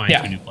and we find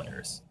 2 new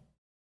players.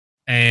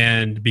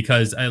 And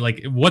because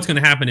what's going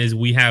to happen is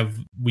we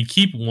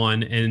keep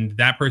one, and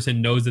that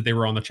person knows that they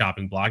were on the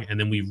chopping block, and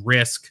then we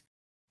risk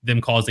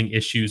them causing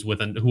issues with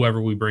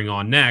whoever we bring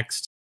on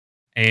next.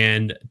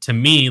 And to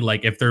me,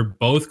 like, if they're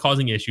both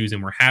causing issues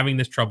and we're having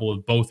this trouble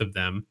with both of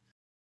them,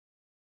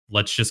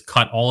 let's just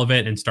cut all of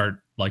it and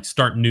start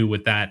new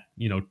with that,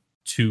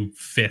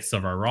 2/5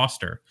 of our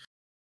roster.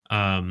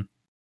 But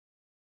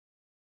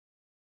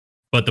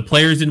the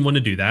players didn't want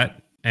to do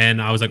that.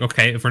 And I was like,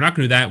 okay, if we're not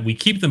going to do that, we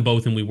keep them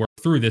both and we work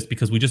through this,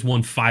 because we just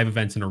won 5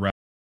 events in a row,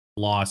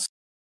 loss.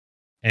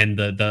 And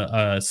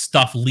the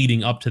stuff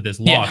leading up to this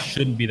loss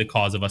shouldn't be the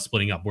cause of us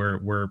splitting up.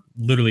 We're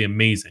literally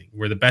amazing.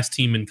 We're the best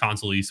team in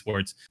console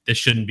esports. This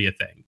shouldn't be a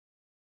thing.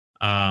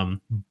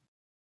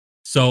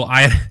 So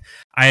I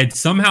had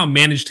somehow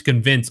managed to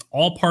convince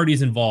all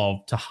parties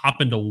involved to hop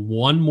into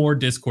one more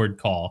Discord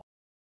call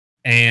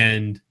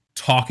and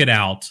talk it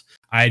out.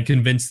 I had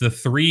convinced the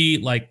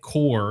 3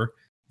 core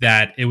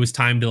that it was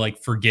time to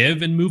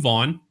forgive and move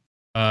on,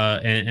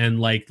 and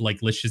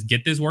let's just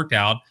get this worked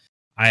out.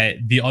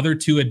 The other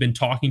 2 had been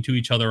talking to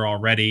each other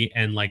already,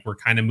 and we're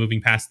kind of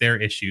moving past their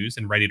issues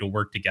and ready to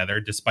work together,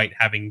 despite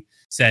having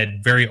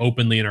said very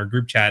openly in our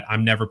group chat,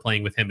 I'm never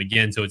playing with him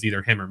again, so it's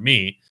either him or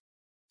me.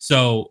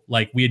 So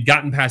we had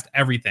gotten past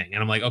everything,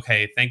 and I'm like,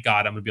 okay, thank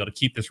God I'm gonna be able to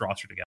keep this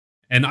roster together.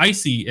 And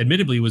Icy,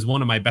 admittedly, was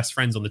one of my best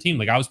friends on the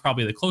team. I was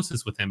probably the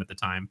closest with him at the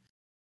time.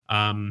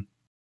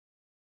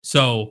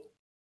 So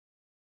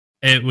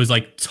it was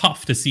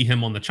tough to see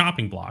him on the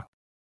chopping block.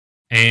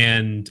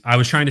 And I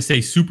was trying to stay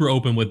super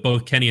open with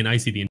both Kenny and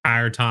Icy the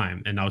entire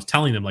time. And I was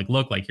telling them,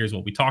 look, here's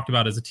what we talked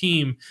about as a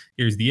team.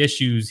 Here's the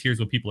issues. Here's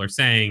what people are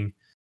saying.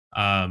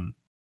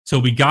 So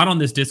we got on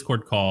this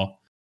Discord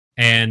call,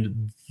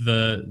 and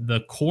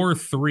the core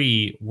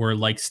 3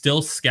 were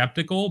still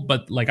skeptical,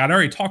 but I'd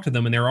already talked to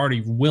them and they were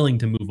already willing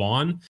to move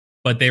on,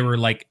 but they were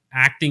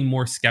acting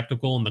more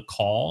skeptical in the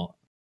call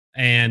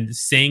and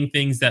saying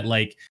things that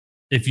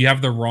if you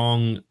have the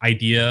wrong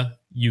idea,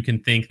 you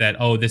can think that,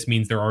 oh, this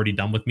means they're already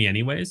done with me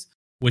anyways,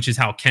 which is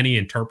how Kenny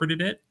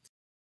interpreted it.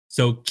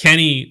 So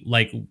Kenny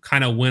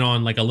kind of went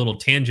on a little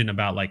tangent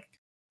about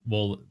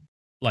well,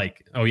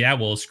 like, oh yeah,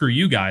 well, screw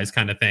you guys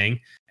kind of thing.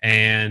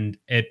 And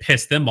it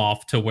pissed them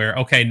off to where,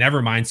 okay,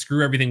 never mind,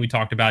 screw everything we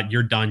talked about.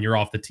 You're done. You're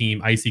off the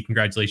team. Icy,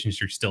 congratulations,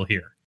 you're still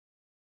here.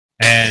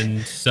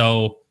 And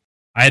so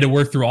I had to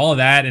work through all of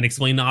that and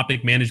explain to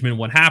Optic management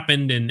what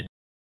happened. And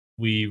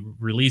we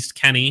released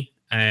Kenny,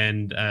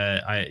 and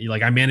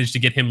I managed to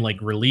get him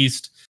like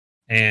released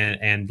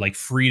and like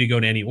free to go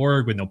to any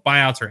org with no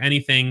buyouts or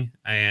anything.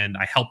 And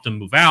I helped him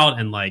move out,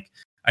 and like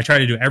I tried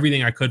to do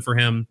everything I could for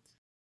him.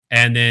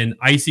 And then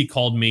Icy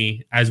called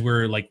me as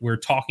we're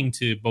talking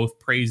to both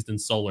Praised and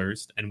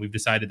Solars, and we've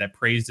decided that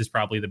Praised is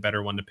probably the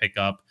better one to pick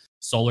up.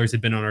 Solars had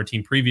been on our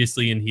team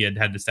previously, and he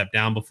had to step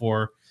down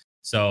before,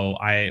 so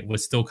I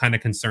was still kind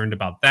of concerned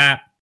about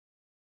that,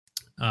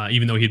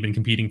 even though he'd been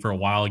competing for a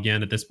while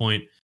again at this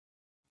point.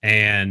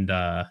 And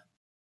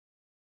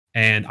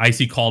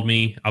Icy called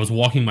me. I was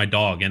walking my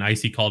dog, and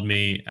Icy called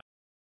me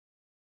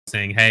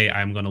saying, "Hey,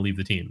 I'm going to leave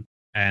the team."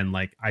 And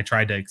like I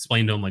tried to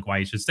explain to him like why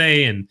he should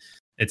stay, and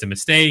it's a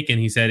mistake. And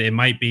he said it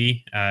might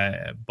be,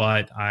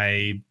 but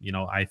I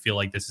feel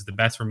like this is the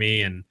best for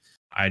me, and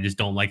I just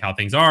don't like how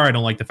things are. I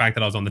don't like the fact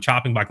that I was on the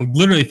chopping block. Like,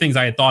 literally things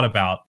I had thought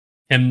about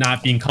him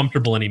not being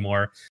comfortable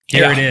anymore.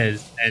 Here it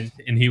is,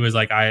 and he was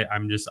like, I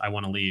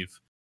want to leave.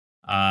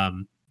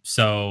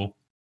 So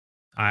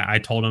I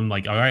told him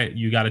like, all right,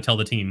 you got to tell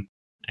the team,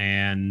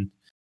 and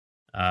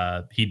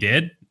he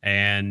did,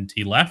 and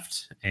he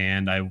left,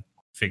 and I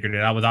figured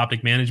it out with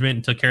Optic management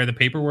and took care of the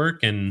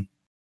paperwork, and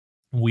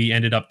we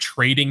ended up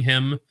trading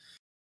him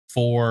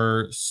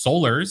for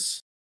Solars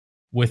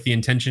with the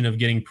intention of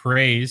getting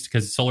Praised,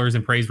 because Solars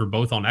and Praised were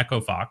both on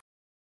Echo Fox,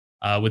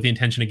 with the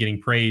intention of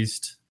getting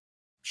Praised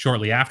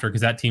shortly after,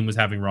 because that team was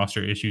having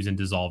roster issues and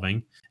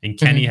dissolving, and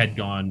Kenny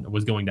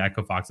was going to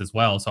Echo Fox as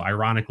well. So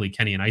ironically,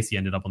 Kenny and Icy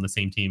ended up on the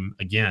same team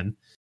again,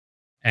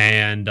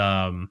 and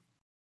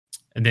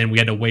then we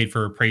had to wait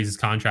for Praise's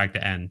contract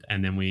to end,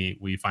 and then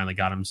we finally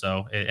got him.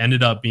 So it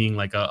ended up being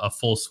like a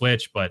full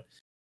switch, but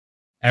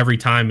every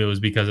time it was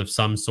because of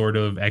some sort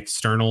of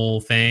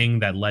external thing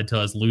that led to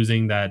us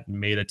losing, that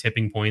made a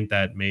tipping point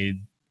that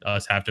made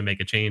us have to make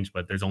a change.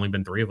 But there's only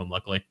been 3 of them,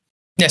 luckily.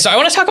 Yeah, so I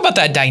want to talk about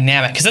that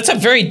dynamic, because that's a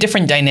very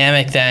different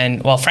dynamic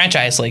than, well,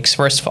 franchise leagues,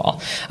 first of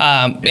all.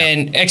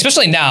 And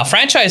especially now,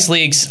 franchise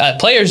leagues,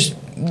 players,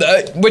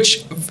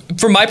 which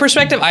from my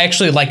perspective, I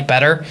actually like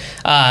better,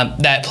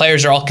 that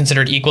players are all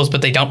considered equals,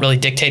 but they don't really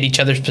dictate each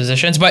other's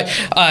positions. But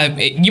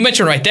you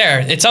mentioned right there,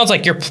 it sounds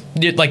like your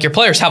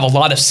players have a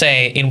lot of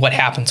say in what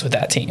happens with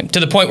that team, to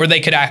the point where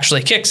they could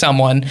actually kick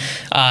someone,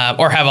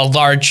 or have a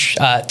large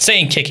say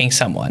in kicking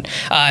someone.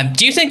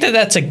 Do you think that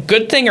that's a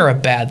good thing or a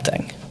bad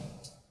thing?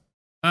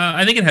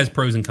 I think it has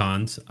pros and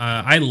cons.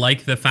 I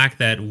like the fact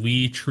that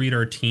we treat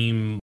our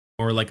team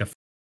more like a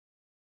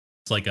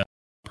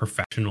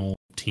professional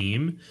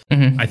team.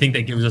 I think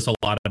that gives us a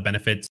lot of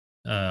benefits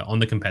on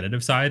the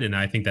competitive side, and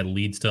I think that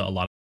leads to a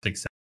lot of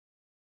success,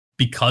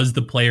 because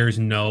the players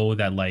know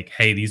that, like,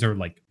 hey, these are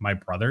like my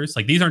brothers.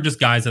 Like, these aren't just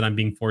guys that I'm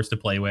being forced to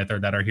play with, or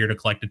that are here to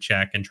collect a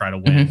check and try to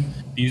win.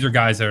 These are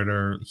guys that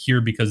are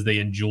here because they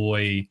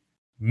enjoy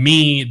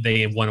me.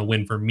 They want to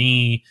win for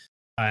me.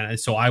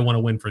 So I want to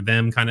win for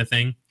them, kind of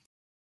thing.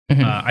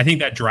 I think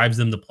that drives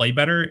them to play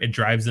better. It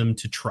drives them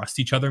to trust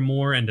each other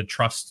more, and to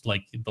trust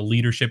like the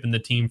leadership in the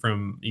team,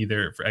 from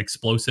either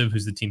Explosive,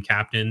 who's the team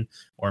captain,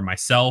 or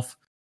myself.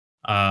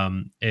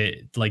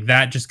 Like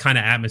that just kind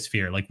of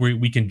atmosphere. Like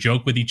we can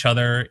joke with each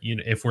other. You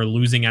know, if we're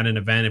losing at an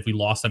event, if we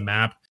lost a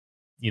map,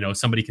 you know,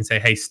 somebody can say,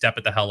 hey, step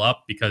it the hell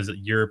up, because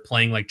you're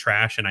playing like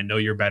trash, and I know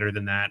you're better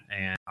than that,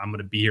 and I'm going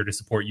to be here to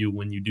support you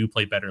when you do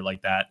play better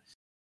like that.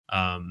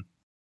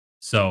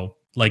 So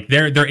like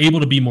they're able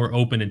to be more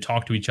open and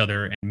talk to each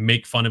other and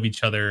make fun of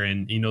each other,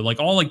 and, you know, like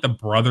all like the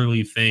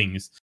brotherly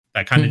things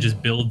that kind of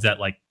just builds that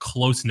like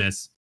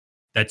closeness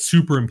that's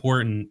super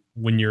important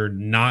when you're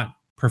not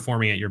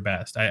performing at your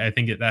best. I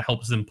think that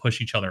helps them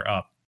push each other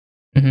up.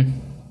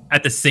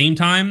 At the same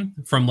time,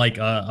 from like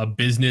a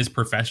business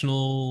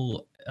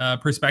professional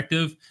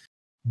perspective,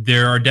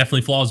 there are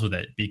definitely flaws with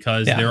it,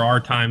 because there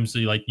are times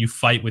like you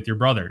fight with your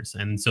brothers,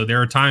 and so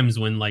there are times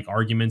when like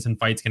arguments and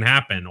fights can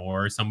happen,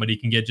 or somebody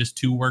can get just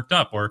too worked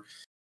up, or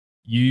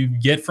you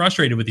get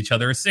frustrated with each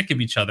other, or sick of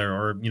each other,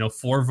 or, you know,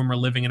 4 of them are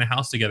living in a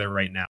house together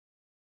right now.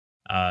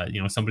 You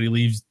know, somebody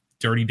leaves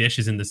dirty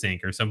dishes in the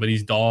sink, or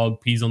somebody's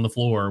dog pees on the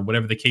floor, or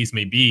whatever the case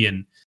may be,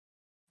 and,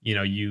 you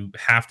know, you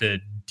have to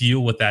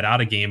deal with that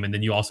out of game, and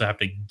then you also have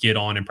to get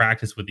on and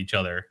practice with each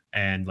other,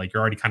 and like you're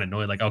already kind of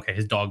knowing like, okay,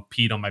 his dog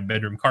peed on my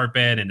bedroom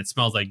carpet, and it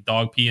smells like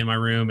dog pee in my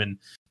room, and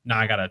now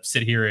I gotta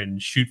sit here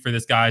and shoot for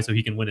this guy so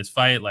he can win his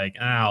fight. Like,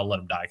 I'll let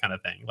him die, kind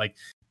of thing. Like,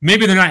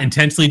 maybe they're not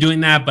intentionally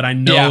doing that, but I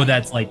know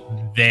that's like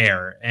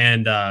there.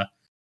 And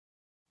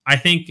I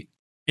think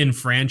in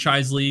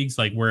franchise leagues,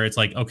 like where it's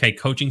like, okay,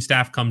 coaching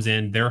staff comes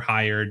in, they're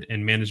hired,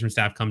 and management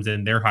staff comes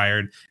in, they're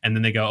hired, and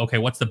then they go, okay,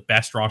 what's the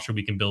best roster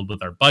we can build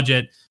with our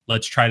budget?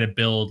 Let's try to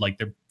build like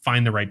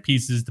find the right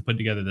pieces to put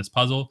together this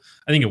puzzle.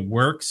 I think it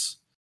works,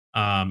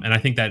 and I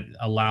think that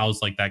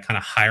allows like that kind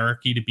of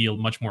hierarchy to be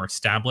much more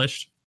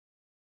established.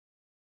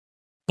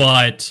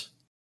 But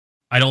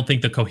I don't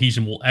think the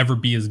cohesion will ever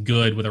be as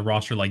good with a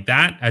roster like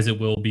that as it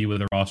will be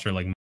with a roster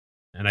like mine.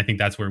 And I think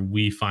that's where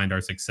we find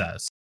our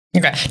success.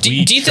 Okay. Do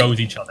you chose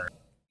each other.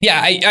 Yeah,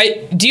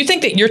 I do you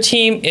think that your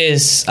team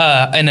is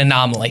an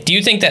anomaly? Do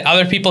you think that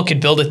other people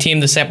could build a team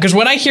the same? Because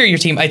when I hear your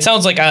team, it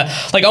sounds like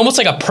almost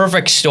like a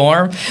perfect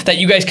storm that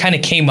you guys kind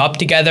of came up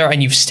together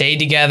and you've stayed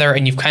together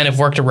and you've kind of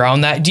worked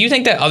around that. Do you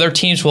think that other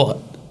teams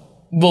will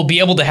be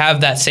able to have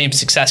that same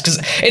success? Because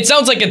it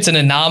sounds like it's an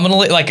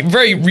anomaly, like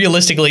very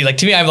realistically, like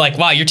to me, I'm like,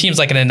 wow, your team's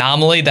like an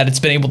anomaly that it's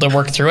been able to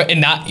work through it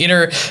and not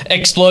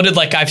exploded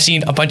like I've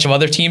seen a bunch of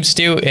other teams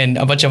do in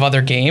a bunch of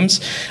other games.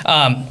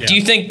 Do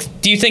you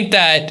think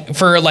that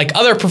for like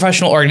other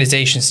professional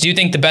organizations, do you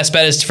think the best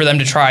bet is for them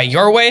to try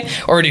your way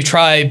or to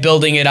try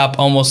building it up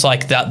almost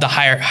like the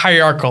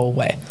hierarchical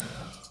way?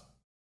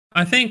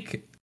 I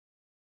think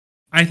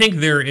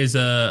there is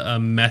a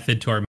method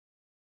to our.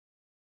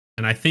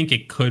 And I think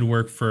it could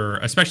work for,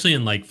 especially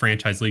in like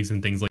franchise leagues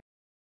and things like,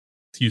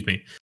 excuse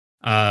me.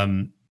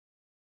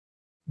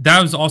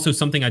 That was also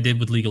something I did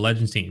with League of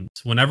Legends teams.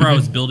 Whenever I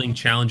was building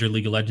Challenger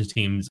League of Legends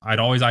teams, I'd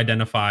always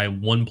identify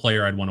one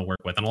player I'd want to work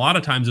with. And a lot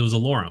of times it was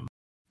Alorum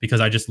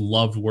because I just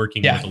loved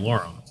working with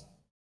Alorum.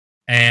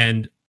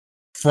 And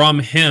from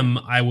him,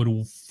 I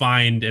would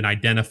find and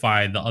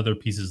identify the other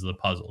pieces of the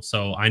puzzle.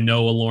 So I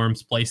know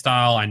Alorum's play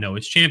style. I know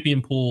his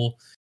champion pool.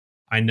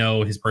 I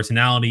know his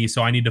personality,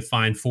 so I need to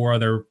find 4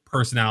 other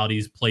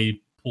personalities,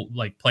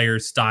 player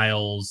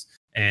styles,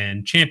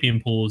 and champion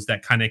pools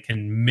that kind of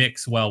can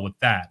mix well with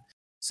that.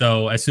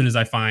 So as soon as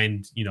I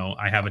find,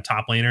 I have a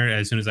top laner,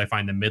 as soon as I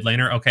find the mid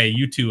laner, okay,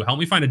 you two, help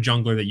me find a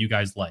jungler that you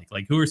guys like.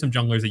 Like, who are some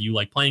junglers that you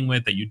like playing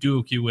with, that you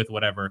duo queue with,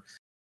 whatever.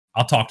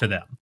 I'll talk to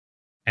them.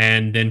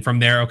 And then from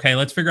there, okay,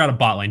 let's figure out a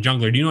bot lane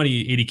jungler. Do you know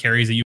any 80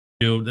 carries that you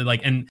do?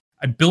 And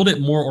I build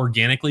it more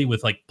organically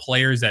with like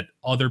players that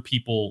other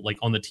people like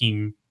on the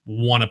team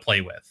want to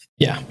play with.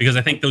 Yeah. Because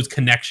I think those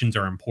connections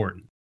are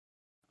important.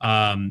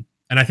 And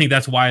I think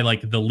that's why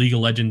like the League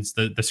of Legends,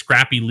 the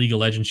scrappy League of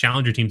Legends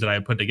challenger teams that I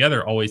put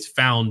together always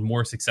found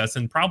more success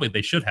than probably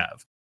they should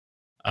have.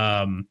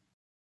 And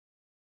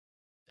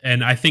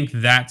I think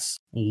that's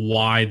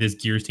why this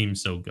Gears team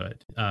is so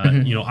good.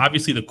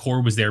 Obviously the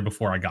core was there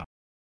before I got.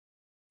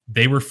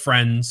 They were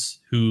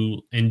friends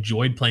who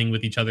enjoyed playing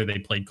with each other. They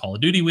played Call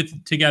of Duty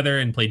together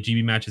and played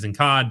GB matches in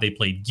COD. They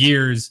played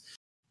Gears.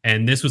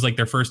 And this was like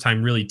their first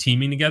time really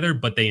teaming together,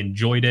 but they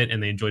enjoyed it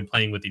and they enjoyed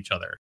playing with each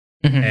other.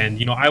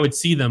 And, I would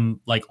see them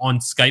like on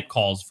Skype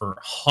calls for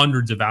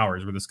hundreds of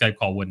hours where the Skype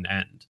call wouldn't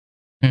end.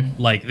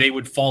 Like they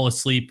would fall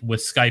asleep with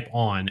Skype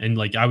on and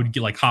like I would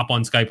hop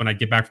on Skype when I'd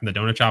get back from the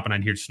donut shop and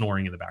I'd hear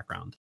snoring in the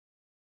background.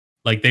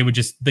 Like they would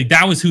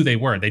that was who they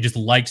were. They just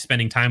liked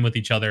spending time with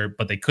each other,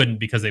 but they couldn't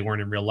because they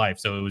weren't in real life.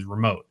 So it was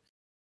remote.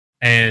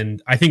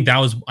 And I think that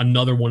was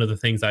another one of the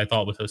things that I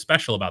thought was so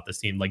special about this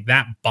team. Like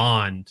that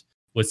bond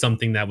was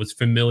something that was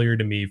familiar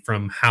to me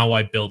from how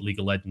I built League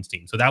of Legends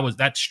teams. So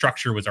that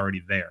structure was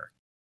already there.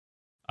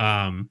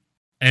 And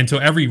so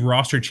every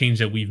roster change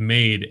that we've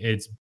made,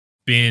 it's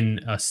been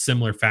a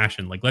similar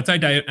fashion. Like let's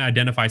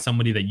identify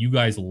somebody that you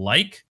guys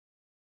like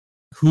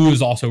who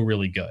is also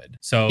really good.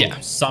 So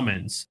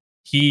Summons,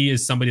 he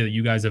is somebody that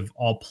you guys have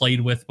all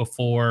played with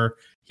before.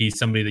 He's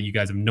somebody that you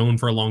guys have known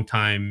for a long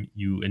time.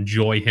 You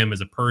enjoy him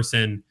as a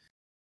person.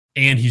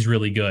 And he's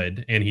really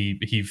good, and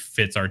he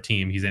fits our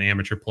team. He's an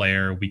amateur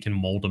player. We can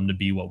mold him to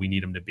be what we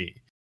need him to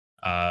be.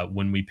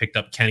 When we picked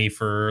up Kenny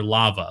for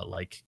Lava,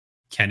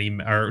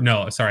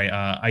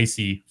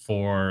 Icy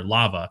for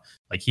Lava,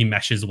 like he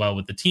meshes well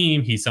with the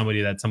team. He's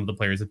somebody that some of the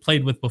players have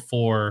played with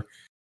before.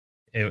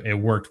 It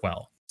worked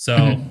well.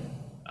 So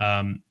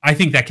I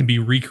think that can be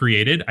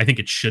recreated. I think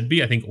it should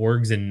be. I think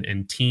orgs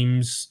and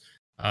teams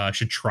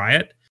should try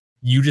it.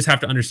 You just have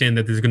to understand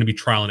that there's going to be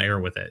trial and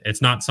error with it.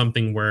 It's not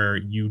something where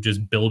you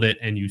just build it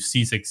and you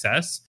see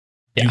success.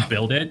 You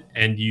build it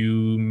and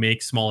you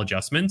make small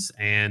adjustments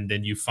and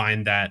then you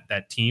find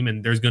that team,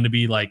 and there's going to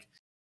be like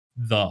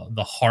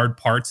the hard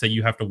parts that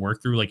you have to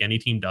work through like any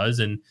team does.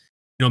 And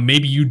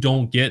maybe you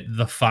don't get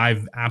the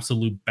 5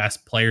 absolute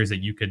best players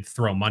that you could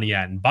throw money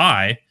at and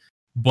buy,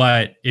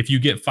 but if you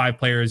get 5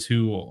 players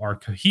who are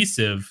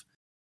cohesive,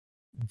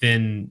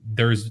 then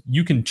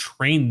you can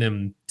train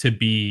them to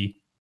be,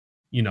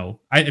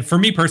 for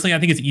me personally, I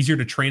think it's easier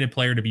to train a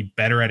player to be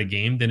better at a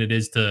game than it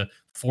is to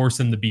force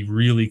them to be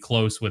really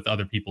close with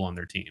other people on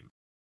their team.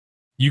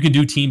 You can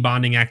do team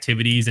bonding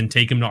activities and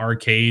take them to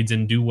arcades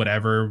and do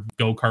whatever,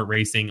 go-kart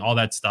racing, all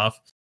that stuff.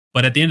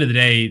 But at the end of the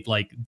day,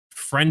 like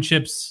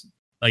friendships,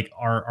 like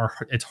are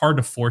it's hard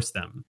to force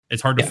them.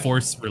 It's hard to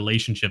force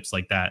relationships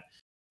like that.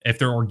 If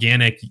they're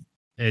organic,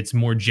 it's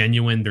more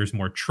genuine. There's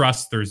more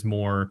trust. There's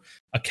more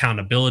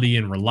accountability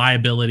and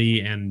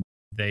reliability, and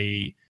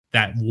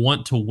that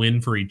want to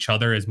win for each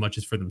other as much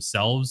as for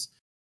themselves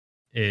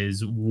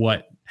is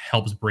what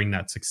helps bring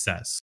that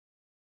success.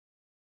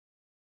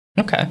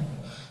 Okay.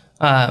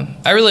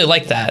 I really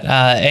like that,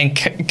 and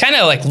kind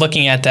of like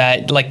looking at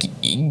that, like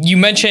you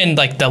mentioned,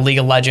 like the League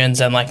of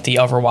Legends and like the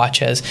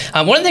Overwatches.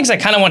 One of the things I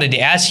kind of wanted to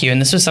ask you, and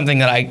this was something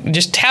that I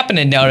just happened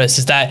to notice,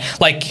 is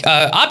that like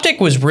Optic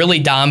was really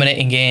dominant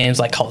in games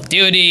like Call of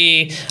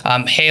Duty,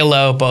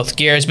 Halo, both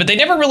Gears, but they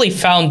never really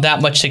found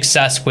that much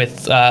success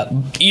with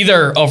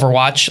either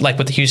Overwatch, like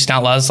with the Houston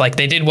Outlaws. Like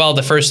they did well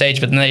the first stage,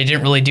 but then they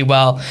didn't really do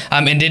well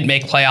and didn't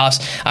make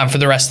playoffs for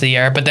the rest of the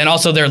year. But then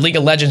also their League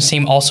of Legends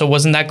team also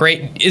wasn't that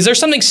great. Is there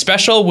something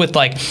special with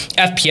like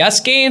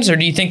FPS games, or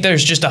do you think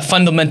there's just a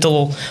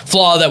fundamental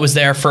flaw that was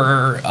there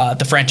for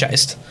the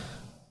franchise?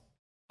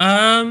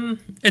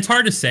 It's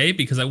hard to say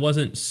because I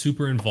wasn't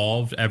super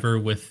involved ever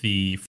with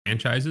the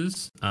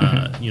franchises.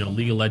 You know,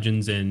 League of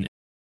Legends and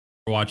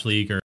Overwatch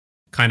League are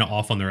kind of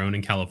off on their own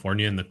in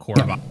California, and the core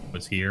of Optic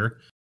was here.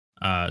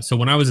 So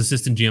when I was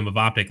assistant GM of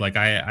Optic, like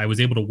I was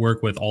able to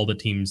work with all the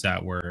teams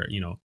that were, you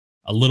know,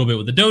 a little bit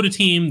with the Dota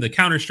team, the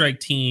Counter-Strike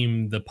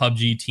team, the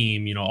PUBG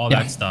team, you know, all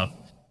that stuff.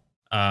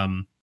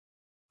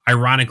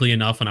 Ironically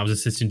enough, when I was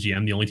assistant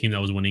GM, the only team that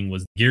was winning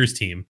was the Gears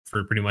team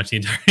for pretty much the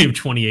entirety of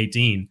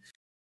 2018.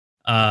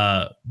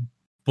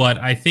 But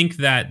I think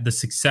that the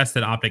success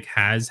that Optic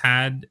has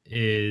had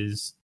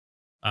is,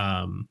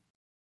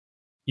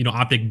 you know,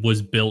 Optic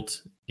was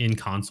built in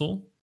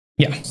console.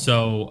 Yeah.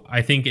 So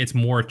I think it's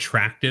more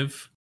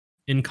attractive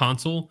in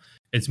console.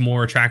 It's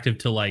more attractive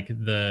to like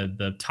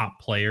the top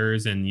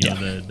players and, you know,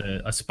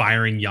 the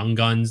aspiring young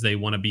guns. They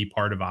want to be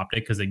part of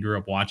Optic because they grew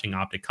up watching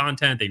Optic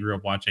content. They grew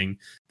up watching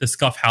the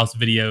Scuff House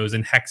videos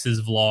and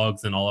Hex's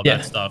vlogs and all of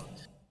that stuff.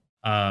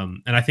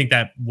 And I think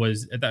that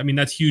was, I mean,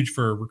 that's huge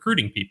for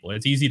recruiting people.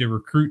 It's easy to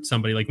recruit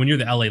somebody. Like when you're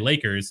the LA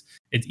Lakers,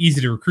 it's easy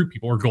to recruit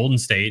people, or Golden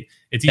State.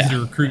 It's easy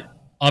to recruit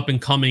up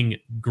and coming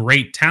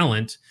great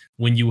talent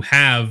when you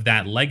have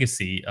that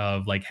legacy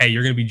of like, hey,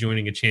 you're going to be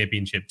joining a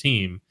championship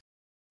team.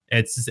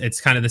 It's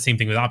kind of the same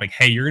thing with Optic.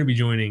 Hey, you're going to be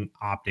joining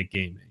Optic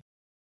Gaming.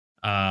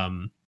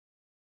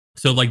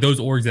 So like those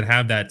orgs that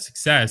have that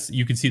success,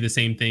 you can see the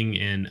same thing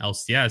in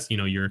LCS. You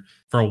know,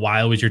 for a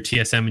while it was your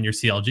TSM and your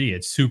CLG.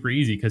 It's super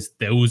easy because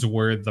those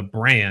were the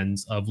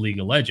brands of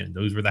League of Legends.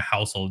 Those were the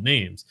household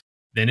names.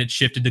 Then it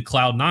shifted to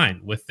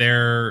Cloud9 with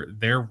their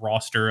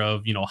roster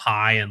of, you know,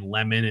 High and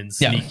Lemon and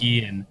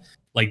Sneaky and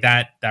like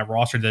that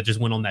roster that just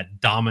went on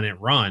that dominant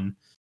run.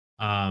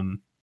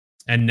 And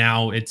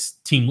now it's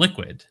Team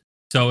Liquid.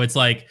 So it's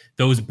like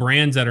those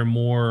brands that are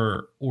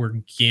more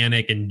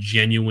organic and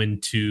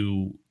genuine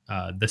to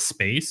the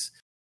space.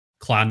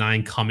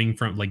 Cloud9 coming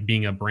from like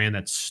being a brand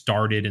that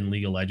started in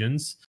League of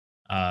Legends.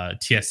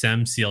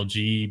 TSM,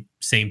 CLG,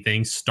 same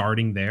thing,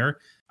 starting there.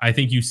 I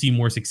think you see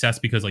more success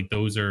because like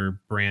those are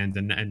brands,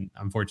 and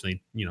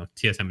unfortunately, you know,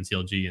 TSM and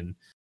CLG and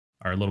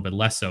are a little bit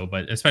less so,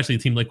 but especially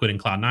Team Liquid and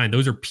Cloud9,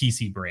 those are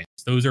PC brands.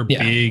 Those are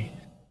big,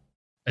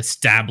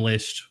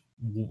 established,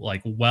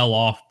 like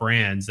well-off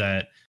brands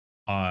that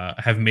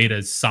have made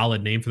a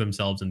solid name for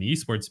themselves in the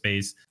esports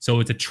space. So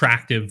it's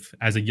attractive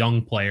as a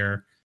young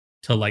player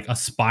to like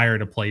aspire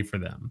to play for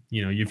them.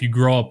 You know, if you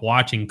grow up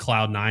watching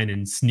Cloud9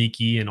 and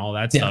Sneaky and all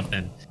that stuff,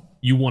 then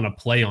you want to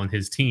play on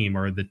his team,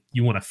 or that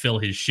you want to fill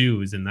his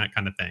shoes and that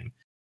kind of thing.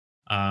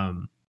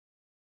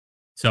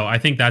 So I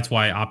think that's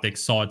why Optic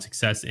saw its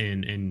success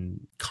in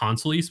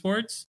console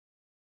esports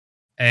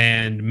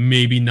and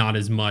maybe not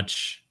as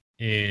much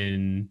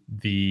in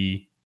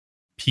the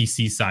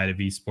PC side of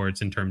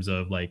esports in terms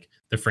of like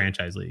the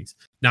franchise leagues.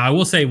 Now I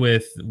will say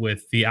with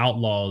the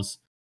Outlaws,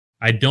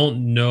 I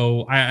don't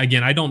know. I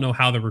don't know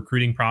how the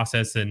recruiting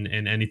process and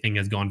anything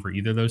has gone for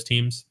either of those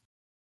teams.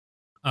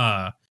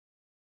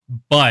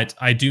 But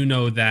I do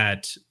know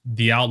that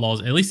the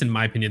Outlaws, at least in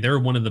my opinion, they're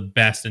one of the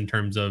best in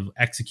terms of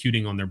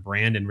executing on their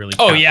brand and really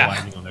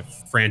capitalizing on their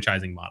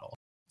franchising model.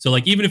 So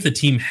like even if the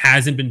team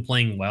hasn't been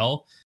playing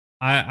well,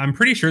 I'm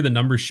pretty sure the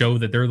numbers show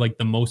that they're like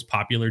the most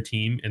popular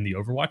team in the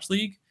Overwatch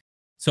League.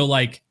 So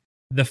like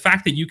the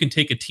fact that you can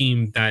take a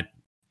team that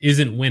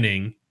isn't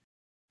winning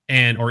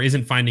or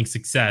isn't finding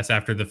success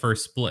after the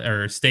first split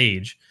or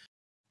stage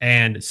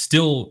and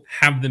still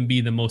have them be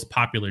the most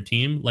popular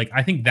team, like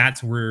I think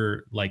that's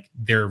where like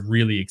they're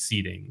really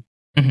exceeding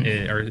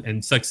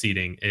and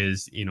succeeding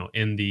is, you know,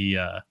 in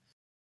the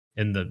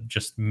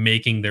just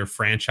making their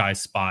franchise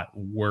spot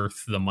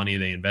worth the money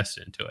they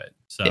invested into it.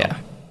 So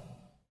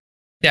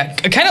yeah,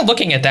 kind of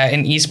looking at that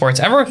in esports,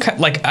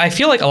 like I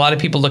feel like a lot of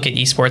people look at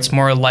esports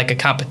more like a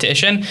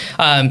competition,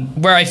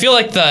 where I feel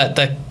like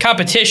the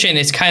competition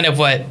is kind of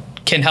what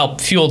can help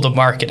fuel the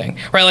marketing,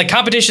 right? Like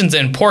competition's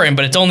important,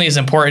 but it's only as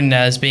important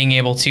as being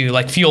able to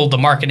like fuel the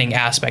marketing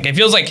aspect. It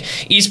feels like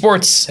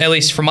esports, at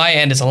least from my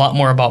end, is a lot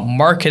more about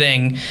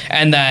marketing,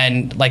 and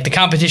then like the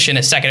competition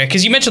is secondary.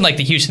 Because you mentioned like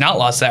the Houston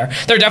Outlaws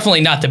they're definitely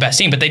not the best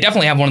team, but they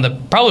definitely have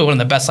probably one of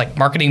the best like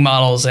marketing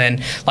models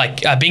and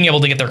like being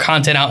able to get their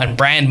content out and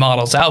brand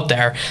models out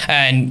there.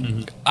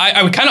 And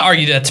I would kind of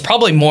argue that's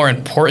probably more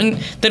important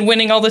than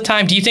winning all the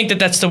time. Do you think that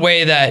that's the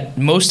way that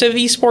most of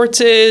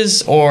esports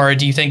is, or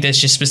do you think that's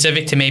just specific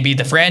to maybe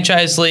the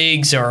franchise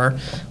leagues, or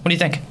what do you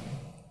think?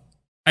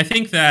 I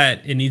think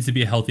that it needs to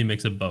be a healthy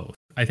mix of both.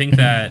 I think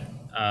that,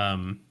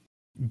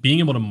 being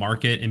able to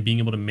market and being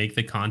able to make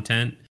the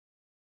content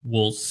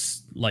will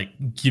like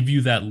give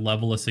you that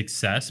level of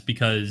success,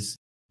 because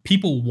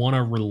people want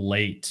to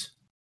relate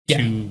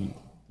to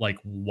like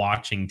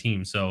watching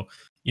teams. So,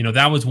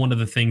 that was one of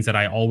the things that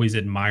I always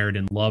admired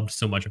and loved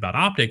so much about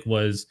Optic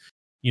was,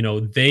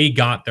 they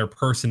got their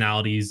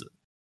personalities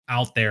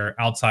out there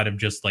outside of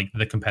just like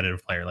the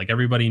competitive player. Like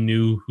everybody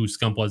knew who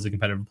Scump was as a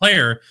competitive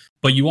player,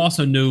 but you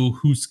also knew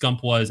who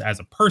Scump was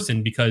as a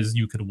person, because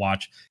you could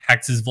watch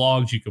Hex's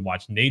vlogs, you could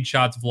watch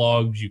Nadeshot's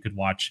vlogs, you could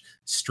watch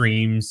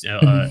streams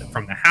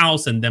from the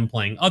house and them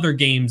playing other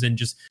games, and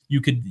just you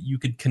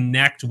could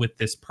connect with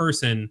this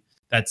person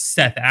that's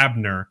Seth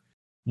Abner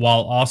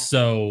while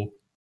also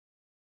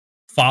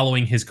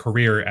following his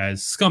career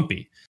as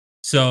Scumpy.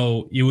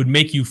 So it would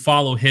make you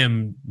follow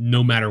him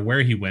no matter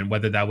where he went,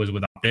 whether that was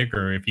with Optic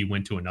or if he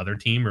went to another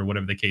team or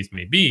whatever the case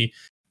may be.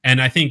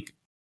 And I think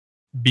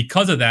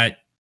because of that,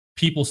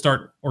 people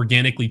start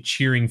organically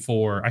cheering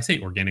for, I say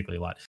organically a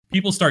lot,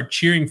 people start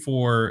cheering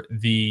for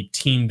the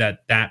team that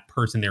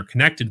person they're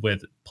connected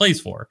with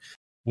plays for,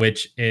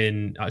 which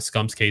in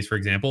Scump's case, for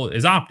example,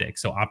 is Optic.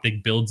 So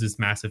Optic builds this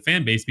massive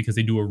fan base because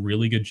they do a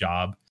really good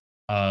job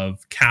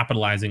of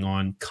capitalizing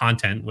on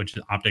content, which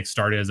Optic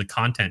started as a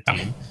content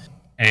team.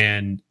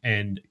 And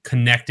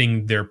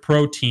connecting their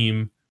pro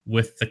team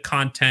with the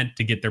content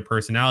to get their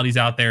personalities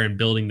out there and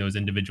building those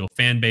individual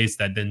fan base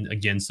that then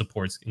again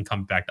supports and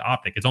comes back to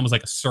Optic. It's almost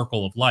like a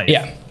circle of life.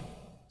 Yeah.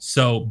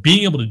 So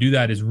being able to do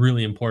that is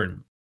really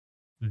important.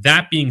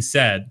 That being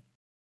said,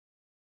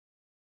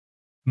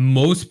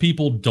 most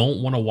people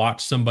don't want to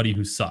watch somebody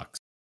who sucks.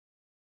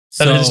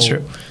 That is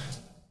true.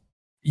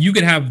 You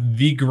could have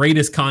the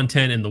greatest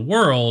content in the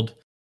world,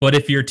 but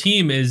if your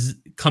team is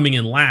coming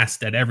in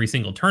last at every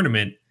single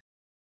tournament,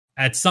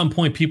 at some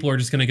point, people are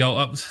just going to go,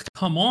 oh,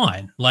 come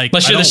on. Like,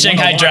 unless you're the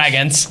Shanghai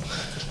Dragons.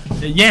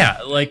 Yeah,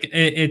 like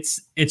it's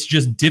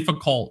just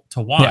difficult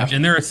to watch. Yeah.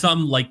 And there are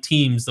some like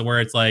teams where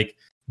it's like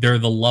they're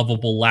the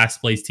lovable last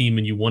place team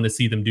and you want to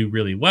see them do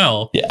really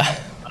well. Yeah.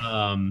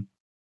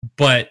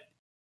 But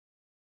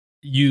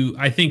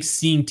I think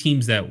seeing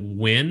teams that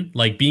win,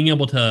 like being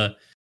able to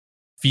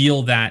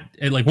feel that,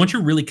 like once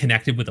you're really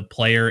connected with a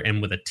player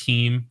and with a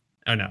team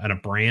and a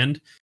brand,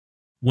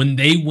 when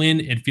they win,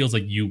 it feels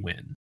like you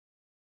win.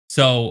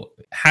 So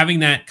having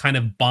that kind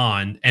of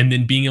bond and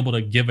then being able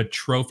to give a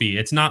trophy,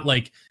 it's not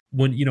like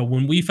when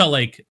we felt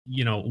like,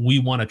 we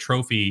won a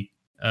trophy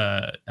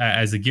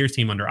as a Gears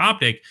team under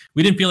Optic,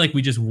 we didn't feel like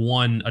we just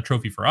won a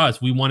trophy for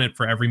us. We won it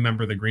for every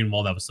member of the Green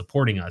Wall that was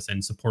supporting us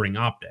and supporting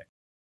Optic.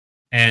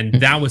 And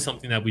that was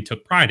something that we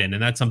took pride in.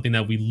 And that's something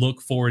that we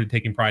look forward to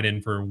taking pride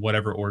in for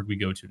whatever org we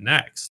go to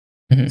next.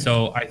 Mm-hmm.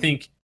 So I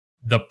think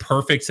the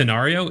perfect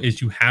scenario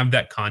is you have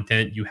that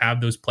content, you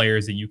have those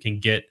players that you can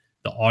get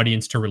the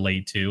audience to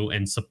relate to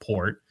and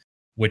support,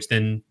 which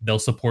then they'll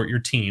support your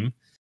team.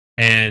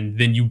 And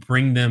then you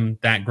bring them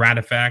that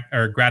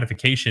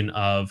gratification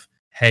of,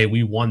 hey,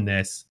 we won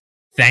this.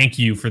 Thank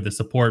you for the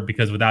support,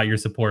 because without your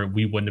support,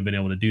 we wouldn't have been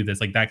able to do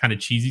this. Like that kind of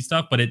cheesy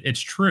stuff, but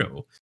it's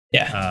true.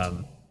 Yeah.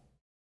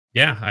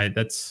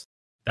 That's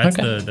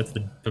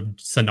the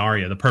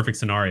scenario, the perfect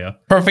scenario.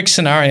 Perfect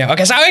scenario.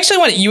 Okay, so I actually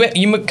want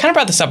you kind of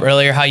brought this up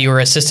earlier, how you were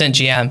assistant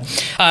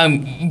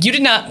GM. You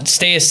did not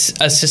stay as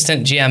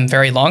assistant GM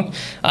very long.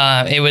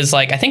 It was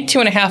like I think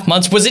 2.5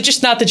 months. Was it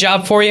just not the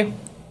job for you?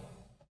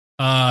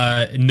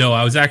 No,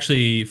 I was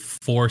actually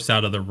forced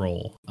out of the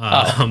role.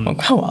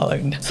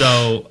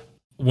 So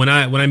when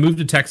I moved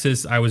to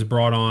Texas, I was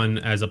brought on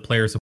as a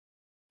player support.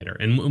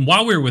 And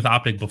while we were with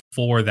Optic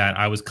before that,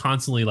 I was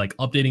constantly like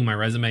updating my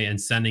resume and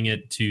sending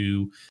it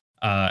to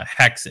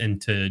Hex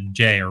and to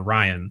Jay or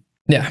Ryan.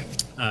 Yeah.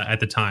 At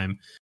the time,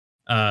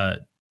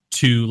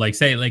 to like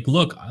say like,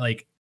 look,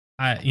 like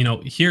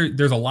here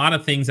there's a lot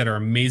of things that are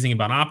amazing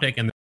about Optic,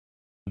 and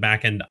the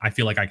back end I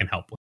feel like I can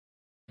help with,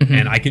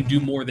 and I can do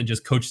more than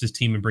just coach this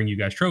team and bring you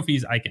guys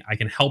trophies. I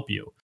can help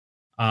you.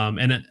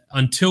 And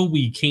until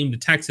we came to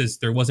Texas,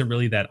 there wasn't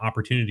really that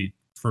opportunity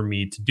for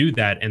me to do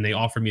that, and they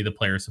offered me the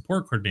player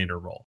support coordinator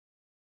role,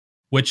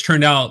 which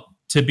turned out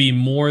to be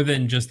more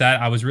than just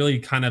that. I was really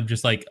kind of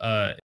just like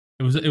it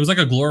was like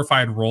a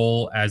glorified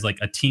role as like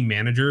a team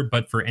manager,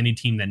 but for any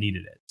team that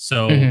needed it.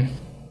 So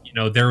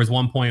there was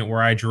one point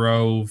where I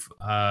drove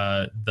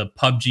the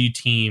PUBG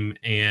team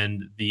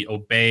and the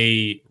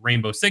Obey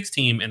Rainbow Six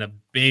team in a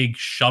big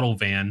shuttle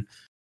van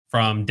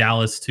from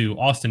Dallas to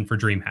Austin for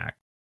DreamHack.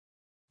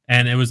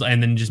 And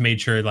then just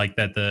made sure like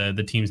that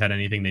the teams had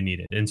anything they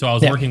needed. And so I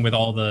was working with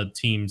all the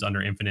teams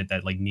under Infinite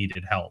that like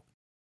needed help.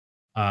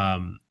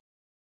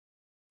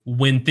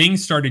 When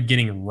things started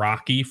getting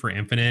rocky for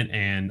Infinite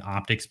and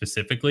Optic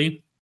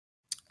specifically,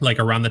 like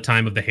around the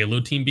time of the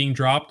Halo team being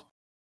dropped,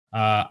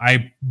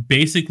 I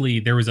basically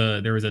there was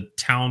a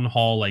town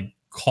hall like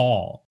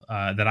call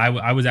that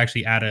I was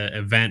actually at an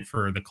event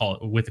for the Call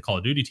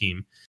of Duty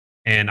team,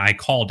 and I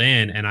called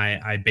in and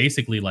I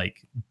basically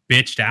like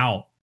bitched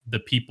out the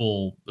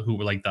people who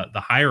were like the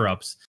higher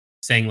ups,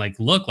 saying like,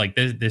 look, like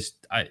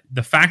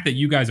the fact that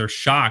you guys are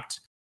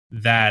shocked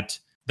that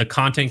the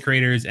content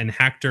creators and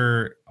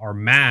Hector are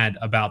mad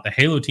about the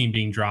Halo team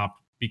being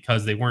dropped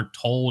because they weren't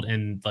told,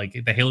 and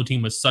like the Halo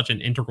team was such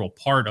an integral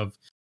part of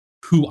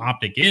who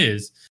Optic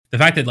is. The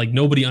fact that like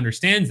nobody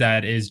understands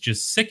that is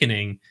just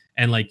sickening.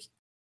 And like,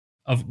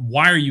 of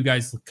why are you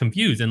guys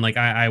confused? And like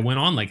I went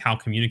on like how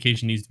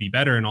communication needs to be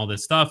better and all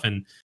this stuff,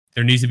 and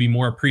there needs to be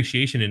more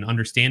appreciation and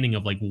understanding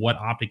of like what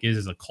Optic is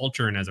as a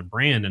culture and as a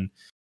brand. And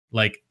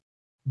like,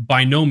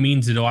 by no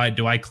means do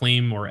I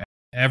claim or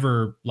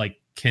ever like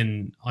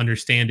can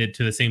understand it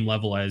to the same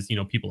level as, you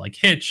know, people like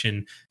Hitch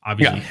and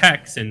obviously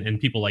Hex and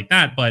people like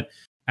that. But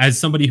as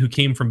somebody who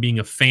came from being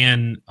a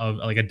fan of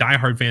like a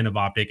diehard fan of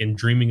Optic and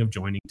dreaming of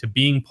joining to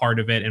being part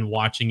of it and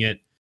watching it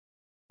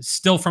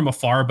still from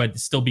afar, but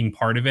still being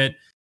part of it,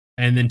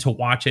 and then to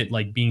watch it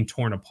like being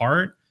torn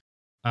apart,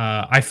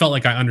 I felt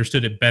like I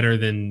understood it better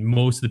than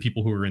most of the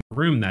people who were in the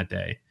room that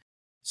day.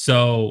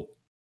 So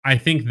I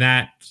think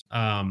that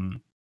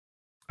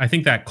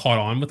caught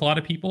on with a lot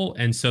of people,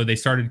 and so they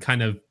started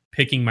kind of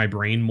picking my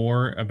brain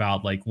more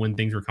about like when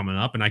things were coming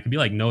up, and I could be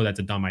like, no, that's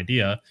a dumb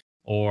idea,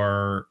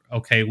 or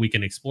okay, we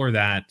can explore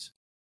that,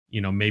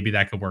 you know, maybe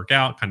that could work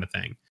out, kind of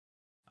thing.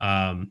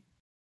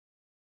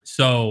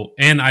 So,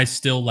 and I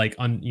still like,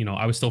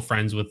 I was still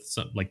friends with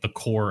like the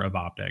core of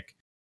Optic.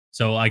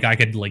 So like I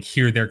could like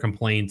hear their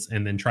complaints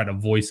and then try to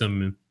voice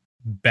them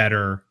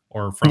better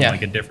or from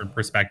like a different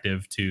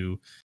perspective to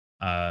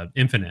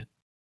Infinite.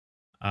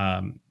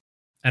 And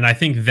I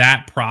think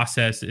that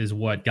process is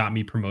what got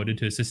me promoted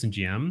to assistant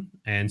GM.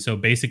 And so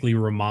basically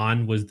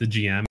Rahman was the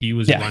GM. He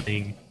was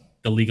running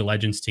the League of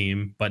Legends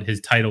team, but his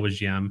title was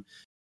GM.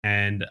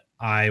 And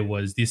I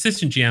was the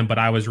assistant GM, but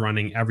I was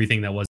running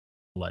everything that was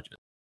Legends.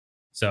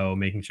 So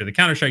making sure the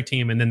Counter-Strike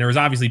team. And then there was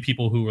obviously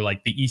people who were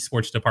like the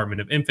esports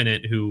department of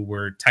Infinite who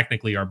were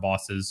technically our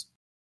bosses.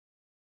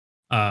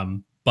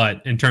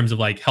 But in terms of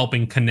like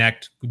helping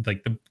connect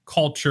like the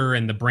culture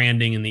and the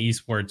branding and the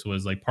esports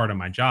was like part of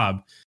my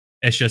job.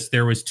 It's just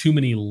there was too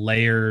many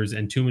layers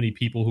and too many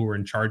people who were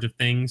in charge of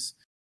things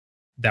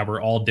that were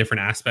all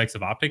different aspects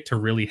of Optic to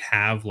really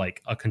have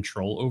like a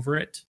control over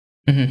it.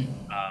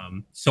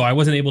 So I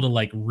wasn't able to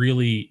like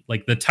really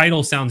like the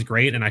title sounds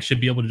great and I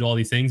should be able to do all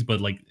these things, but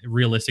like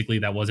realistically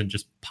that wasn't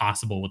just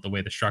possible with the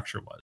way the structure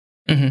was.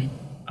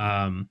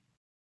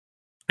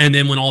 And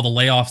then when all the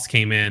layoffs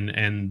came in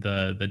and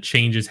the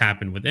changes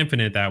happened with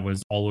Infinite, that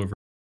was all over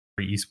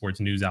esports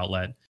news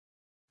outlet.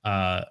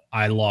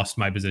 I lost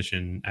my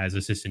position as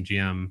assistant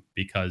GM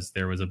because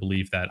there was a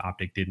belief that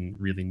Optic didn't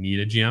really need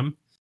a GM.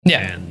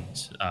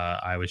 And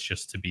I was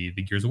just to be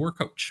the Gears of War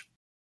coach.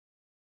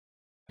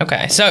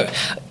 Okay, so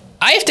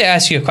I have to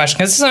ask you a question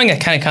because this is something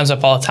that kind of comes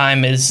up all the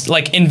time is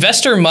like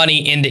investor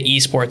money into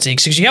esports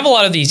leagues, because you have a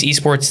lot of these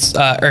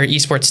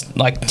esports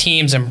like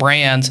teams and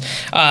brands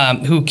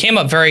who came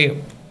up very,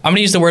 I'm going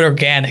to use the word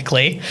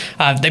organically.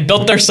 They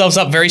built themselves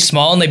up very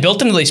small and they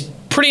built into these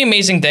pretty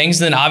amazing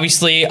things. And then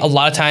obviously a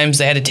lot of times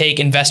they had to take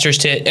investors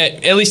to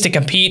at least to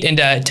compete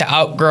and to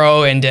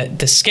outgrow and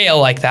to scale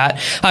like that.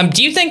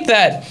 Do you think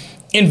that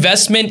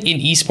investment in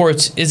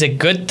esports is a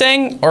good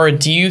thing, or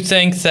do you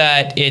think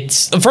that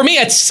for me,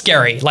 it's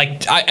scary?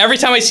 Like every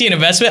time I see an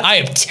investment, I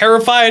am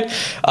terrified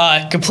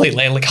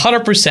completely, like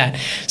 100%.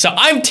 So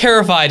I'm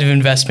terrified of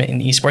investment in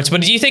esports, but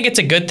do you think it's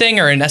a good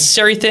thing or a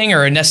necessary thing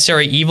or a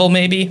necessary evil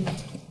maybe?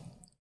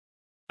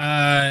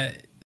 I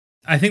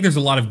think there's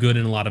a lot of good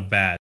and a lot of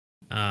bad.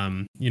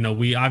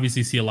 We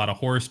obviously see a lot of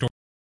horror stories.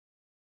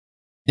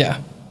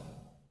 Yeah.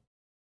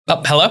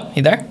 Oh, hello?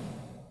 You there?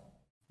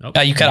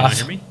 Oh, you cut off.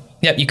 Hear me?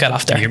 Yep, you cut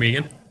off there. Can you hear me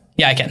again?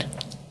 Yeah, I can.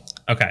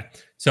 Okay.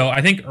 So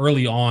I think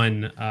early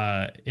on,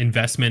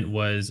 investment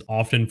was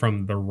often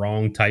from the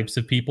wrong types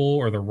of people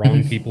or the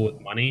wrong people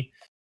with money.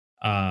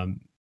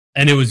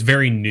 And it was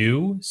very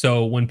new.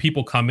 So when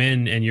people come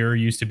in and you're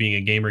used to being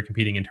a gamer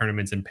competing in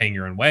tournaments and paying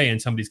your own way, and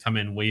somebody's come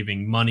in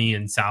waving money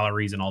and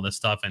salaries and all this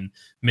stuff and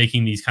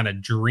making these kind of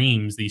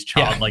dreams, these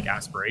childlike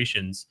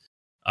aspirations,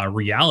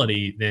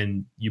 reality,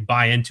 then you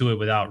buy into it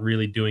without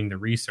really doing the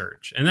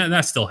research. And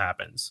that still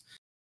happens.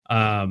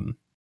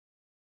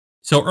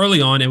 So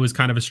early on, it was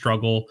kind of a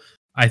struggle.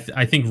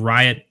 I think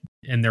Riot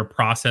and their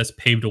process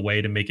paved a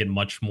way to make it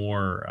much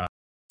more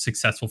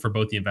successful for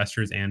both the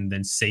investors and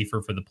then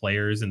safer for the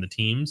players and the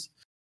teams.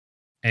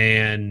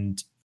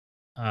 And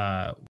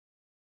I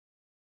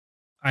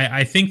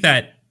think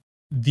that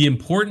the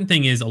important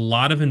thing is a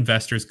lot of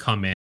investors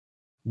come in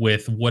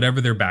with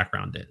whatever their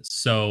background is.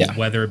 So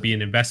whether it be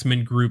an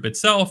investment group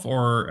itself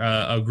or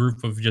a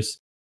group of just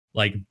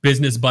like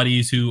business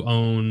buddies who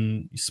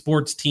own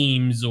sports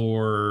teams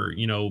or,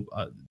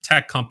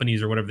 tech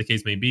companies or whatever the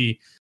case may be,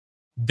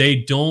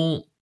 they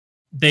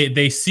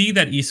see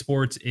that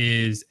esports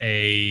is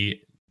a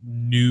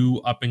new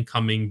up and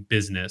coming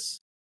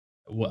business,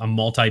 a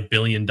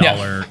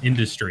multi-billion-dollar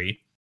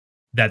industry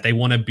that they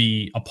want to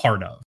be a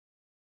part of,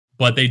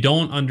 but they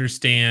don't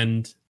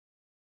understand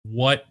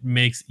what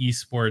makes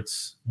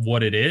esports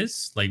what it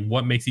is, like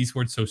what makes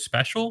esports so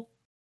special.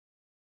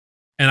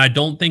 And I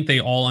don't think they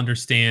all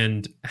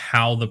understand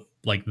how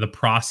the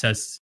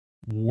process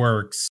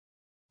works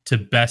to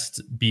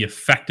best be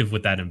effective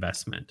with that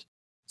investment.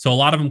 So a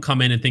lot of them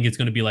come in and think it's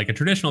going to be like a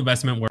traditional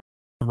investment where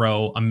I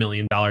throw $1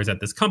 million at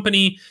this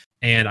company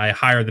and I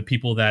hire the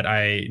people that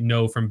I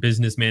know from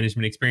business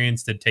management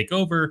experience to take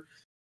over.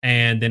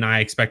 And then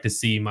I expect to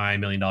see my $1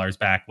 million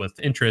back with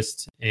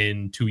interest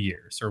in 2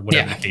 years or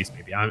whatever the case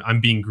may be. I'm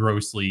being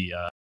grossly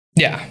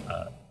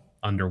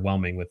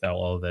underwhelming with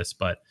all of this,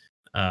 but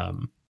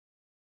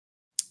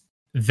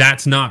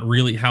that's not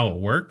really how it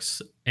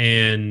works.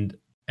 And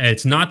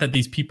it's not that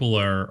these people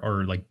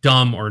are like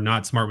dumb or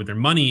not smart with their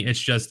money. It's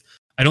just,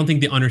 I don't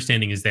think the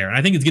understanding is there. And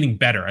I think it's getting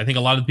better. I think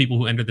a lot of the people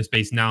who enter the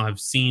space now have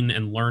seen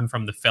and learned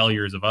from the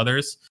failures of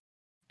others.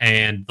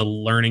 And the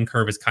learning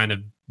curve is kind of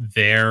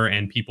there,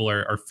 and people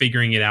are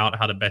figuring it out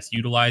how to best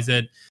utilize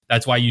it.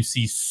 That's why you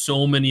see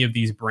so many of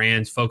these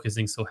brands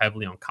focusing so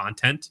heavily on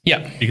content.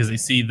 Yeah. Because they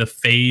see the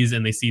FaZe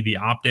and they see the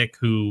Optic,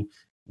 who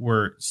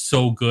were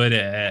so good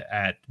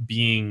at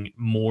being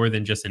more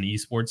than just an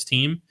esports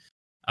team.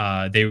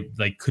 They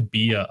like could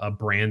be a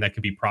brand that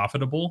could be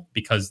profitable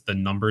because the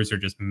numbers are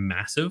just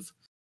massive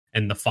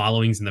and the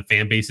followings and the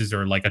fan bases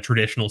are like a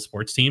traditional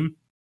sports team.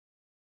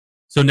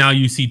 So now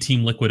you see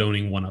Team Liquid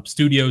owning 1UP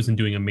Studios and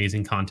doing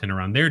amazing content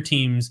around their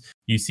teams.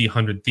 You see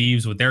 100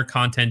 Thieves with their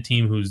content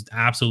team, who's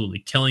absolutely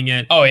killing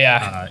it. Oh,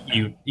 yeah.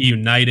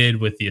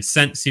 United with the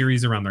Ascent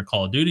series around their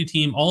Call of Duty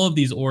team. All of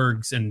these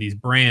orgs and these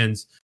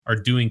brands are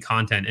doing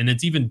content. And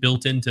it's even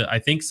built into, I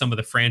think, some of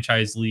the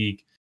franchise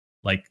league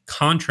like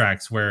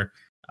contracts where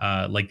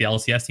like the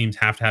LCS teams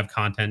have to have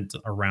content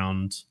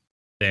around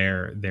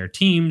their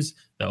teams.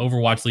 The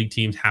Overwatch League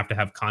teams have to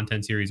have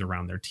content series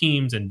around their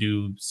teams and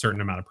do certain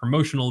amount of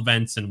promotional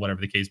events and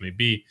whatever the case may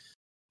be.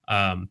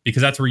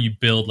 Because that's where you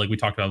build, like we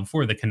talked about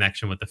before, the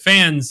connection with the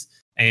fans.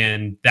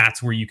 And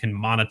that's where you can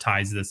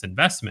monetize this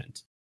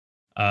investment.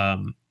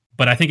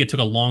 But I think it took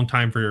a long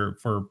time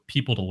for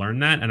people to learn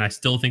that. And I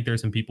still think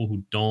there's some people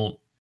who don't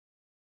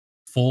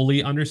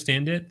fully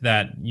understand it,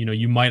 that, you know,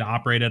 you might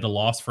operate at a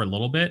loss for a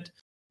little bit,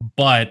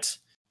 but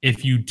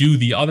if you do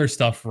the other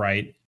stuff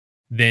right,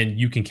 then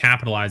you can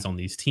capitalize on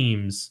these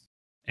teams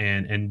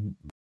and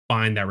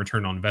find that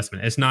return on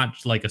investment. It's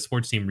not like a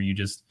sports team where you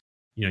just,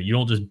 you know, you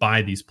don't just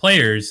buy these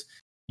players,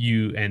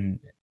 you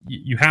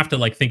have to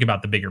like think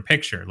about the bigger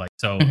picture. Like,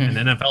 so an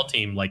NFL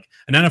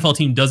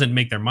team doesn't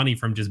make their money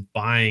from just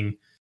buying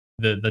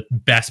the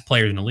best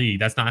players in the league.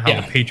 That's not how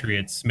the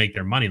Patriots make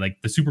their money.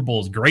 Like, the Super Bowl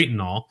is great and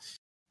all,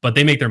 but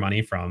they make their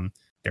money from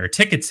their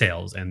ticket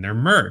sales and their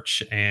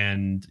merch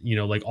and, you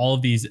know, like all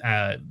of these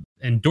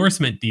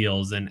endorsement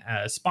deals and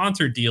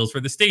sponsored deals for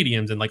the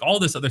stadiums and like all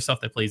this other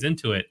stuff that plays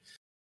into it.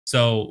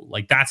 So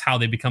like, that's how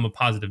they become a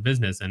positive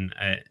business. And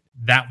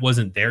that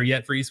wasn't there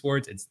yet for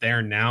esports. It's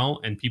there now,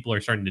 and people are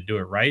starting to do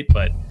it right.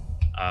 But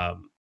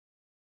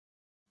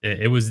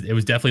it was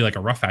definitely like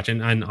a rough patch.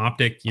 And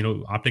Optic, you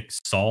know, Optic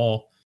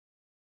saw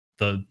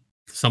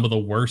some of the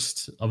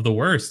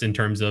worst in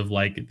terms of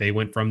like, they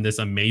went from this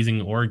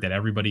amazing org that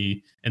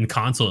everybody in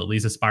console at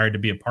least aspired to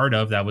be a part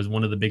of, that was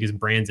one of the biggest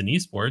brands in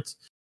esports,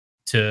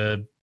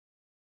 to,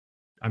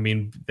 I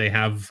mean, they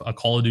have a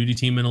Call of Duty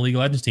team and a League of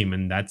Legends team,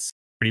 and that's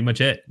pretty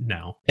much it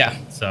now. Yeah.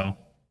 So,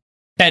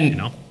 and you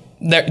know,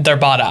 they're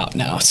bought out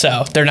now,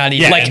 so they're not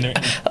even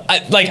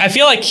I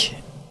feel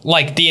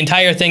like the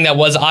entire thing that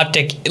was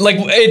Optic, like,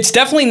 it's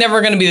definitely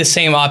never going to be the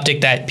same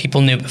Optic that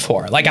people knew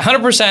before. Like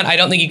 100%, I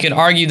don't think you can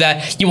argue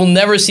that. You will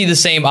never see the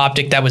same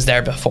Optic that was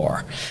there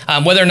before.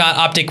 Whether or not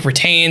Optic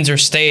retains or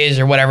stays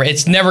or whatever,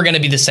 it's never going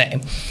to be the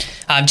same.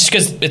 Just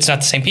because it's not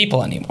the same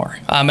people anymore.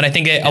 And I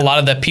think a lot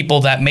of the people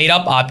that made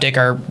up Optic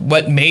are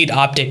what made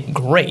Optic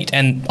great.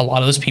 And a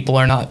lot of those people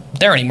are not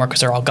there anymore because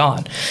they're all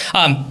gone.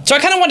 So I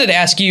kind of wanted to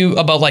ask you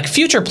about like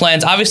future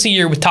plans. Obviously,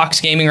 you're with Tox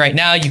Gaming right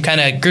now. You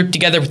kind of grouped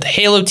together with the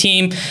Halo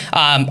team.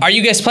 Are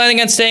you guys planning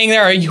on staying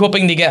there, or are you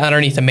hoping to get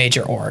underneath a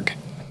major org?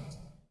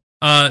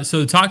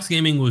 So Tox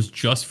Gaming was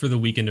just for the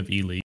weekend of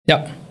E-League.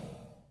 Yep.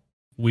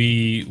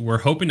 We were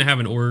hoping to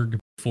have an org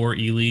for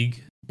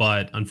E-League,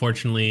 but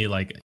unfortunately,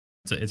 like,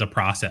 it's a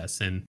process,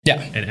 and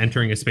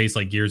entering a space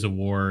like Gears of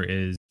War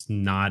is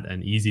not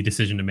an easy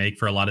decision to make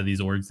for a lot of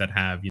these orgs that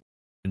have, you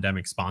know,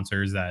 pandemic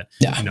sponsors that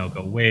you know,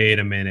 go, wait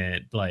a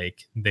minute,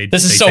 like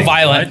this is so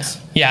violent.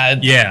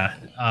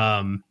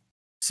 What?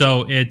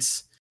 So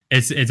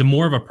it's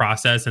more of a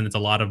process, and it's a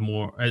lot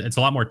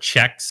more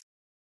checks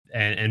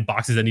and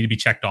boxes that need to be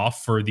checked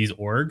off for these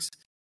orgs.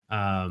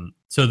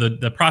 So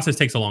the process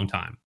takes a long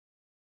time.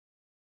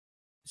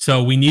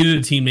 So we needed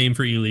a team name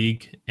for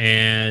E-League,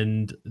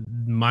 and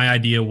my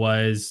idea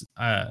was,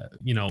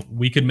 you know,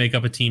 we could make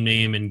up a team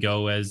name and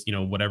go as, you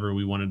know, whatever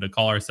we wanted to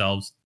call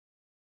ourselves,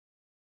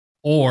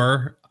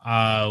 or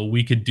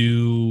we could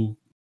do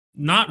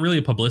not really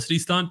a publicity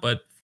stunt,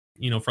 but,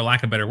 you know, for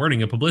lack of better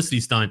wording, a publicity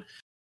stunt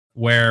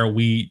where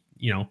we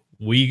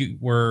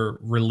were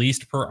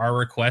released per our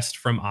request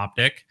from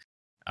Optic,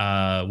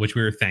 which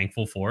we were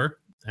thankful for,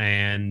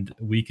 and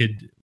we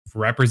could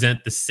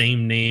represent the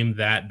same name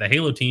that the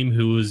Halo team,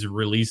 who was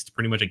released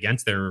pretty much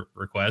against their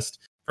request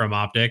from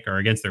Optic, or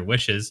against their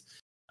wishes,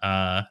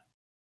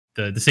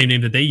 the same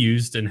name that they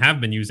used and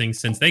have been using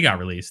since they got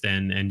released,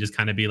 and just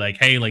kind of be like,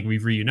 hey, like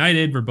we've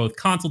reunited. We're both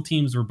console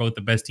teams. We're both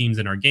the best teams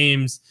in our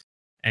games.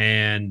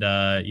 And,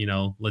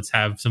 let's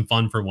have some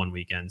fun for one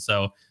weekend.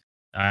 So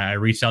I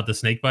reached out to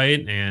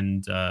Snakebite,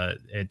 and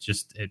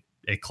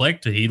it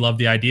clicked. He loved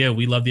the idea.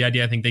 We loved the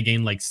idea. I think they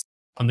gained like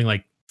something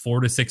like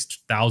 4,000 to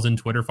 6,000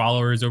 Twitter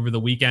followers over the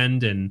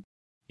weekend. And,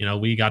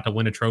 we got to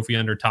win a trophy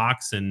under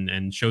Tox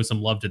and show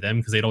some love to them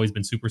because they'd always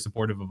been super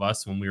supportive of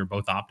us when we were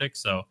both Optic.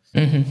 So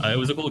it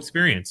was a cool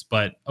experience.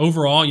 But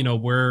overall,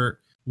 we're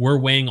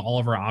weighing all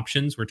of our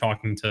options. We're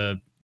talking to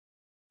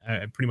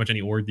pretty much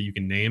any org that you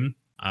can name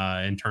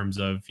in terms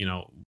of,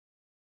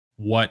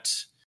 what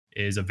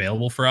is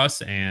available for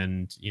us.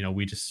 And,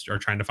 we just are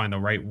trying to find the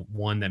right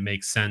one that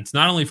makes sense,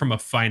 not only from a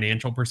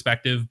financial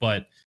perspective,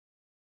 but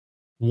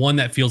one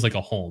that feels like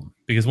a home.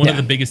 Because one of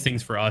the biggest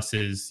things for us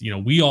is,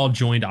 we all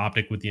joined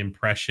Optic with the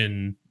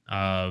impression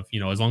of,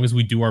 as long as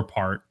we do our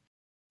part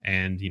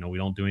and, we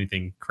don't do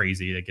anything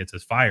crazy that gets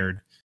us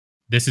fired,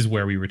 this is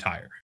where we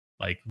retire.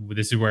 Like,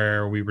 this is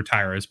where we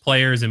retire as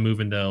players and move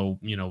into,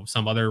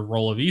 some other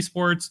role of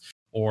esports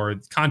or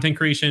content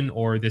creation,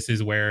 or this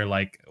is where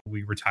like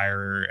we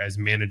retire as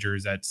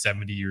managers at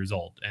 70 years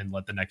old and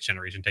let the next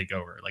generation take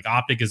over. Like,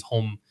 Optic is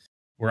home.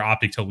 We're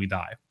Optic till we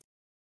die.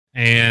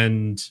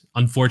 And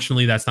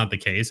unfortunately, that's not the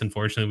case.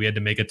 Unfortunately, we had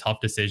to make a tough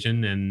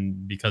decision,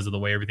 and because of the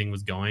way everything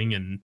was going.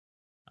 And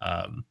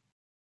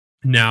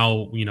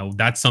now,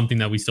 that's something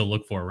that we still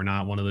look for. We're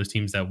not one of those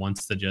teams that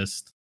wants to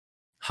just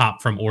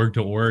hop from org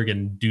to org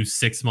and do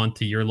 6-month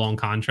to year-long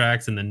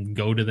contracts and then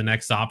go to the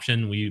next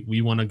option.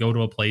 We want to go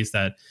to a place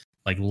that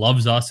like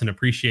loves us and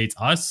appreciates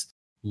us,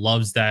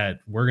 loves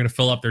that we're going to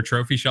fill up their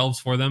trophy shelves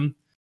for them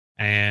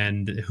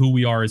and who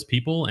we are as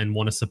people, and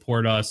want to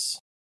support us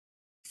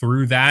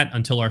through that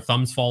until our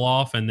thumbs fall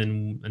off, and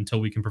then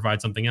until we can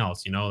provide something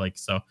else,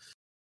 so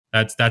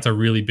that's a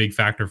really big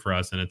factor for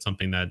us. And it's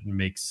something that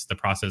makes the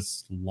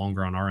process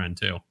longer on our end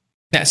too.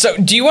 Yeah. So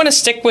do you want to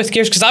stick with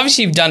Gears? Because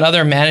obviously you've done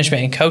other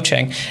management and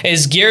coaching.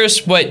 Is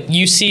Gears what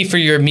you see for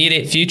your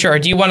immediate future, or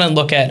do you want to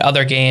look at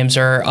other games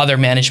or other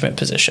management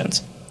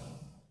positions?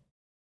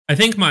 I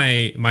think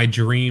my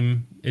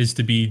dream is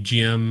to be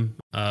GM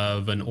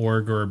of an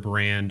org or a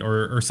brand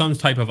or some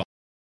type of.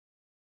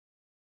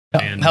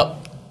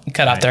 Help. You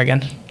cut out there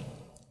again. Did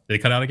it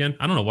cut out again?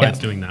 I don't know why it's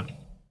doing that.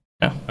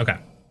 No. Okay.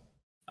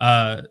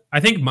 I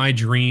think my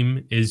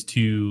dream is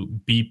to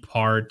be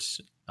part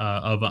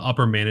of an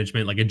upper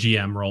management, like a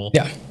GM role,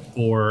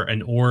 for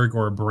an org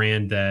or a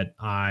brand that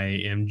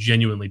I am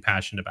genuinely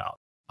passionate about.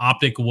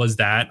 Optic was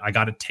that. I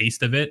got a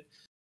taste of it.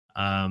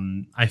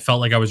 I felt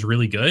like I was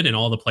really good, and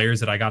all the players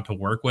that I got to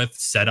work with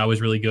said I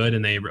was really good,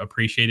 and they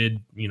appreciated,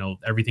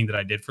 everything that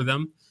I did for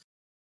them.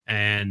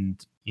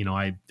 And,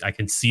 I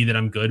can see that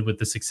I'm good with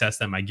the success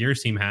that my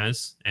Gears team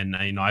has. And,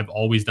 I've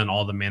always done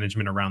all the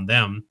management around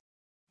them.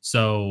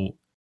 So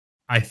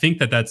I think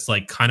that that's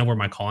like kind of where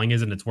my calling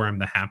is, and it's where I'm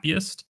the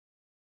happiest.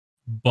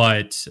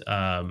 But,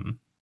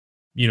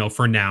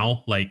 for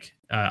now, like,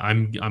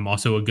 I'm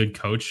also a good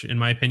coach, in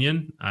my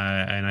opinion.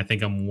 And I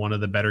think I'm one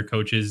of the better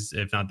coaches,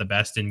 if not the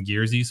best, in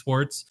Gears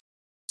esports.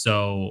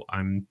 So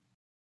I'm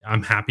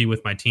happy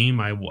with my team.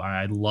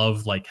 I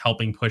love like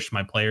helping push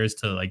my players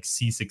to like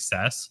see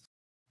success.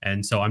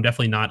 And so I'm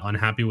definitely not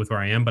unhappy with where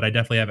I am, but I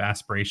definitely have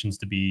aspirations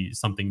to be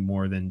something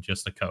more than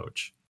just a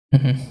coach.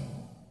 Mm-hmm.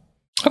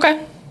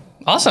 Okay.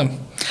 Awesome.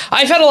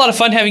 I've had a lot of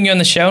fun having you on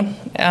the show,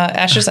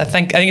 Ashes. I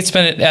think it's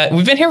been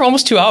we've been here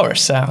almost 2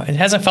 hours, so it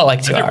hasn't felt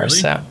like 2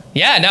 hours. Really? So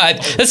yeah, no,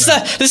 this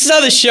is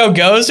how the show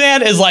goes,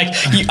 man. Is like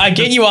I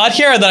get you out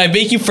here and then I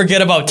make you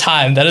forget about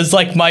time. That is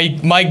like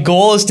my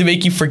goal is to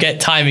make you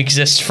forget time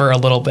exists for a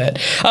little bit.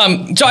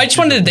 So I just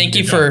wanted to thank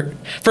you for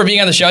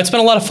being on the show. It's been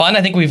a lot of fun.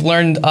 I think I've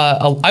learned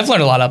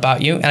a lot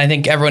about you, and I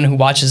think everyone who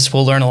watches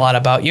will learn a lot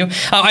about you.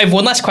 I have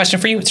one last question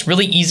for you. It's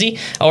really easy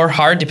or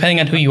hard depending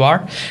on who you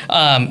are.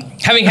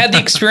 Having had the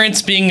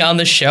experience being on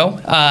the show,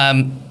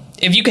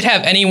 if you could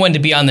have anyone to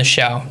be on the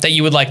show that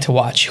you would like to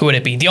watch, who would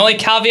it be? The only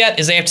caveat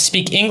is they have to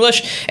speak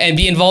English and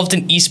be involved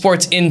in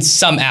esports in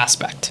some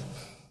aspect.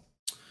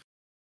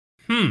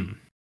 My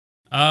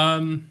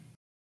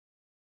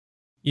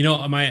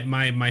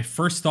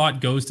first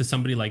thought goes to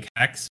somebody like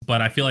Hex,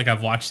 but I feel like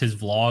I've watched his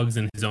vlogs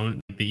and his own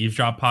the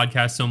Eavesdrop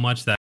podcast so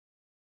much that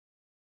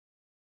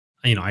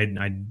I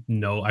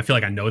feel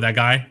like I know that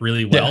guy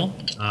really well.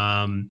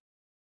 Yeah.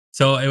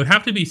 So it would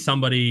have to be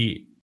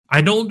somebody. I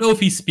don't know if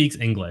he speaks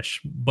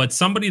English, but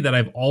somebody that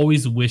I've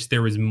always wished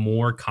there was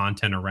more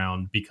content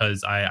around,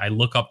 because I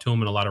look up to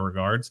him in a lot of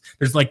regards.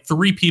 There's like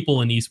 3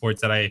 people in esports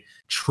that I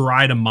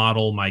try to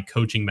model my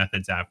coaching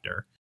methods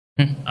after.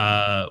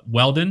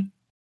 Weldon,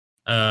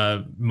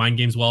 Mind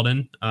Games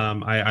Weldon.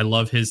 I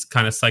love his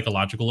kind of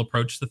psychological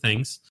approach to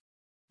things.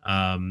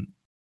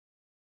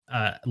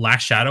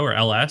 Last Shadow, or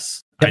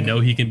LS. I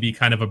know he can be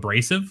kind of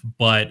abrasive,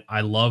 but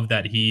I love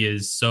that he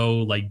is so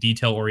like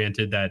detail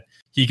oriented that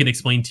he can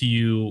explain to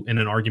you in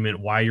an argument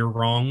why you're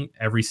wrong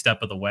every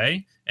step of the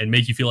way and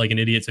make you feel like an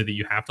idiot so that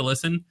you have to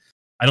listen.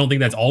 I don't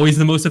think that's always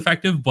the most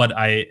effective, but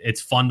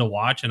it's fun to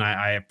watch, and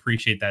I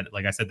appreciate that.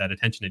 Like I said, that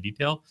attention to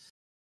detail.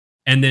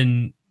 And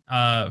then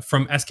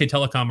from SK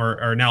Telecom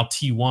or now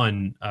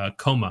T1,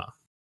 Coma.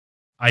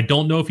 I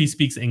don't know if he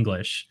speaks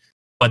English,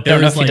 but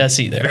there is like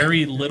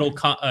very little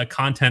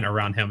content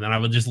around him, and I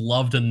would just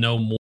love to know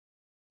more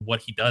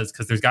what he does,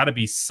 because there's got to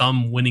be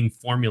some winning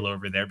formula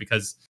over there,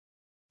 because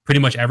pretty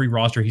much every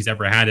roster he's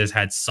ever had has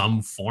had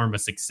some form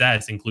of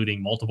success,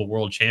 including multiple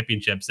world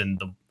championships and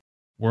the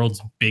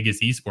world's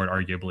biggest esport,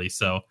 arguably.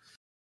 So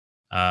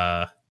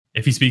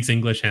if he speaks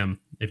English, him.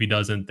 If he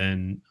doesn't,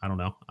 then I don't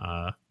know.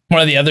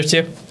 One of the other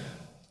two?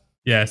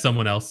 Yeah,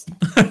 someone else.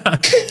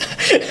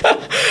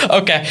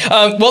 Okay.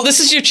 Well, this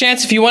is your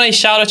chance. If you want any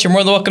shout outs, you're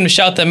more than welcome to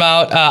shout them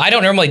out. I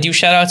don't normally do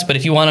shout outs, but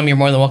if you want them, you're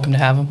more than welcome to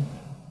have them.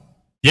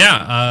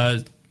 Yeah.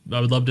 I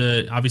would love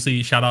to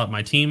obviously shout out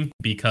my team,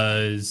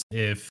 because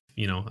if,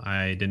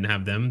 I didn't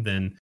have them,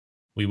 then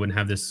we wouldn't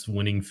have this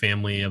winning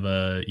family of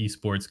a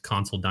esports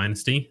console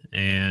dynasty.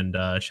 And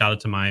shout out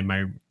to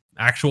my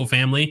actual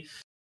family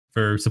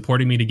for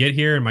supporting me to get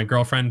here, and my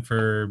girlfriend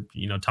for,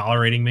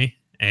 tolerating me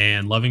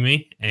and loving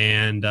me.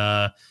 And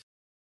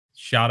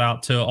shout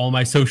out to all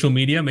my social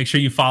media. Make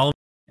sure you follow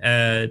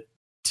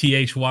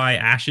THY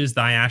Ashes,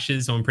 Thy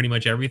Ashes on pretty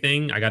much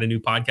everything. I got a new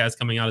podcast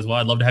coming out as well.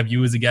 I'd love to have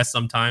you as a guest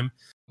sometime.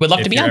 Would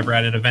love to be on. If you're ever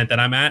at an event that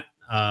I'm at.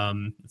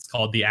 It's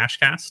called the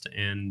Ashcast.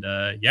 And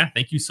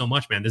thank you so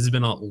much, man. This has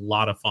been a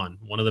lot of fun.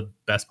 One of the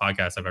best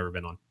podcasts I've ever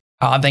been on.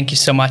 Thank you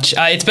so much.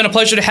 It's been a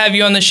pleasure to have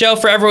you on the show.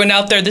 For everyone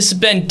out there, this has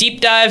been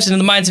Deep Dives into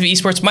the Minds of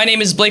Esports. My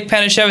name is Blake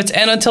Panashevitz,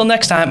 and until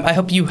next time, I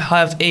hope you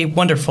have a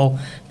wonderful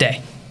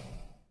day.